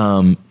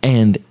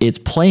 And it's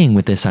playing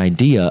with this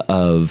idea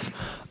of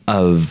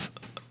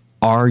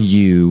are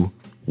you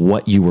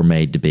what you were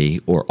made to be,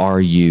 or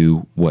are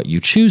you what you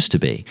choose to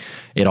be?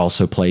 It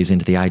also plays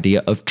into the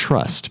idea of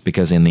trust,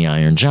 because in The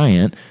Iron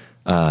Giant,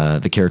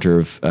 the character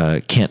of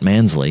Kent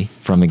Mansley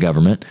from the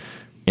government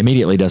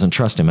immediately doesn't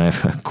trust him. I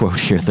have a quote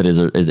here that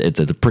it's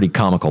a pretty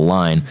comical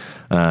line.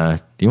 Do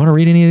you want to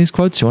read any of these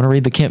quotes? Do you want to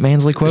read the Kent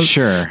Mansley quote?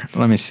 Sure.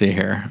 Let me see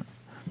here.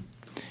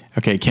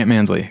 Okay, Kent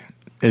Mansley.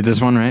 Is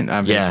this one right?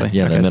 Obviously.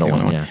 Yeah, okay, the middle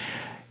one. Yeah.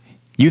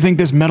 You think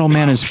this metal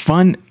man is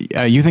fun?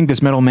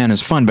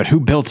 But who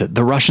built it?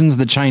 The Russians,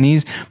 the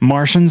Chinese,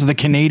 Martians, the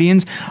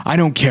Canadians? I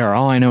don't care.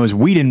 All I know is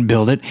we didn't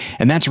build it,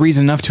 and that's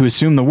reason enough to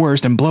assume the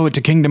worst and blow it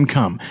to kingdom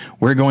come.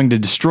 We're going to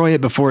destroy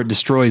it before it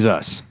destroys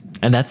us.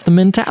 And that's the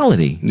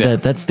mentality. Yeah.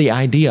 That's the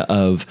idea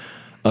of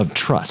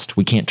trust.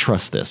 We can't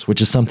trust this, which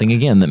is something,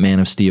 again, that Man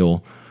of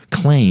Steel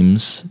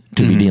claims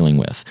to be dealing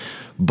with.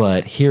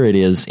 But here it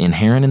is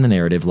inherent in the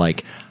narrative,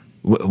 like,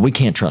 we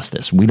can't trust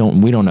this. We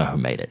don't know who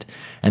made it.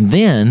 And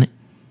then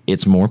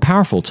it's more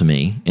powerful to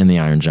me in the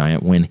Iron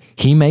Giant when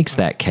he makes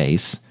that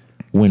case,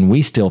 when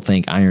we still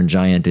think Iron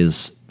Giant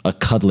is a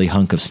cuddly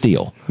hunk of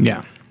steel.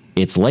 Yeah.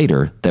 It's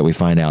later that we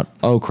find out,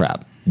 oh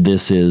crap,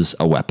 this is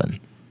a weapon,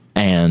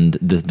 and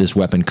this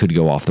weapon could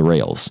go off the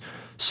rails.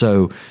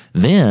 So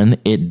then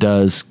it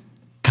does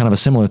kind of a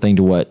similar thing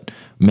to what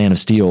Man of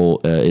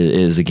Steel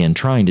is again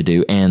trying to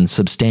do, and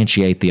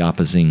substantiate the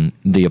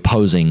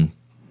opposing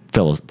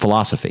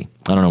philosophy.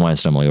 I don't know why I'm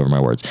stumbling over my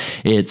words.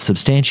 It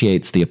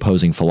substantiates the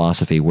opposing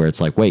philosophy where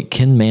it's like, wait,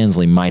 Ken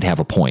Mansley might have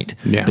a point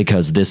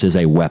because this is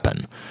a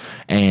weapon.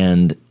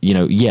 And,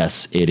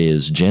 yes, it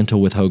is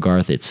gentle with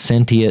Hogarth. It's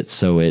sentient,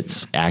 so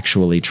it's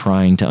actually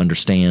trying to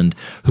understand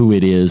who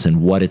it is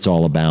and what it's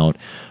all about.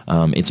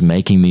 It's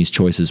making these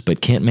choices.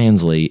 But Kent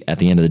Mansley, at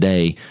the end of the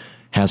day,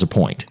 has a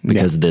point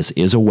because this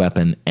is a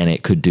weapon and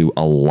it could do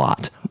a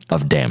lot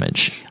of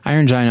damage.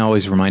 Iron Giant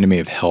always reminded me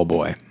of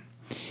Hellboy.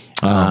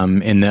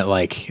 In that,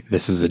 like,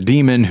 this is a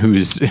demon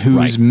who's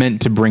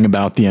meant to bring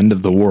about the end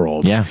of the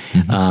world. Yeah.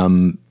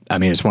 Mm-hmm. I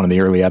mean, it's one of the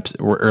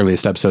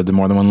earliest episodes of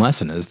More Than One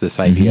Lesson is this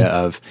idea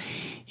of,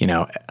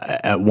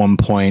 at one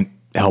point,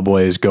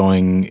 Hellboy is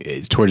going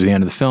towards the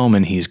end of the film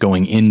and he's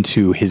going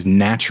into his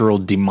natural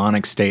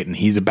demonic state and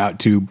he's about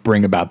to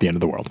bring about the end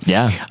of the world.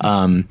 Yeah.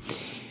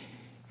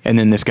 And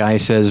then this guy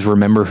says,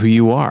 remember who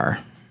you are.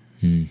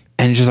 And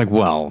it's just like,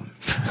 well,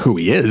 who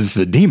he is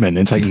a demon.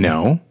 It's like,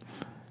 no.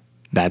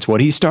 That's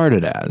what he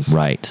started as.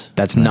 Right.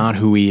 That's not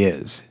who he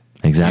is.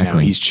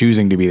 Exactly. He's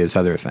choosing to be this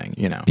other thing,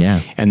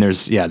 Yeah. And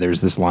there's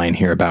this line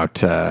here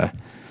about a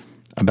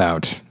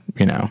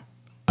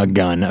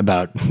gun,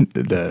 about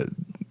the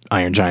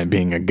Iron Giant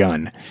being a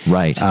gun.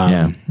 Right.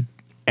 Yeah.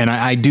 And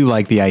I do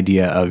like the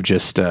idea of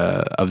just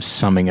of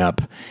summing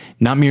up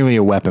not merely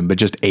a weapon, but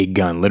just a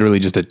gun, literally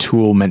just a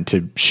tool meant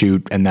to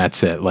shoot, and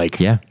that's it. Like,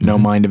 no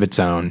mind of its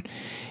own.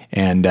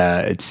 And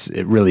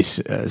it really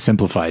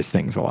simplifies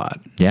things a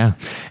lot. Yeah.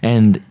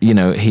 And,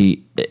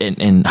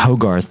 and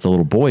Hogarth, the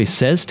little boy,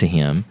 says to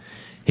him,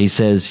 he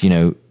says,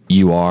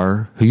 you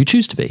are who you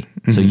choose to be.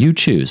 So you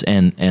choose.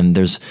 And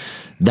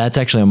that's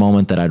actually a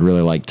moment that I'd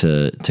really like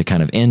to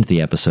kind of end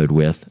the episode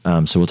with.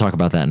 So we'll talk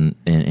about that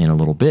in a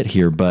little bit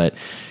here. But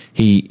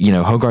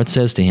Hogarth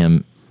says to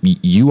him,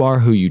 you are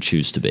who you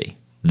choose to be.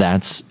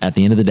 That's, at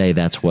the end of the day,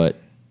 that's what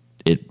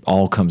it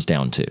all comes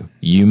down to.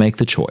 You make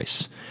the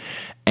choice.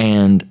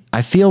 And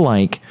I feel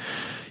like,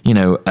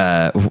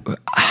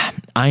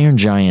 Iron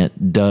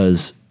Giant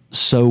does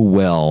so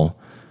well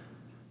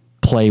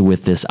play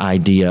with this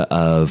idea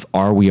of,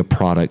 are we a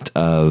product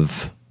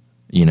of,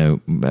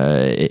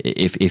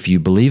 if you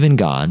believe in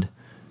God,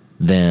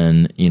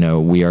 then,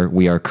 we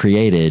are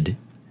created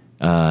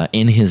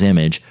in his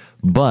image,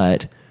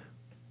 but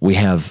we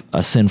have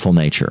a sinful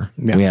nature.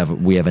 Yeah.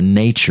 We have a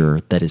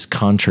nature that is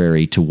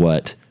contrary to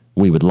what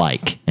we would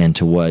like and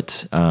to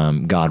what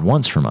God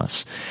wants from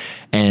us.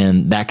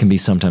 And that can be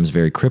sometimes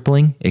very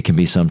crippling. It can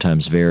be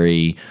sometimes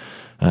very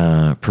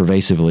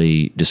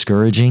pervasively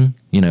discouraging,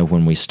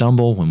 when we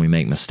stumble, when we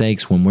make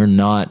mistakes, when we're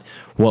not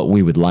what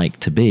we would like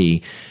to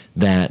be,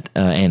 that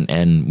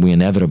and we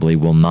inevitably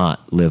will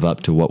not live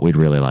up to what we'd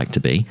really like to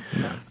be.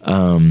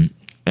 No.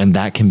 And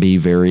that can be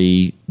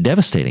very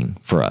devastating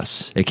for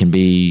us. It can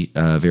be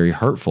very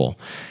hurtful.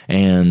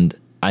 And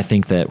I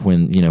think that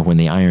when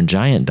the Iron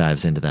Giant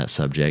dives into that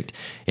subject,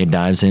 it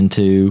dives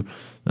into,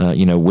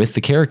 with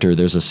the character,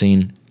 there's a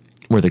scene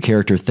where the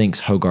character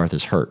thinks Hogarth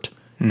is hurt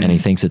and he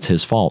thinks it's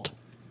his fault.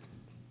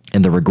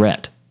 And the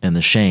regret and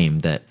the shame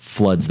that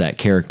floods that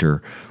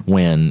character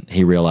when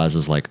he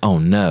realizes, like, oh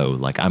no,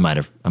 like I might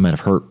have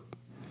hurt,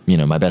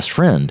 my best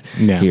friend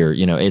here.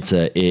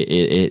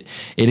 It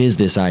is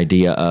this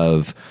idea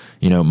of,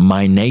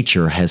 my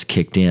nature has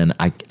kicked in.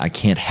 I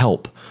can't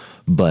help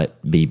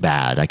but be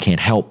bad. I can't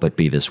help but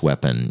be this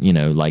weapon,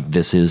 like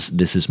this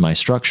is my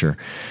structure.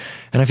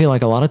 And I feel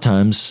like a lot of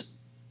times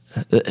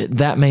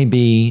that may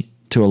be,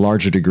 to a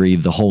larger degree,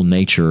 the whole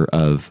nature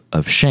of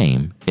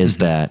shame is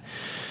that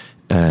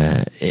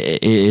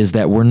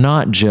we're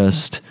not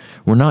just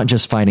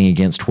fighting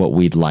against what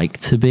we'd like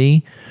to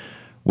be.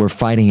 We're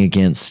fighting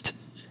against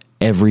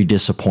every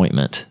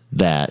disappointment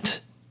that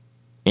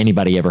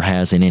anybody ever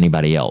has in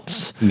anybody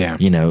else. Yeah.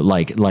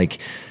 Like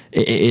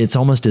it's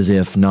almost as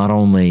if not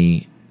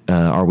only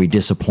are we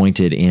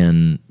disappointed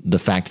in the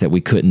fact that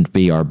we couldn't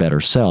be our better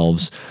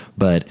selves,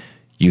 but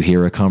you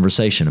hear a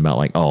conversation about,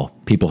 like, oh,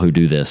 people who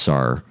do this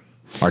are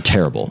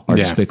terrible, are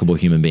despicable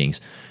human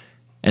beings.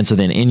 And so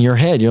then in your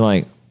head, you're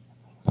like,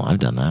 well, I've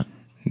done that.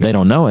 They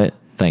don't know it,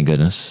 thank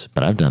goodness,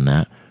 but I've done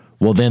that.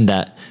 Well, then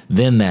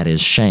that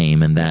is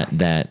shame, and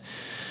that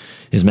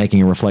is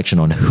making a reflection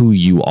on who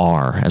you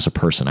are as a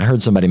person. I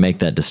heard somebody make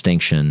that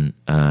distinction.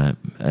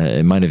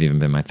 It might have even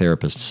been my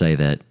therapist say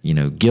that,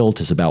 guilt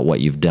is about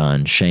what you've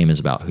done. Shame is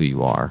about who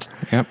you are.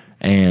 Yep.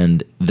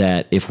 And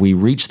that if we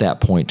reach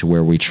that point to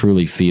where we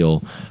truly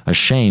feel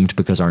ashamed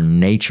because our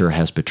nature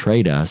has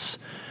betrayed us,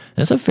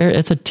 It's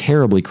a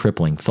terribly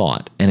crippling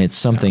thought. And it's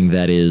something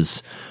that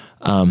is,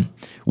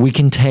 we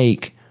can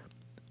take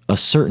a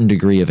certain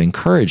degree of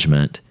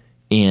encouragement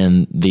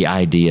in the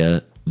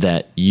idea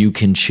that you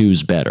can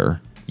choose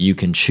better. You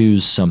can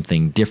choose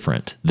something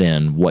different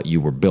than what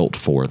you were built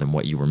for, than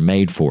what you were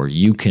made for.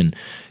 You can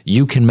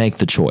make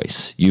the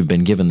choice. You've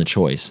been given the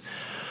choice.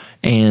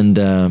 And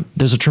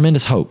there's a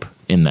tremendous hope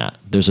in that.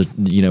 There's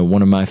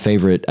one of my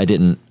favorite, I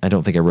don't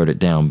think I wrote it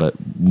down, but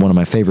one of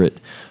my favorite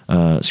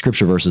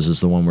scripture verses is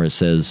the one where it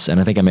says, and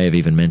I think I may have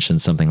even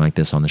mentioned something like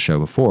this on the show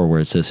before, where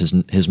it says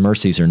his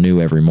mercies are new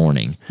every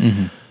morning.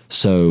 Mm-hmm.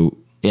 So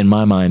in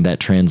my mind, that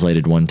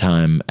translated one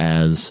time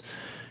as,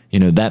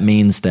 that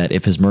means that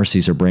if his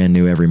mercies are brand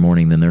new every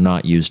morning, then they're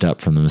not used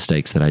up from the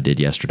mistakes that I did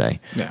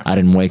yesterday. Yeah. I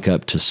didn't wake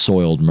up to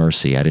soiled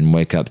mercy. I didn't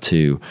wake up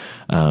to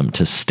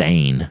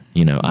stain.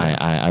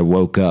 I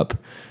woke up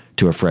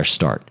to a fresh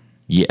start.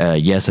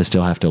 Yes, I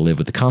still have to live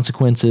with the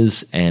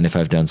consequences. And if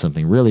I've done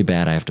something really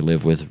bad, I have to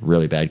live with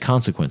really bad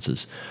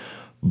consequences.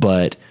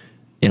 But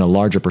in a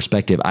larger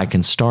perspective, I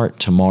can start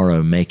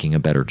tomorrow making a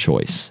better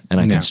choice. And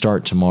I can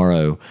start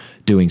tomorrow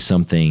doing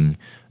something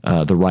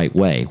the right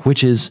way,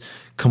 which is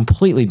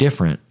completely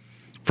different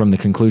from the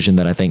conclusion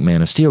that I think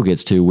Man of Steel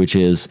gets to, which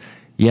is,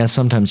 yes,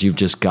 sometimes you've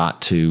just got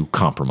to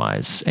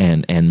compromise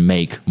and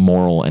make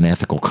moral and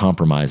ethical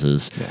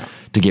compromises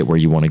to get where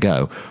you want to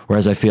go.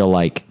 Whereas I feel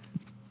like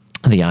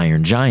the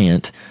Iron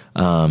Giant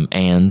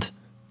and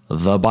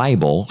the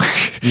Bible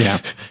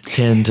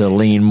tend to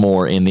lean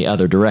more in the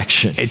other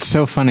direction. It's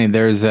so funny.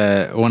 There's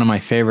one of my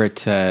favorite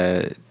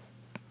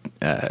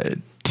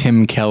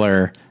Tim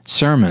Keller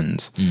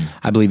sermons.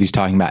 I believe he's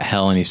talking about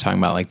hell, and he's talking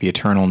about like the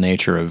eternal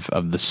nature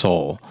of the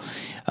soul.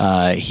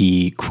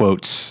 He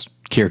quotes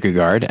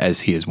Kierkegaard,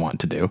 as he is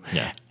wont to do,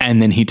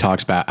 and then he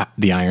talks about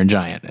the Iron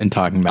Giant and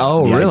talking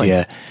about the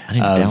idea I need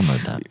to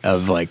download that.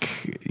 Of like,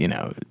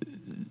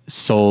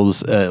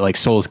 souls, like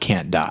souls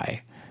can't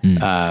die.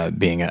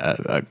 Being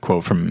a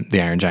quote from the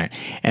Iron Giant.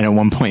 And at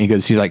one point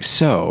he's like,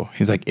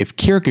 if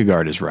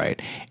Kierkegaard is right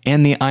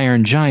and the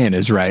Iron Giant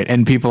is right,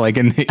 and people like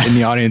in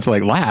the audience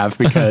like laugh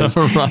because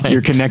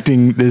you're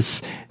connecting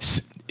this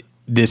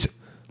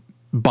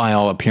by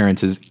all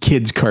appearances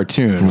kids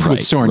cartoon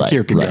with Soren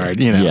Kierkegaard,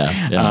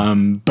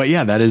 but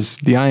that is,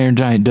 the Iron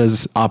Giant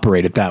does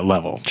operate at that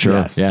level. Sure.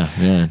 Yes.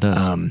 Yeah, it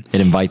does. It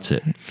invites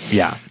it.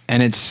 Yeah.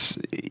 And it's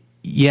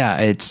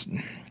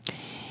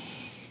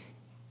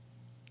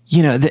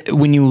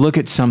when you look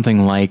at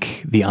something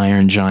like The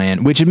Iron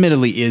Giant, which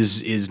admittedly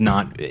is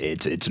not,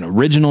 it's an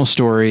original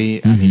story.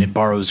 Mm-hmm. I mean, it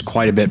borrows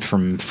quite a bit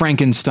from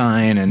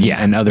Frankenstein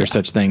and other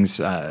such things.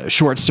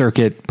 Short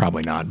Circuit,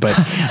 probably not, but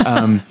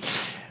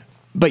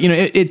but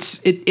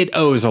it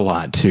owes a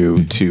lot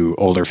to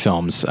older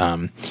films.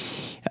 I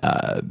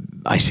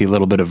see a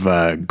little bit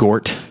of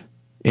Gort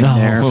in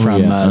there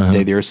from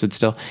Day the Earth Stood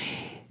Still.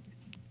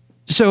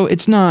 So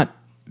it's not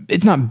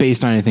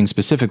based on anything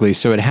specifically,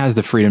 so it has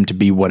the freedom to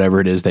be whatever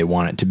it is they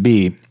want it to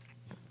be.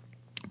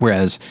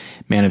 Whereas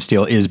Man of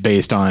Steel is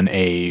based on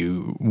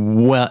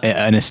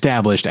an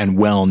established and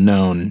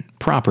well-known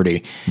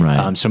property.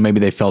 Right. So maybe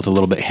they felt a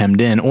little bit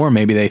hemmed in, or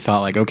maybe they thought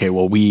like, okay,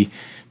 well, we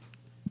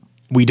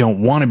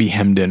don't want to be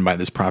hemmed in by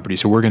this property,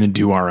 so we're going to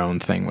do our own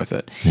thing with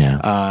it.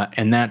 Yeah.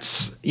 And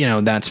that's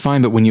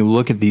fine. But when you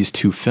look at these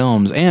two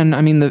films, and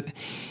I mean the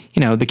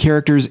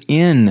characters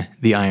in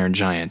The Iron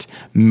Giant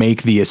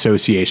make the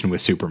association with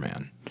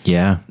Superman.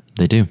 Yeah,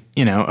 they do.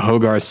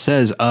 Hogarth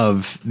says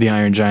of The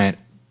Iron Giant,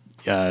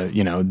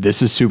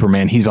 this is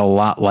Superman. He's a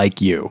lot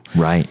like you.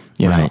 Right.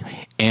 Right.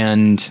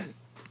 And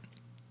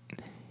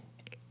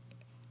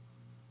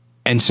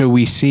so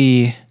we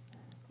see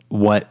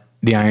what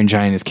the Iron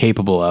Giant is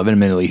capable of. And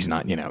admittedly, he's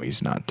not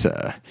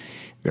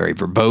very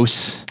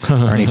verbose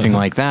or anything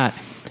like that.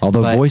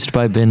 Although voiced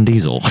by Ben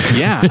Diesel.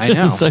 Yeah, I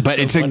know. So but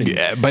it's funny.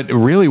 But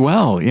really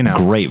well,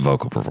 Great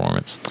vocal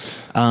performance.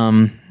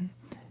 But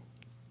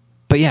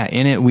yeah,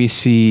 in it we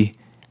see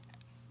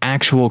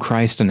actual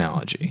Christ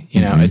analogy.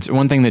 It's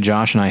one thing that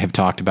Josh and I have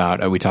talked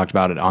about. We talked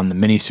about it on the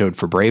minisode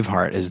for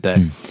Braveheart,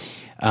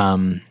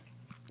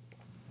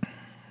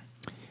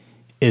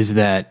 is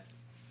that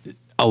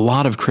a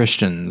lot of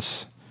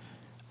Christians,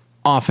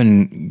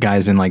 often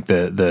guys in like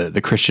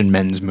the Christian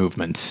men's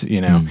movements,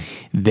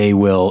 they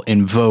will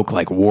invoke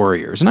like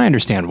warriors, and I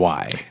understand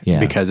why,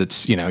 because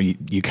it's,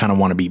 you kind of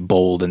want to be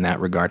bold in that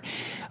regard.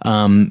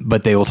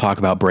 But they will talk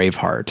about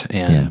Braveheart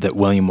and that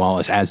William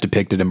Wallace, as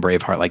depicted in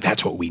Braveheart, like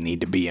that's what we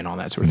need to be and all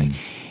that sort of thing.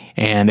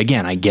 And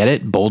again, I get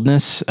it,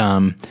 boldness.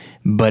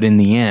 But in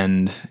the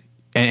end,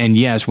 and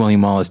yes,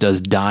 William Wallace does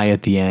die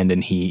at the end,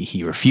 and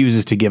he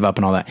refuses to give up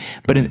and all that.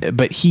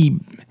 But he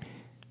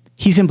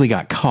simply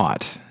got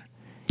caught.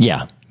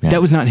 Yeah.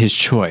 That was not his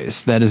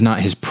choice. That is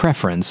not his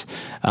preference.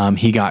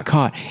 He got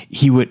caught.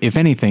 He would, if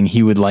anything,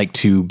 he would like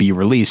to be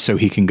released so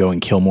he can go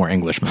and kill more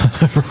Englishmen.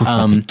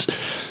 Right.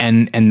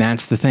 And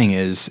that's the thing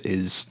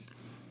is,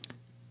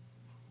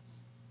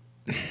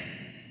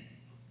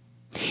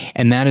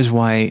 and that is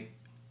why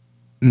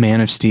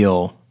Man of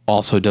Steel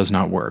also does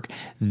not work.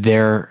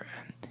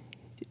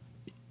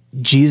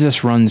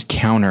 Jesus runs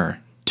counter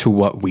to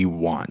what we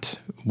want,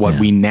 what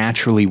we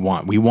naturally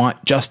want. We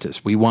want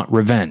justice. We want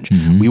revenge.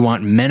 We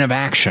want men of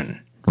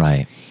action.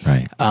 Right.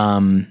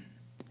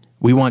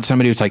 We want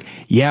somebody who's like,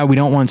 yeah, we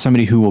don't want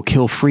somebody who will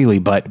kill freely,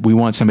 but we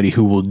want somebody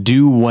who will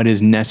do what is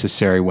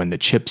necessary when the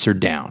chips are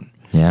down.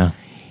 Yeah.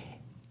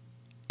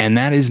 And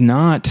that is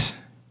not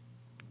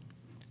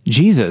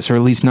Jesus, or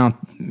at least not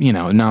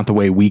the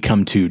way we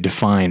come to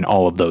define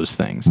all of those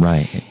things.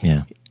 Right.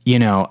 Yeah.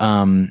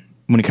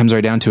 When it comes right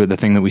down to it, the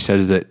thing that we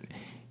said is that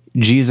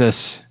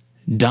Jesus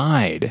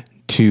died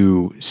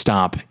to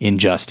stop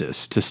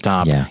injustice, to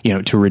stop,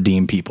 to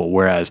redeem people,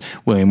 whereas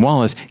William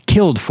Wallace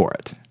killed for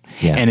it.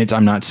 Yeah. And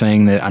I'm not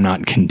saying that, I'm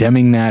not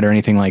condemning that or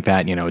anything like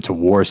that. It's a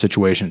war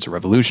situation. It's a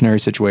revolutionary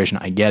situation.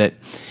 I get it.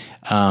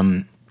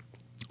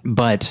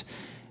 But,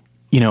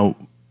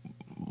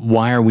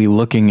 why are we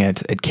looking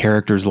at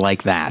characters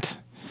like that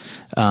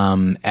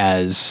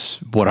as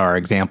what our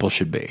example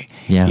should be?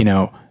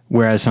 Yeah.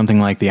 Whereas something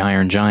like the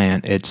Iron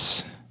Giant,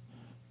 it's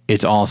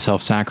all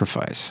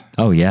self-sacrifice.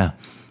 Oh, yeah.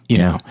 You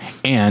know,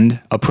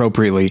 and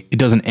appropriately, it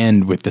doesn't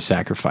end with the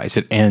sacrifice.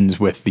 It ends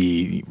with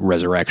the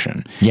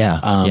resurrection.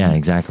 Yeah.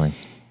 Exactly.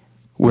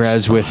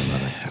 Whereas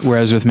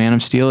with Man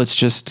of Steel,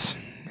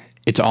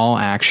 it's all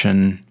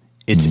action.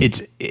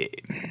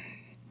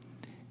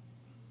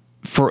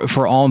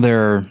 For all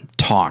their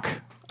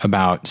talk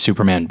about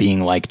Superman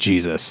being like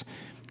Jesus,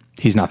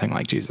 he's nothing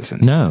like Jesus.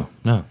 No,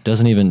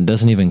 doesn't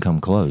even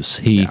come close.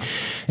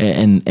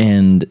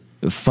 And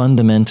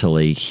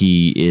fundamentally,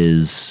 he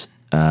is.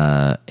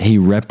 He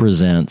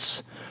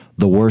represents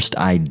the worst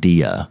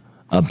idea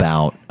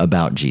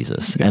about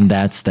Jesus, and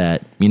that's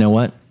that. You know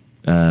what?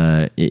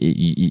 At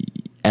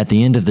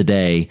the end of the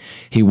day,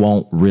 he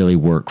won't really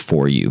work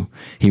for you.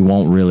 He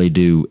won't really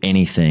do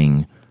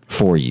anything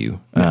for you.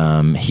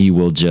 He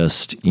will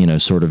just,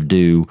 sort of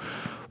do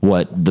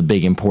what the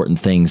big important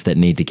things that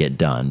need to get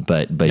done.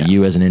 But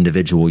you as an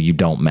individual, you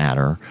don't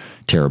matter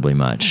terribly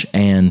much.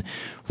 And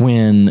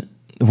when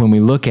we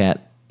look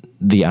at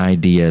the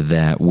idea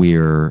that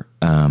we're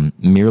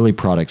merely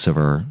products of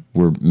our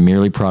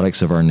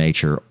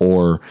nature,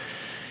 or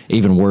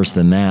even worse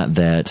than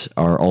that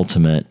our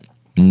ultimate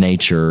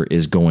nature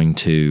is going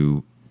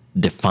to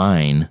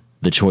define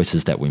the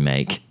choices that we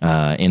make.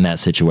 In that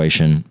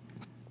situation,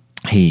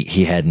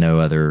 he had no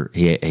other,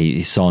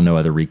 he saw no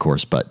other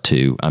recourse but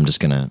to, I'm just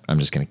gonna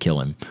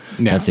kill him.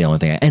 Yeah. That's the only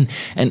thing. And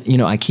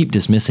I keep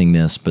dismissing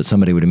this, but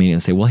somebody would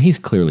immediately say, well, he's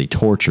clearly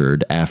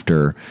tortured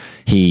after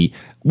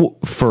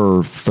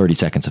for 30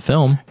 seconds of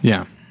film.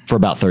 Yeah. For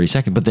about 30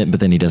 seconds, but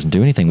then he doesn't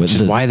do anything with it.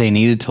 Which is why they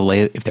needed to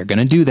lay, if they're going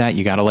to do that,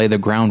 you got to lay the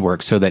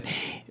groundwork so that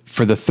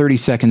for the 30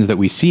 seconds that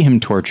we see him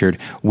tortured,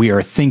 we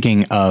are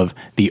thinking of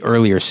the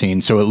earlier scene.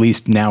 So at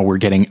least now we're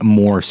getting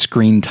more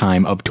screen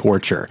time of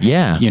torture.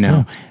 Yeah.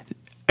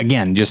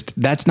 Again, just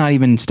that's not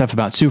even stuff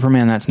about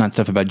Superman. That's not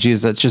stuff about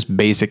Jesus. That's just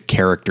basic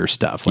character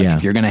stuff. Like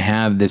if you're going to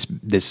have this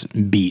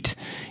beat,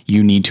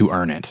 you need to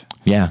earn it.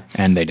 Yeah.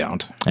 And they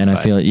don't. And I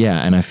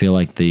feel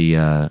like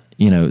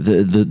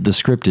the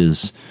script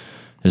is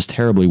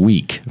terribly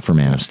weak for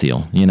Man of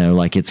Steel.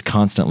 Like it's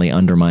constantly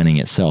undermining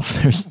itself.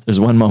 There's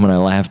one moment I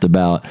laughed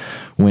about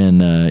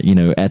when,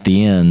 at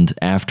the end,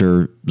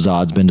 after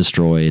Zod's been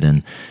destroyed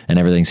and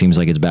everything seems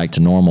like it's back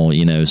to normal,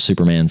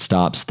 Superman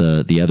stops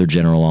the other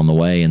general on the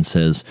way and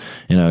says,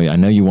 I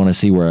know you want to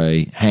see where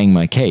I hang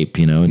my cape,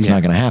 it's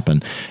not going to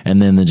happen.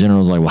 And then the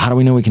general's like, well, how do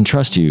we know we can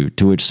trust you?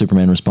 To which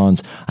Superman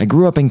responds, I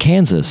grew up in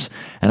Kansas.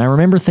 And I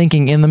remember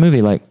thinking in the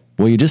movie, like,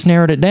 well, you just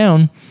narrowed it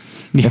down.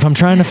 If I'm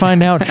trying to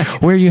find out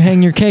where you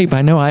hang your cape,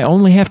 I know I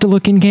only have to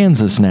look in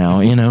Kansas now,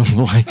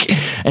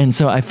 and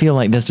so I feel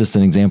like that's just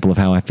an example of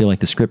how I feel like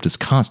the script is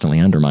constantly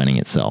undermining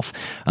itself,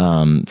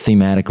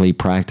 thematically,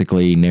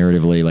 practically,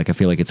 narratively. Like I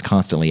feel like it's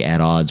constantly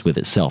at odds with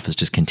itself. It's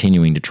just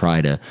continuing to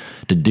try to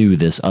do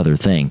this other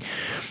thing.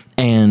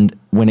 And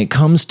when it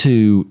comes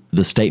to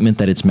the statement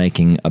that it's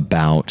making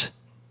about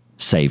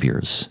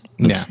saviors,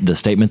 the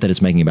statement that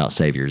it's making about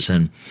saviors,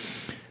 and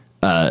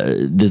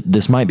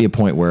this might be a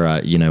point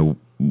where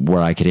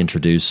where I could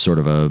introduce sort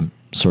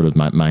of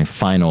my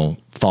final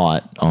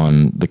thought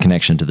on the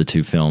connection to the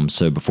two films.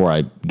 So before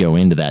I go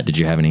into that, did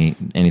you have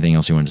anything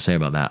else you wanted to say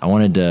about that? I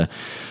wanted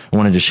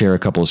to share a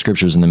couple of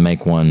scriptures and then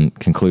make one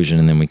conclusion,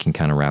 and then we can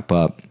kind of wrap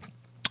up.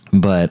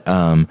 But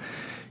I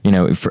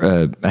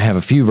have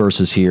a few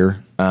verses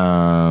here.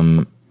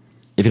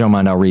 If you don't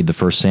mind, I'll read the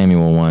 1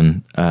 Samuel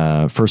one.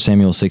 1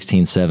 Samuel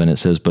 16:7. It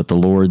says, "But the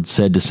Lord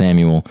said to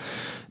Samuel,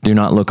 do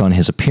not look on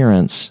his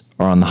appearance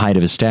or on the height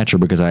of his stature,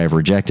 because I have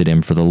rejected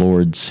him. For the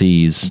Lord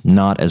sees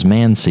not as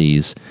man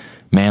sees.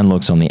 Man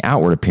looks on the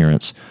outward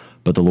appearance,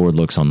 but the Lord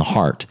looks on the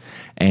heart."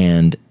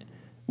 And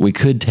we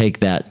could take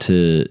that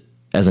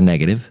as a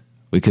negative.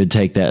 We could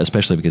take that,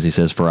 especially because he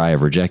says, "For I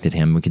have rejected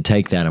him." We could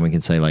take that and we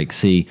could say, like,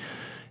 see,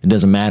 it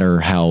doesn't matter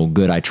how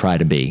good I try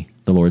to be.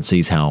 The Lord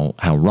sees how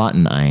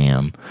rotten I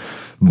am.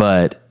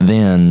 But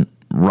then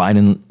right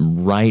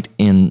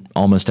in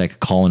almost like a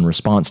call and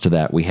response to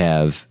that, we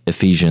have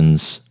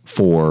Ephesians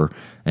 4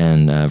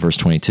 and verse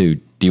 22.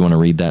 Do you want to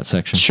read that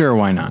section? Sure,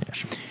 why not? Yeah,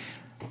 sure.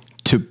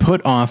 to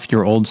put off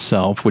your old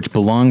self, which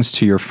belongs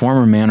to your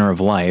former manner of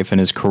life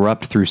and is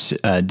corrupt through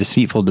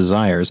deceitful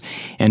desires,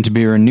 and to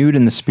be renewed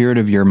in the spirit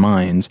of your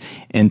minds,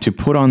 and to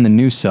put on the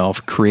new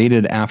self,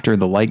 created after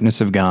the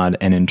likeness of God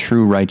and in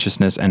true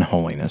righteousness and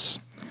holiness.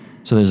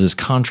 So there's this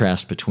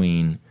contrast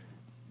between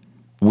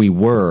we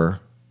were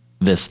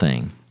this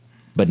thing,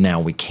 but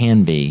now we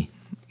can be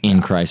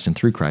in Christ and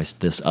through Christ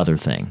this other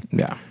thing.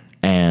 Yeah.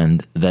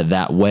 And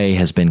that way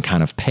has been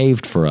kind of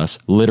paved for us,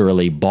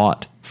 literally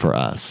bought for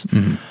us.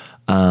 Mm-hmm.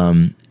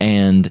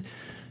 And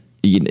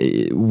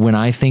when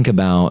I think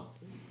about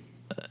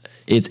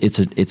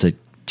it's a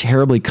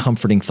terribly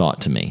comforting thought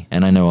to me.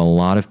 And I know a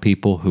lot of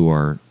people who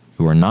are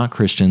not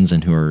Christians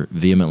and who are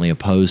vehemently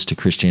opposed to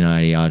Christian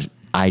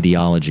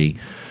ideology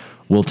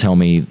will tell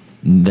me,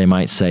 they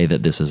might say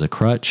that this is a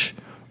crutch,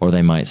 or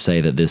they might say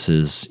that this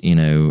is,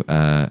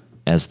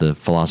 as the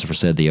philosopher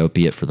said, the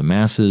opiate for the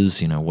masses,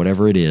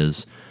 whatever it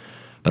is.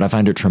 But I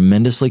find it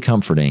tremendously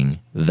comforting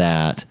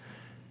that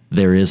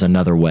there is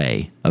another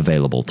way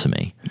available to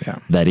me. Yeah.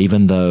 That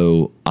even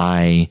though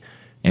I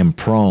am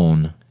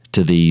prone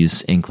to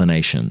these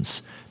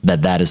inclinations,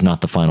 that is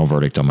not the final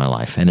verdict on my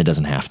life, and it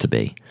doesn't have to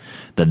be.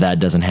 That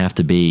doesn't have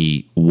to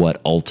be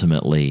what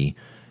ultimately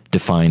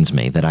defines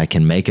me, that I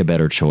can make a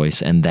better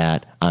choice, and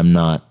that I'm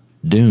not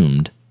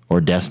doomed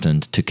or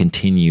destined to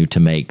continue to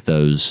make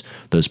those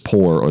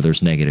poor or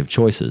those negative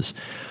choices.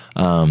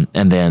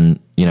 And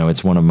then,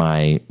 it's one of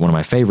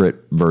my favorite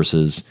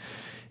verses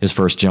is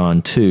 1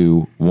 John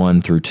 2,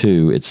 1 through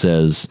 2. It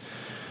says,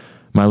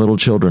 "My little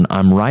children,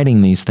 I'm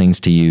writing these things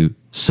to you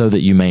so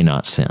that you may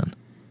not sin.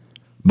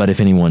 But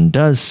if anyone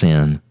does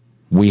sin,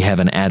 we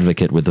have an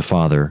advocate with the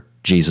Father,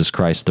 Jesus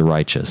Christ the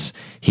righteous.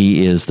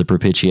 He is the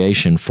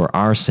propitiation for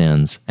our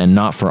sins, and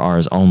not for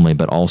ours only,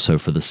 but also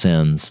for the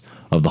sins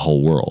of the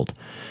whole world."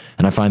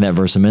 And I find that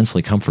verse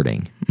immensely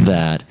comforting,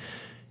 that,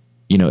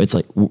 it's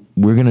like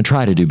we're going to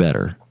try to do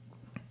better.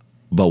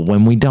 But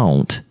when we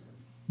don't,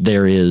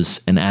 there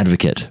is an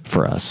advocate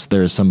for us.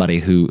 There is somebody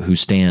who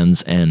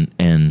stands and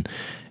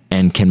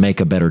can make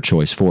a better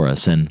choice for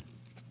us. And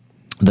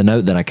the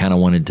note that I kind of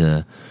wanted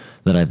to,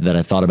 that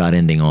I thought about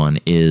ending on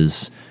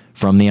is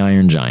from the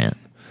Iron Giant.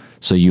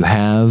 So you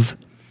have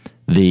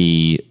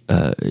the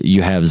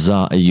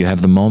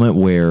moment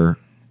where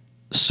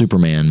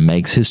Superman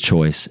makes his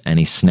choice and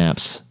he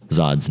snaps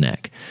Zod's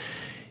neck.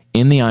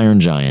 In the Iron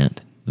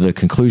Giant, the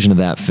conclusion of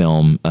that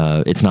film,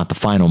 it's not the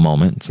final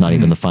moment, it's not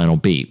even the final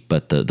beat,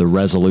 but the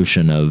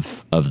resolution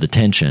of the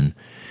tension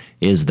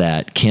is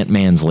that Kent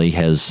Mansley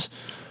has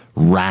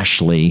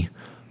rashly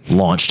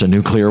launched a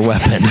nuclear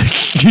weapon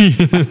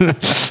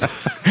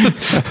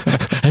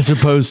as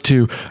opposed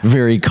to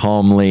very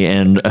calmly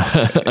and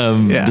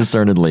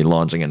discernedly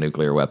launching a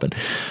nuclear weapon.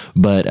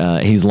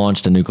 But he's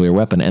launched a nuclear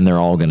weapon and they're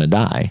all going to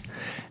die.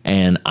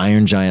 And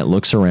Iron Giant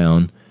looks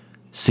around,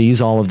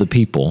 sees all of the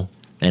people,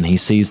 and he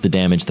sees the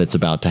damage that's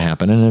about to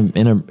happen. And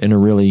in a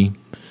really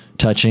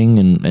touching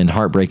and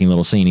heartbreaking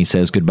little scene, he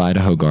says goodbye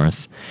to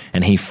Hogarth,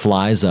 and he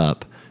flies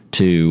up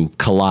to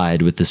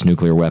collide with this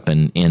nuclear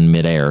weapon in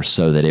midair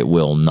so that it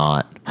will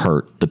not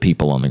hurt the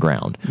people on the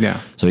ground. Yeah.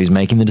 So he's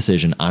making the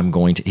decision.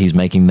 He's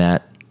making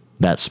that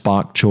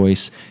Spock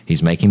choice.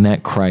 He's making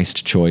that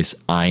Christ choice.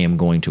 I am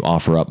going to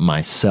offer up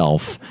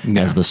myself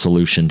as the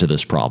solution to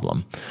this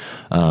problem.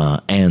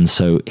 And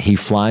so he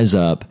flies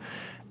up,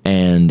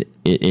 and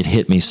it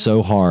hit me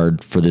so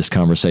hard for this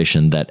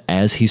conversation that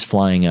as he's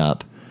flying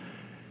up,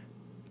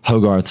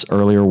 Hogarth's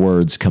earlier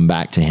words come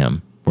back to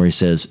him, where he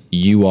says,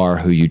 "You are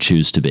who you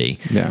choose to be."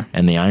 Yeah.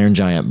 And the Iron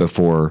Giant,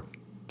 before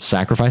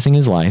sacrificing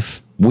his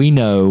life, we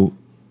know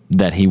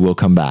that he will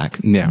come back,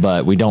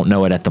 but we don't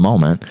know it at the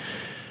moment.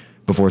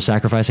 Before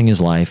sacrificing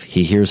his life,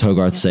 he hears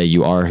Hogarth say,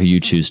 "You are who you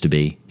choose to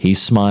be." He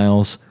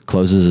smiles,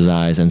 closes his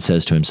eyes, and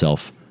says to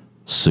himself,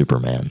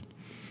 "Superman."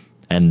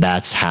 And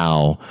that's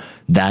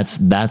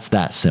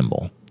that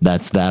symbol.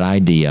 That's that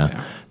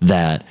idea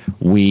that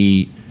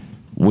we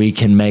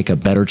can make a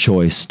better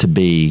choice to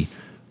be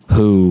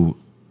who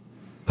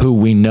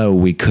we know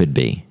we could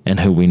be and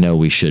who we know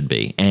we should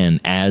be.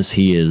 And as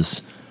he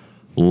is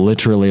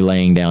literally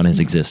laying down his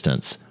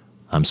existence,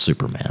 I'm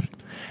Superman.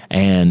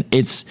 And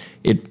it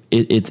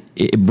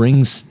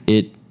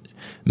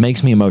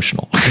makes me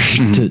emotional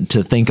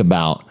to think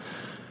about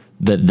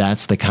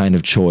that's the kind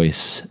of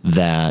choice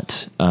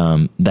that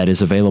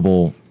is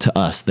available to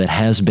us, that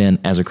has been,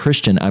 as a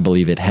Christian, I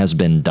believe it has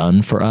been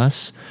done for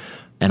us.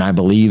 And I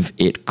believe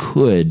it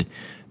could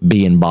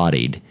be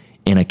embodied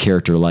in a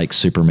character like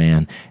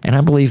Superman. And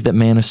I believe that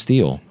Man of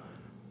Steel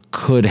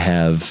could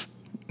have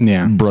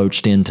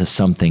broached into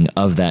something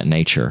of that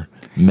nature,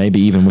 maybe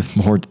even with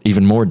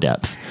even more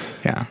depth.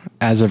 Yeah.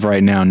 As of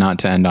right now, not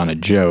to end on a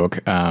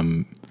joke,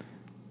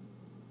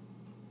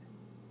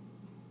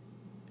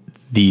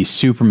 the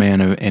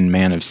Superman in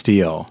Man of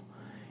Steel,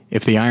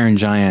 if the Iron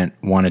Giant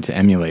wanted to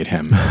emulate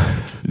him,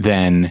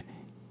 then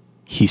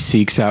he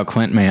seeks out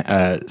Kent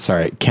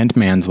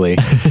Mansley,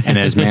 and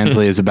as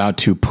Mansley is about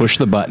to push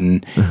the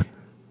button,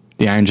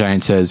 the Iron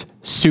Giant says,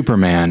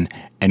 "Superman,"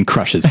 and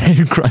crushes him.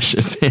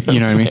 You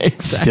know what I mean? Exactly.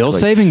 Still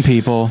saving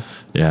people,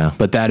 Yeah.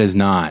 But that is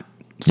not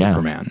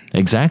Superman. Yeah,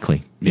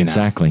 exactly. You know?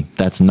 Exactly.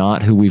 That's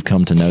not who we've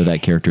come to know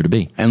that character to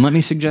be. And let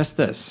me suggest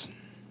this.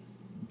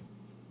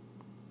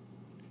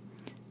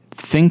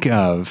 Think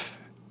of,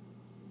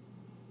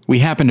 we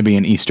happen to be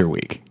in Easter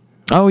week.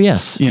 Oh,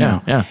 yes. You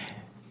know. Yeah.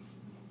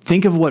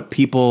 Think of what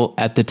people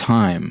at the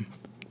time,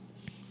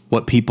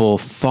 what people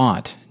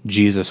thought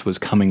Jesus was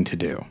coming to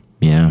do.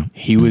 Yeah.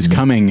 He was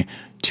coming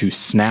to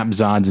snap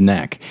Zod's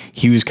neck.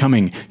 He was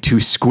coming to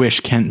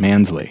squish Kent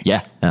Mansley.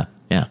 Yeah. Yeah.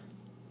 Yeah.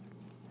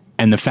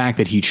 And the fact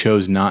that he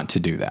chose not to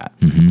do that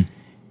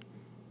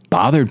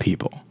bothered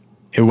people.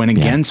 It went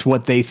against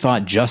what they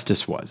thought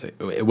justice was.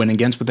 It went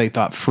against what they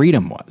thought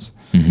freedom was.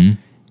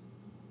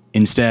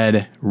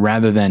 Instead,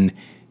 rather than,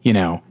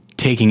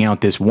 taking out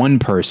this one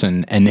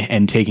person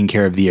and taking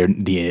care of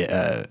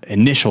the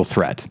initial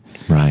threat,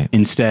 right?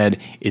 Instead,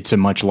 it's a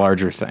much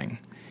larger thing.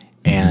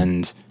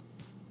 And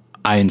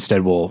I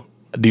instead will,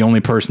 the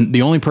only person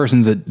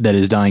that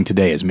is dying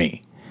today is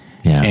me.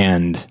 Yeah.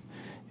 And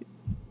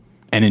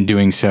in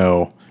doing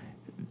so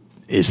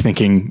is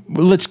thinking,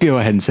 well, let's go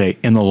ahead and say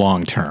in the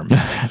long term.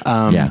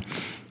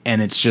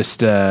 And it's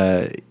just,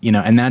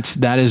 and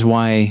that is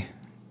why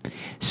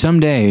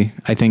someday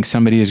I think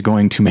somebody is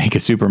going to make a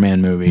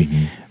Superman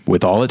movie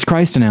with all its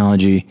Christ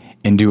analogy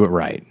and do it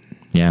right.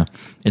 Yeah,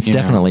 it's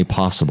definitely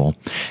possible.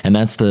 And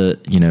that's the,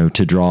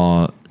 to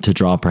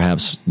draw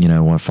perhaps,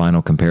 one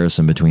final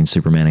comparison between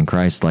Superman and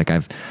Christ. Like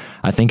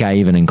I think I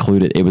even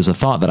included, it was a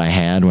thought that I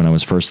had when I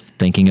was first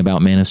thinking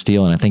about Man of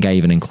Steel. And I think I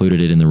even included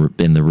it in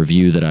the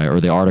review or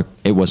the article.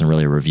 It wasn't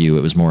really a review.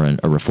 It was more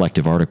a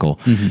reflective article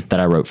that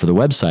I wrote for the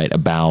website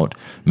about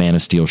Man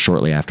of Steel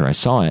shortly after I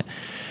saw it.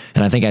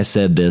 And I think I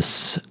said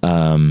this,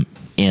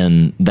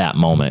 in that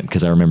moment,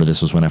 because I remember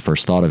this was when I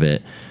first thought of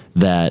it,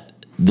 that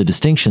the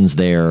distinctions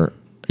there,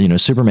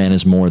 Superman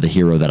is more the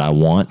hero that I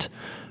want,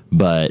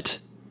 but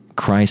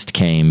Christ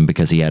came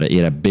because he had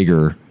a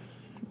bigger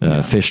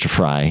fish to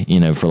fry,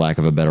 for lack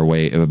of a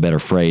better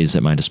phrase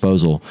at my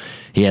disposal.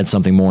 He had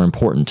something more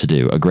important to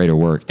do, a greater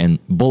work, and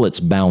bullets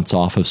bounce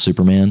off of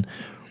Superman,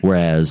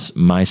 whereas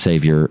my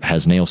Savior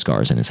has nail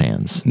scars in his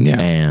hands.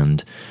 Yeah.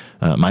 And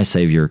my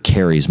Savior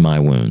carries my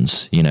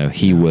wounds.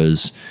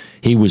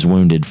 He was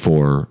wounded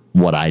for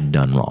what I'd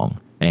done wrong.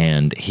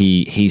 And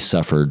he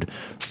suffered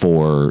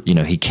for,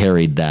 he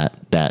carried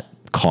that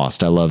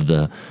cost. I love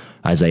the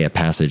Isaiah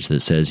passage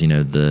that says,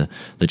 the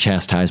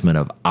chastisement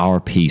of our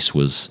peace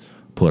was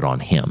put on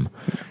him.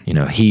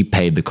 He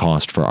paid the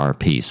cost for our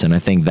peace. And I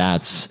think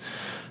that's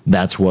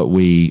what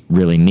we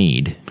really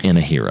need in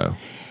a hero.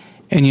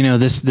 And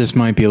this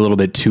might be a little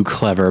bit too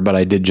clever, but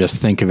I did just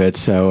think of it.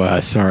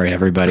 So sorry,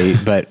 everybody.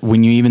 But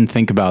when you even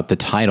think about the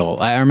title,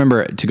 I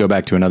remember, to go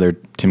back to another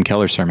Tim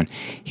Keller sermon,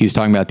 he was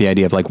talking about the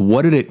idea of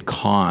what did it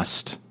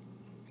cost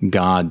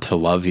God to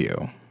love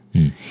you?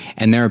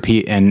 And there are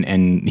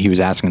and he was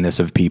asking this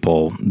of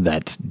people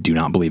that do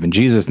not believe in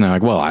Jesus, and they're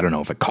like, well, I don't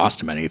know if it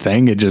cost him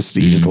anything. He just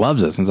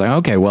loves us. And it's like,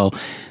 okay, well,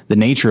 the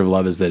nature of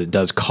love is that it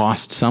does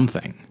cost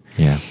something.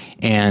 Yeah.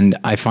 And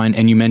I find,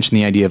 and you mentioned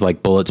the idea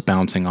of bullets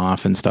bouncing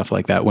off and stuff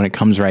like that. When it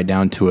comes right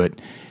down to it,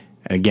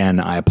 again,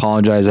 I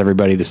apologize,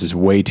 everybody. This is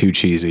way too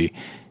cheesy.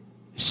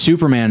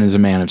 Superman is a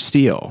man of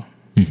steel.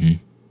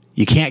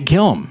 You can't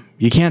kill him.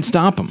 You can't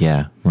stop him.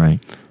 Yeah. Right.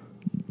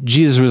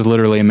 Jesus was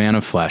literally a man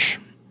of flesh.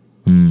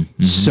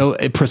 So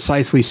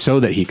precisely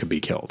so that he could be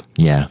killed.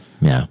 Yeah.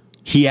 Yeah.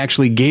 He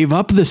actually gave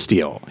up the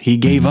steel. He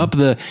gave up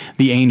the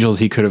angels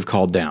he could have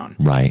called down.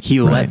 Right. He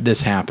let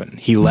this happen.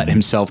 He let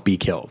himself be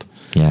killed.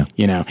 Yeah.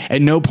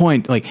 At no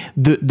point,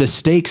 the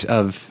stakes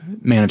of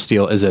Man of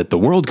Steel is that the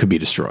world could be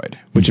destroyed,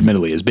 which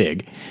admittedly is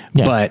big.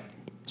 Yeah. But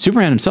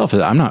Superman himself,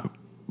 I'm not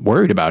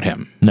worried about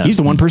him. No. He's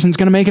the one person that's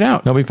going to make it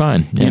out. He'll be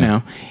fine.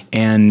 Yeah.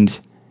 And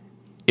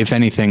if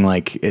anything,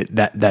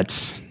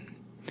 that's,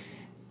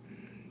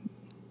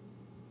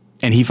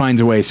 and he finds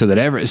a way so that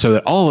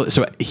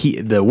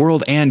the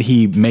world and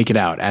he make it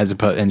out, as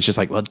opposed, and it's just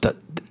but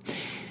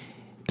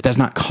that's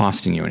not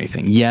costing you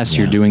anything. Yes,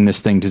 you're doing this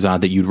thing to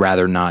Zod that you'd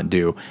rather not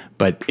do,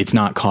 but it's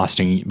not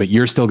costing you, but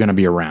you're still going to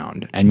be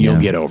around and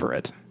you'll get over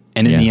it.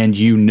 And in the end,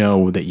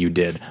 that you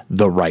did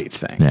the right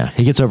thing. Yeah.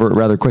 He gets over it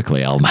rather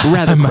quickly.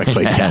 Rather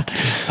quickly. Yeah.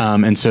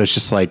 And so it's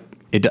just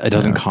it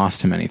doesn't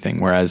cost him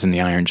anything. Whereas in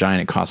the Iron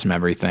Giant, it cost him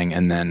everything.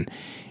 And then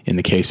in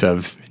the case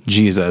of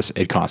Jesus,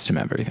 it cost him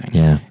everything.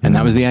 Yeah. And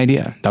that was the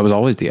idea. That was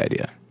always the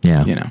idea.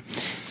 Yeah.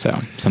 So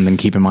something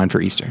to keep in mind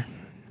for Easter.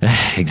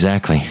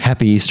 Exactly.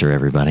 Happy Easter,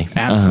 everybody.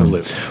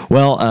 Absolutely.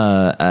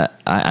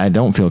 I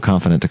don't feel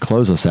confident to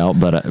close us out,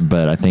 but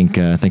I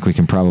think we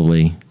can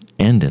probably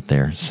end it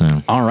there. So.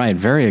 All right.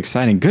 Very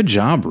exciting. Good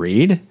job,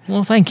 Reed.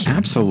 Well, thank you.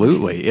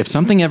 Absolutely. If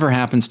something ever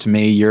happens to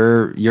me,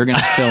 you're going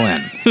to fill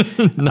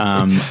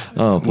in.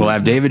 We'll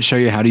have David show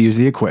you how to use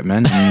the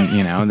equipment,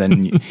 and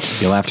then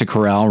you'll have to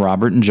corral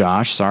Robert and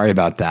Josh. Sorry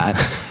about that.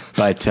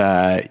 But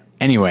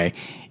anyway,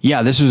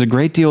 Yeah, this was a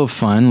great deal of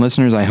fun.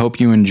 Listeners, I hope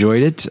you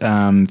enjoyed it.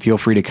 Feel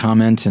free to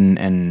comment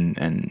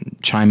and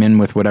chime in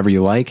with whatever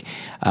you like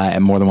at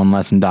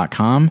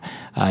morethanonelesson.com.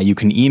 You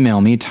can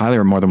email me,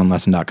 Tyler, at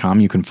morethanonelesson.com.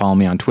 You can follow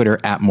me on Twitter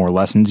at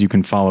morelessons. You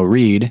can follow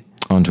Reed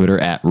on Twitter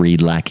at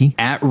Reed Lackey.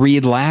 At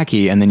Reed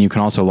Lackey. And then you can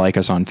also like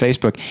us on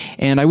Facebook.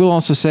 And I will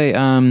also say,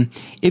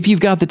 if you've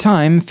got the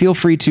time, feel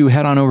free to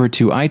head on over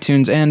to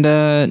iTunes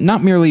and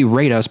not merely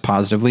rate us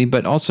positively,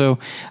 but also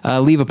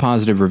leave a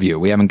positive review.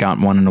 We haven't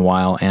gotten one in a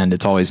while, and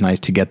it's always nice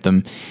to get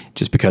them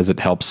just because it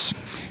helps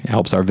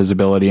our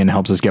visibility and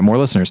helps us get more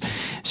listeners.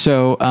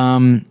 So,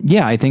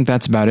 yeah, I think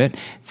that's about it.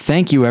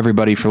 Thank you,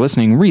 everybody, for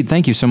listening. Reed,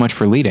 thank you so much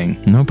for leading.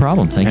 No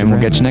problem. Thank you. And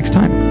we'll get you next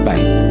time.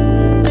 Bye.